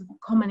marriage is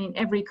common in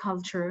every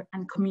culture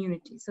and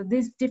community. So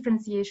this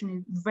differentiation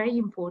is very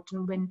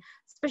important when,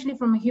 especially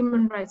from a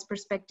human rights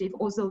perspective,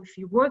 also if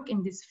you work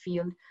in this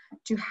field,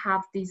 to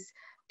have these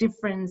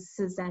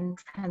differences and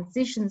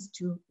transitions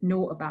to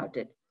know about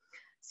it.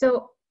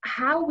 So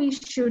how we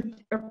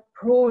should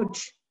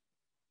approach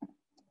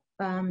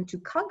to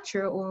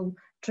culture or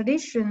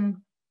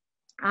tradition,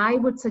 I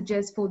would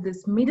suggest for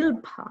this middle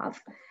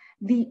path,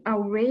 the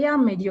aurea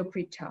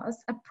mediocritas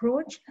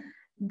approach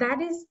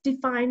that is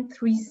defined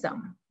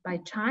threesome by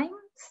time,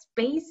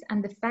 space,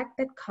 and the fact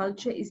that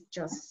culture is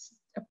just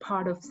a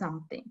part of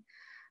something.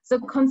 So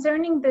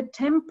concerning the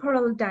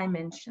temporal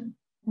dimension,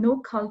 no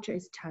culture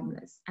is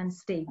timeless and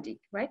static,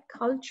 right?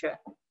 Culture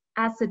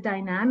as a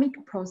dynamic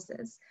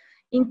process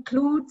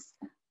includes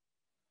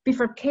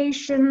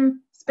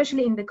bifurcation,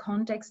 especially in the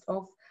context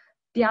of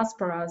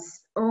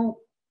diasporas or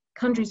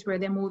countries where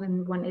there are more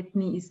than one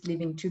ethnic is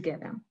living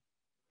together.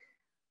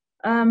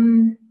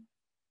 So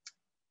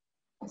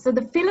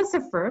the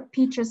philosopher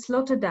Peter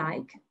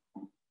Sloterdijk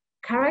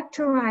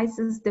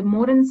characterizes the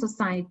modern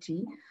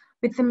society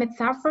with the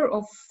metaphor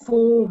of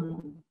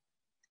form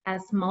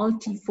as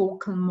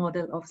multifocal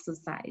model of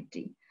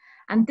society.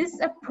 And this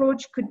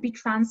approach could be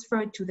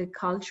transferred to the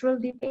cultural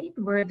debate,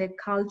 where the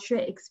culture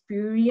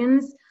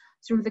experience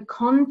through the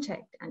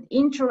contact and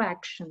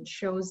interaction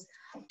shows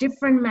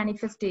different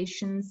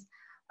manifestations,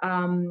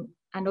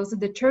 and also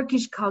the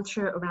Turkish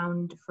culture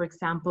around, for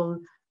example,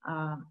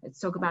 let's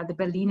talk about the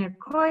Berliner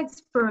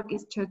Kreuzberg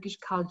is Turkish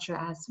culture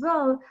as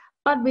well,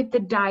 but with the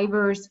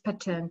diverse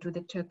pattern to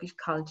the Turkish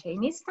culture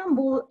in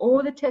Istanbul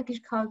or the Turkish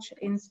culture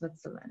in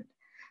Switzerland.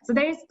 So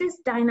there is this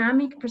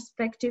dynamic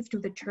perspective to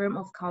the term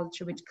of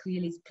culture, which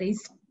clearly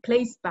is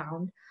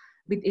place-bound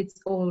with its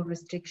own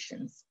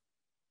restrictions.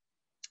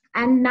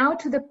 And now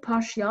to the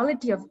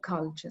partiality of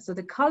culture. So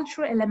the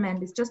cultural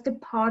element is just a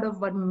part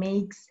of what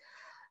makes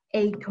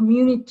a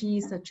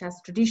community, such as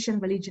tradition,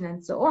 religion,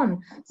 and so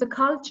on. So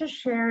culture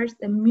shares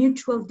a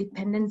mutual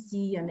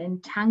dependency and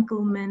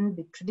entanglement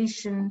with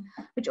tradition,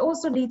 which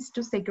also leads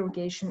to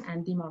segregation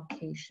and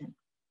demarcation.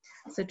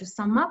 So to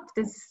sum up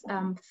this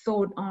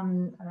thought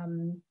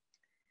on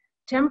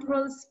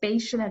temporal,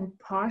 spatial, and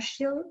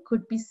partial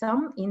could be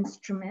some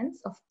instruments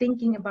of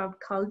thinking about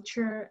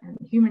culture and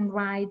human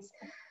rights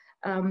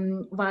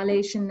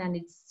violation and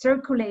its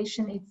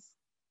circulation,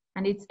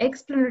 and its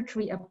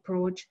explanatory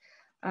approach.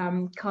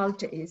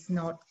 Culture is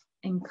not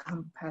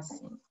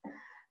encompassing.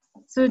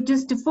 So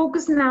just to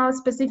focus now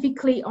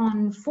specifically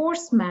on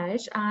forced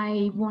marriage,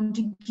 I want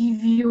to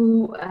give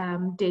you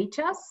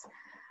data.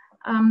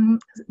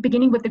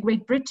 Beginning with the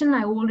Great Britain,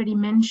 I already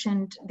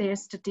mentioned their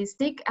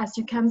statistic. As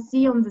you can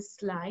see on the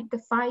slide, the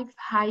 5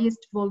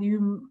 highest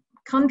volume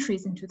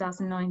countries in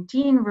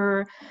 2019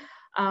 were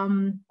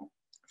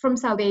from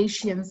South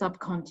Asian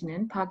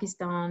subcontinent,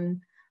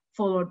 Pakistan,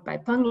 followed by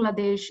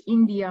Bangladesh,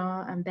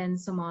 India, and then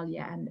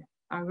Somalia and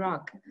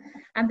Iraq.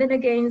 And then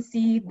again,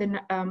 see the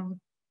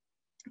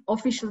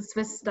official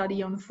Swiss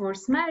study on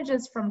forced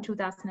marriages from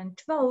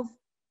 2012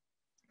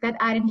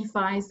 that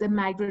identifies the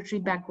migratory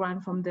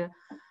background from the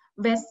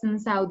West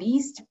and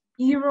Southeast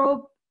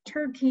Europe,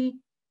 Turkey,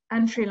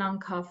 and Sri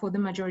Lanka for the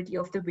majority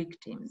of the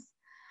victims.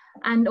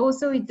 And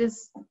also it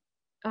is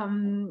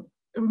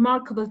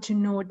remarkable to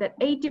note that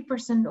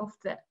 80% of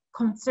the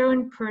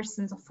concerned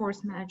persons of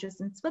forced marriages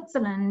in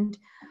Switzerland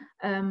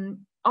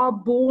are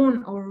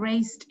born or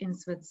raised in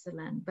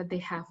Switzerland, but they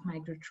have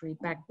migratory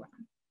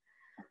background.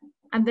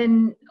 And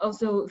then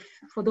also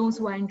for those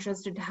who are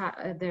interested,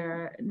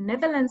 their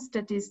Netherlands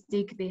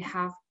statistic, they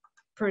have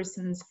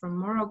persons from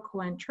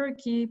Morocco and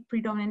Turkey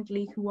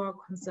predominantly who are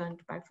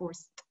concerned by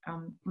forced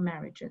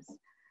marriages.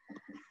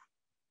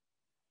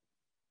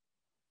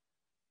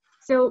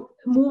 So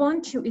move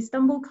on to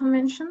Istanbul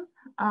Convention.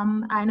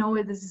 I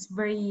know this is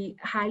very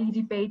highly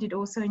debated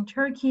also in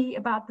Turkey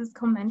about this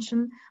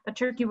convention, but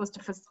Turkey was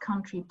the first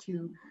country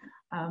to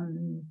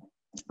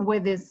where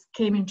this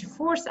came into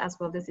force as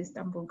well, this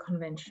Istanbul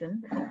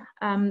Convention.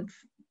 On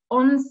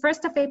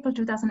 1st of April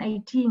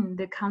 2018,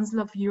 the Council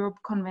of Europe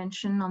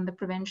Convention on the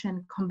Prevention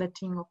and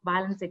Combating of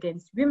Violence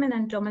Against Women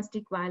and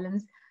Domestic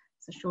Violence,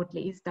 so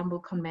shortly Istanbul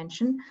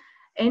Convention,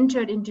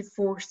 entered into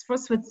force for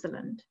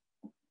Switzerland.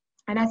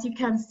 And as you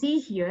can see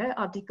here,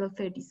 Article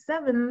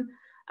 37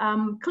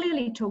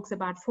 clearly talks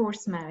about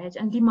forced marriage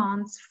and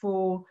demands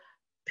for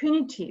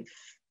punitive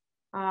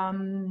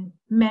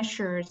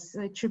measures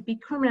that should be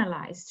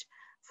criminalized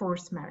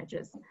forced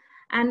marriages.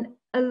 And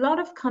a lot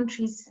of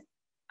countries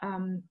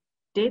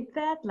did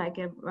that, like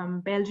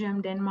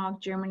Belgium,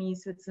 Denmark, Germany,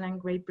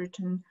 Switzerland, Great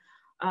Britain,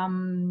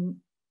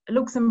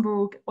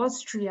 Luxembourg,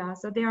 Austria.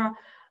 So there are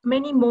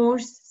many more,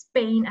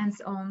 Spain and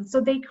so on.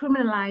 So they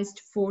criminalized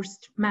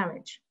forced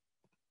marriage.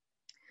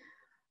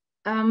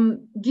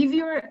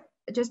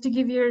 Just to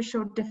give you a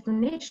short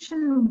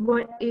definition,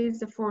 what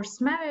is a forced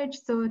marriage?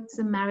 So it's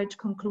a marriage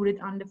concluded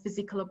under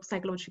physical or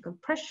psychological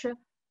pressure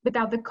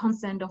without the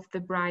consent of the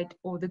bride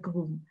or the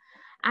groom.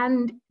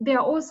 And there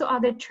are also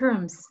other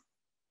terms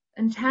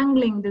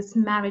entangling this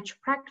marriage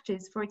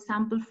practice, for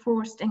example,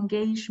 forced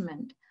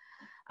engagement.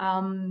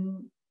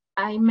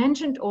 I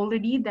mentioned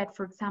already that,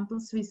 for example,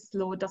 Swiss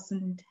law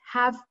doesn't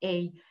have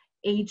an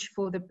age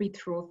for the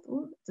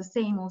betrothal. It's the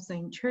same also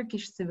in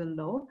Turkish civil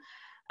law.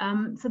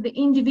 So the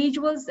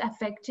individuals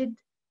affected,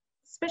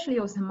 especially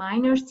also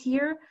minors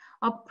here,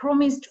 are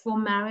promised for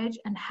marriage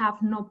and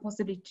have no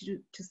possibility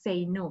to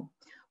say no.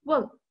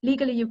 Well,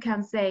 legally you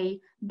can say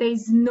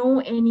there's no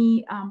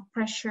any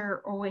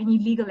pressure or any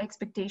legal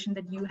expectation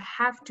that you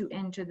have to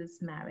enter this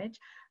marriage,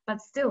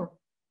 but still,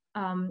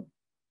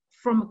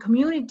 from a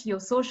community or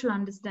social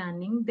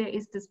understanding, there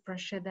is this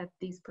pressure that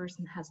this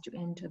person has to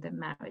enter the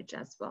marriage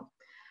as well.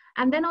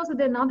 And then also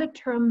another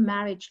term,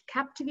 marriage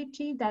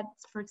captivity,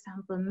 that's, for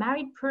example,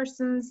 married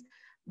persons,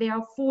 they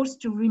are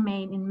forced to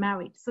remain in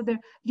marriage. So the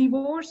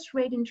divorce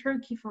rate in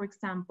Turkey, for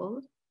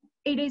example,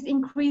 it is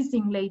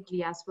increasing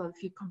lately as well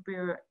if you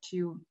compare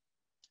to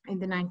in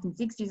the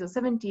 1960s or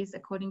 70s,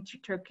 according to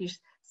Turkish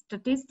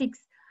statistics.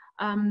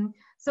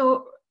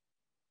 So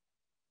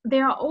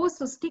there are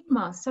also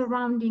stigmas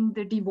surrounding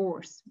the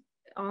divorce.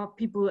 Are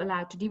people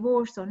allowed to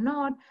divorce or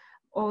not?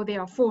 Or they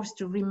are forced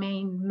to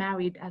remain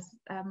married as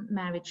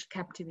marriage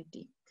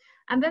captivity.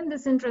 And then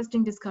this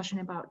interesting discussion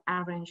about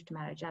arranged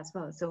marriage as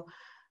well. So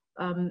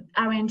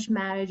arranged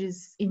marriage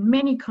is in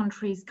many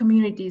countries,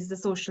 communities, the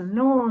social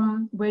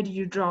norm. Where do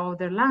you draw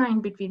the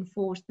line between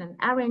forced and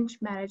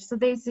arranged marriage? So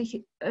there's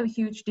a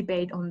huge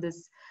debate on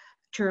this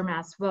term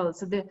as well.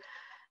 So the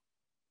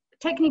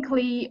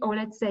technically, or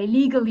let's say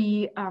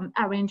legally,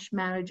 arranged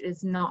marriage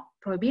is not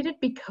prohibited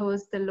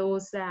because the law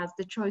says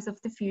the choice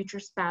of the future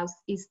spouse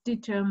is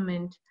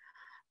determined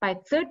by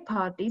third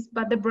parties,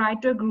 but the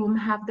bride or groom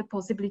have the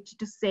possibility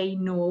to say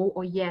no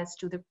or yes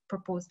to the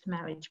proposed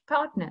marriage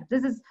partner.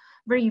 This is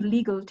very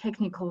legal,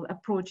 technical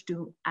approach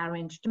to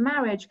arranged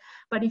marriage.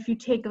 But if you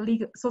take a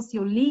legal,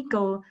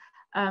 socio-legal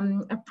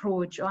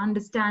approach or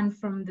understand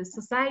from the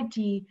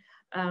society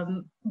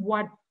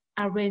what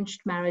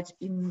arranged marriage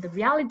in the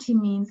reality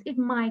means, it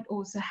might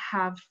also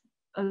have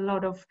a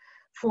lot of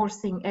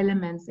forcing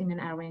elements in an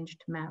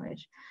arranged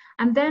marriage.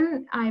 And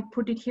then I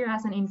put it here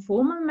as an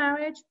informal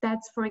marriage.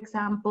 That's, for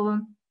example,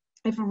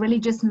 if a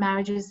religious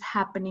marriage is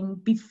happening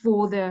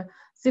before the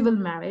civil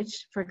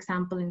marriage, for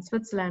example, in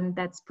Switzerland,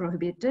 that's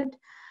prohibited.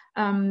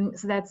 So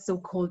that's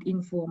so-called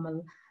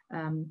informal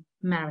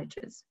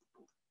marriages.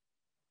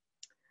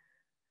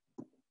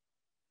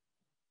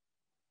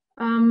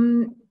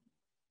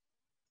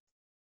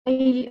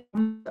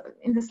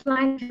 In the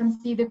slide, you can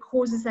see the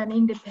causes and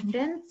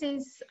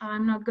independencies.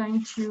 I'm not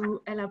going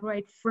to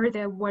elaborate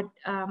further. What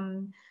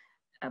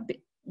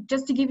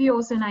just to give you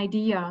also an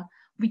idea,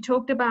 we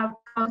talked about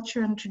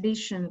culture and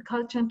tradition.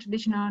 Culture and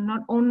tradition are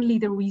not only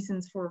the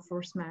reasons for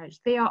forced marriage.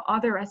 There are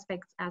other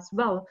aspects as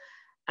well.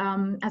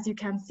 As you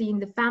can see in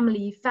the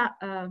family,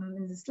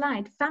 in the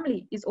slide,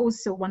 family is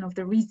also one of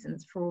the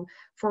reasons for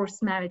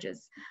forced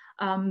marriages.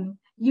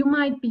 You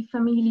might be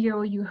familiar,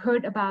 or you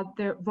heard about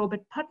the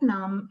Robert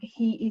Putnam.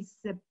 He is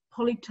a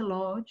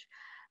politologist,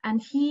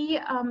 and he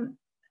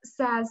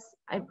says,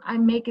 I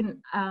make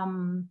an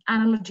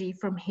analogy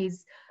from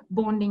his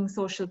bonding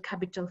social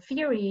capital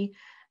theory.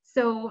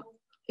 So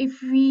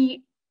if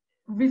we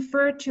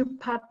refer to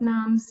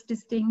Putnam's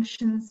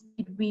distinctions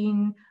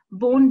between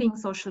bonding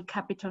social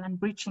capital and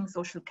breaching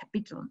social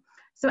capital.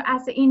 So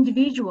as an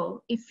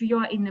individual, if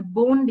you're in a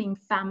bonding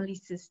family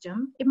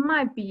system, it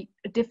might be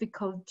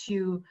difficult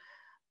to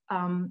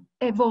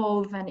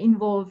evolve and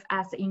involve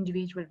as an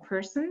individual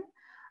person.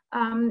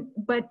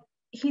 But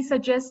he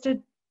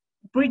suggested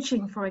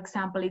breaching, for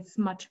example, it's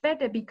much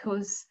better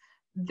because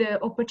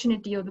the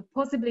opportunity or the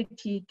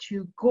possibility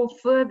to go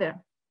further,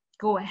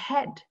 go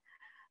ahead.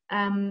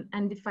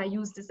 And if I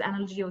use this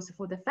analogy also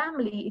for the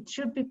family, it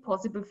should be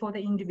possible for the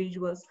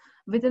individuals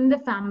within the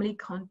family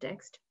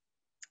context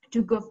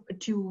to go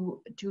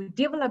to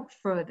develop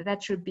further.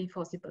 That should be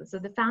possible. So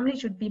the family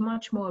should be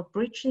much more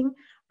bridging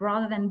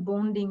rather than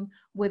bonding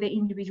where the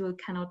individual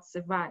cannot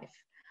survive.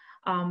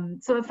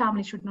 So a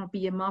family should not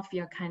be a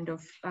mafia kind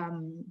of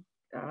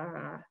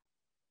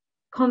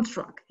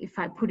construct, if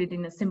I put it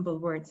in a simple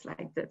words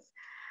like this.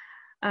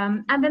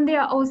 And then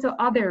there are also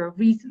other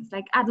reasons,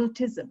 like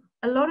adultism.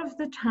 A lot of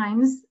the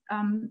times,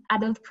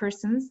 adult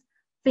persons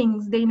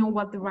think they know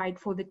what the right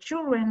for the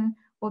children,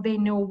 or they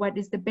know what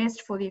is the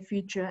best for their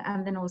future,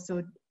 and then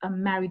also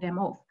marry them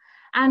off.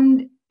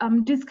 And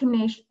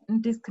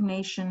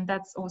discrimination,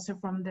 that's also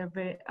from the,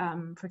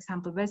 for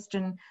example,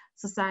 Western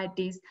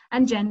societies,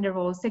 and gender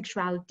roles,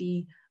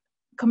 sexuality,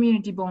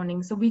 community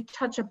bonding. So we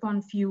touch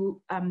upon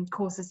few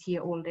causes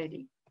here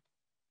already.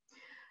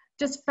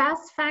 Just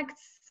fast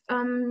facts,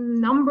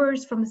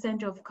 numbers from the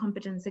Center of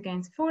Competence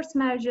Against Forced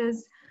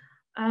Marriages.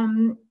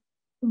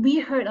 We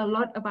heard a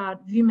lot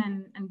about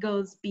women and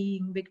girls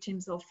being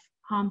victims of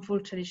harmful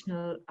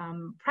traditional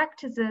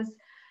practices,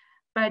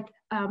 but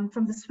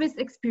from the Swiss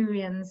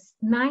experience,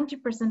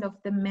 90% of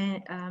the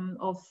men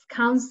of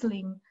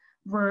counseling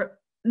were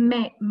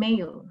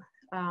male,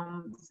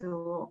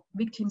 so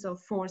victims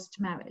of forced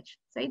marriage.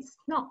 So it's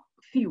not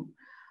few.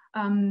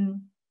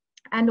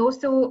 And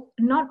also,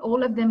 not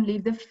all of them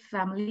leave the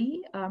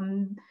family,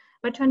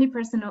 but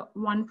 20% or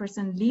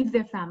 1% leave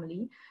their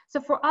family. So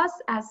for us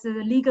as a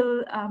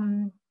legal,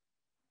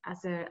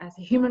 as a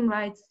human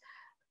rights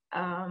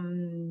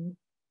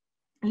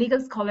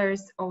legal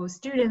scholars or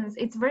students,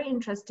 it's very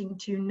interesting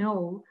to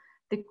know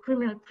the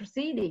criminal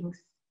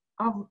proceedings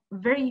are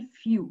very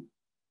few,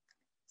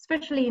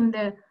 especially in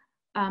the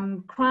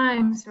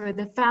crimes where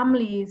the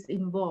family is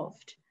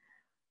involved.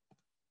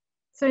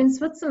 So in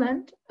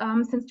Switzerland,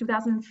 since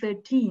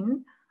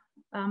 2013,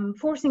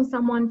 forcing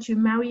someone to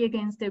marry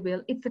against their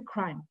will, it's a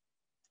crime.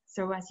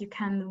 So as you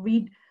can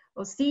read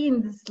or see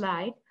in the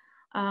slide,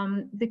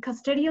 the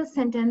custodial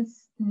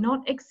sentence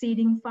not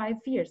exceeding 5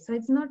 years. So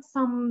it's not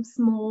some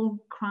small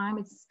crime,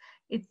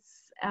 it's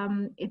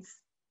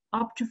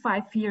up to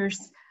 5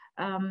 years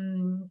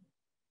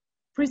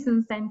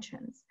prison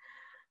sentence.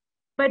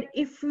 But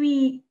if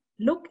we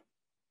look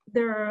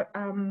their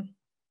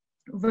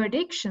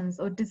verdictions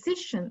or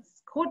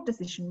decisions, court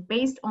decision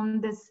based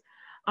on this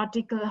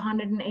Article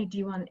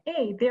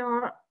 181A, there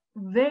are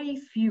very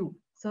few.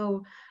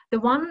 So the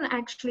one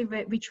actually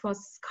which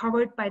was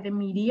covered by the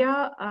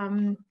media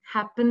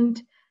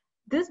happened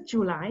this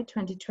July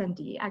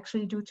 2020.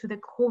 Actually, due to the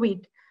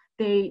COVID,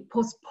 they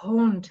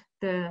postponed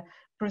the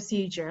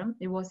procedure.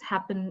 It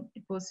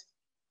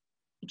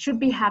should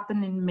be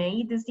happen in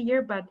May this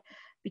year, but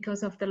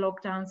because of the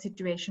lockdown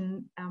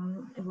situation,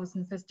 it was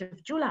in 1st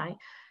of July.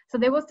 So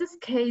there was this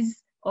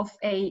case of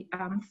a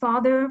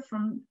father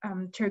from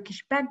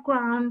Turkish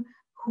background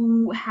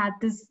who had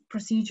this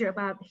procedure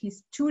about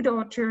his 2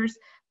 daughters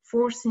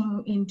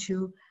forcing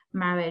into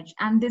marriage.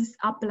 And this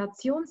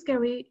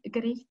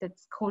Appellationsgericht,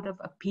 that's Court of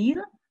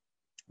Appeal,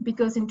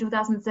 because in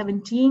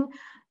 2017,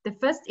 the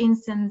first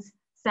instance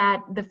said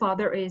the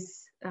father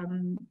is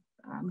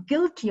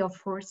guilty of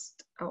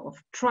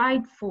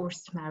tried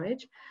forced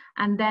marriage,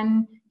 and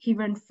then he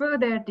went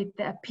further, did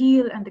the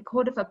appeal, and the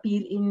Court of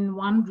Appeal in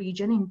one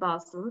region in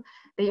Basel,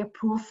 they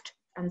approved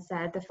and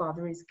said the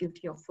father is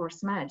guilty of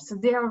forced marriage. So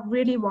there are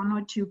really 1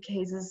 or 2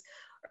 cases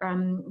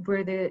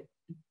where the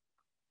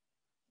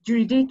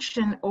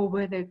jurisdiction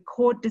over the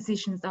court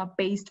decisions are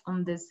based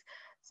on this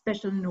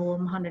special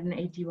norm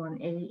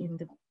 181A in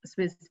the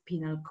Swiss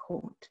Penal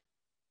Code.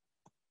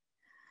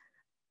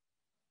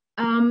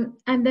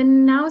 And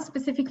then now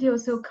specifically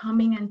also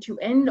coming and to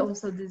end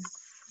also this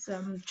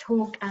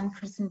talk and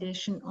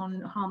presentation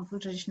on harmful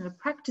traditional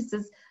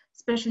practices,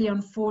 especially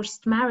on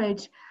forced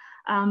marriage.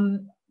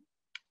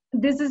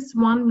 This is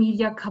one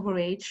media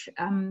coverage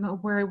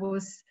where it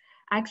was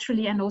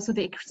actually, and also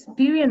the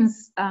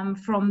experience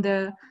from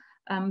the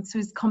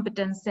Swiss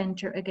Competence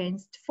Center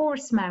Against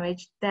Forced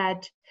Marriage,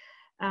 that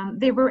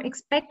they were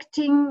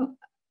expecting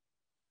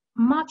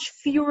much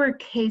fewer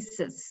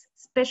cases,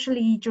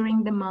 especially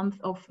during the month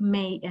of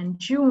May and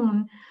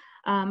June.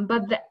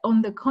 But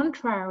on the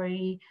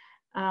contrary,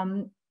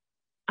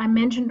 I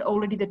mentioned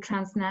already the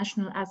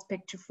transnational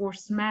aspect to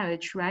forced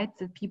marriage, right?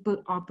 That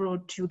people are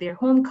brought to their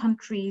home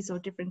countries or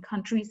different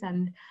countries,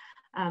 and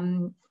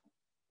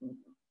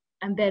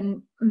and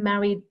then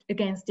married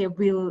against their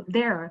will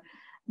there.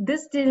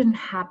 This didn't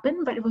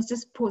happen, but it was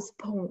just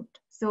postponed.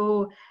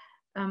 So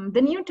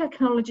the new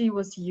technology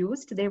was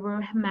used. There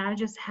were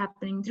marriages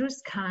happening through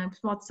Skype,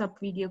 WhatsApp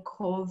video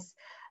calls,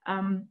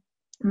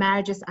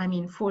 marriages, I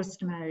mean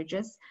forced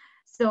marriages.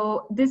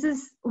 So this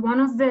is one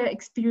of the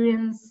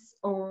experience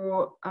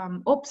or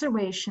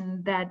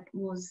observation that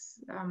was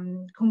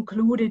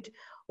concluded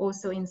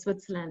also in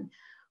Switzerland.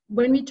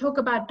 When we talk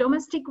about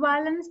domestic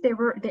violence, there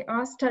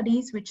are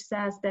studies which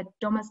says that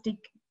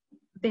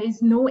there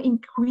is no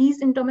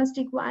increase in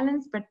domestic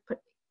violence, but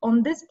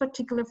on this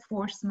particular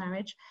forced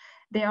marriage,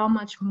 there are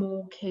much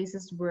more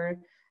cases where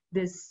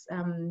this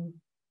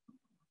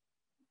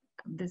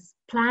this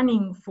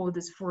planning for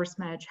this forced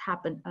marriage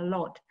happened a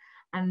lot.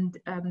 And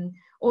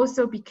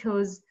also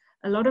because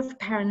a lot of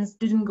parents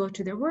didn't go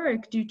to their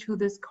work due to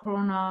this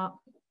corona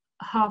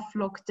half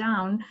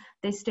lockdown,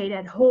 they stayed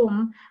at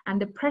home, and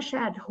the pressure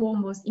at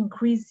home was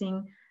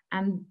increasing,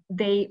 and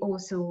they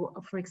also,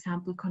 for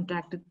example,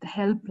 contacted the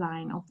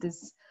helpline of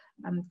this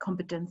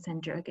competence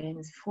center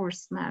against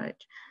forced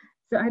marriage.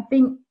 So I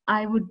think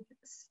I would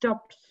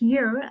stop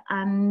here,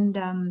 and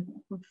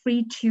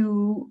free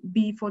to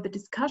be for the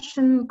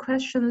discussion,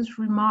 questions,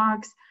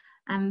 remarks,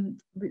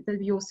 and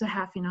we also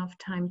have enough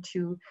time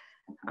to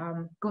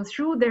go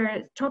through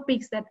the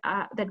topics that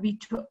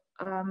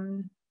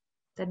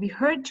we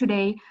heard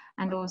today,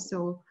 and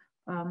also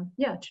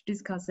to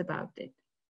discuss about it.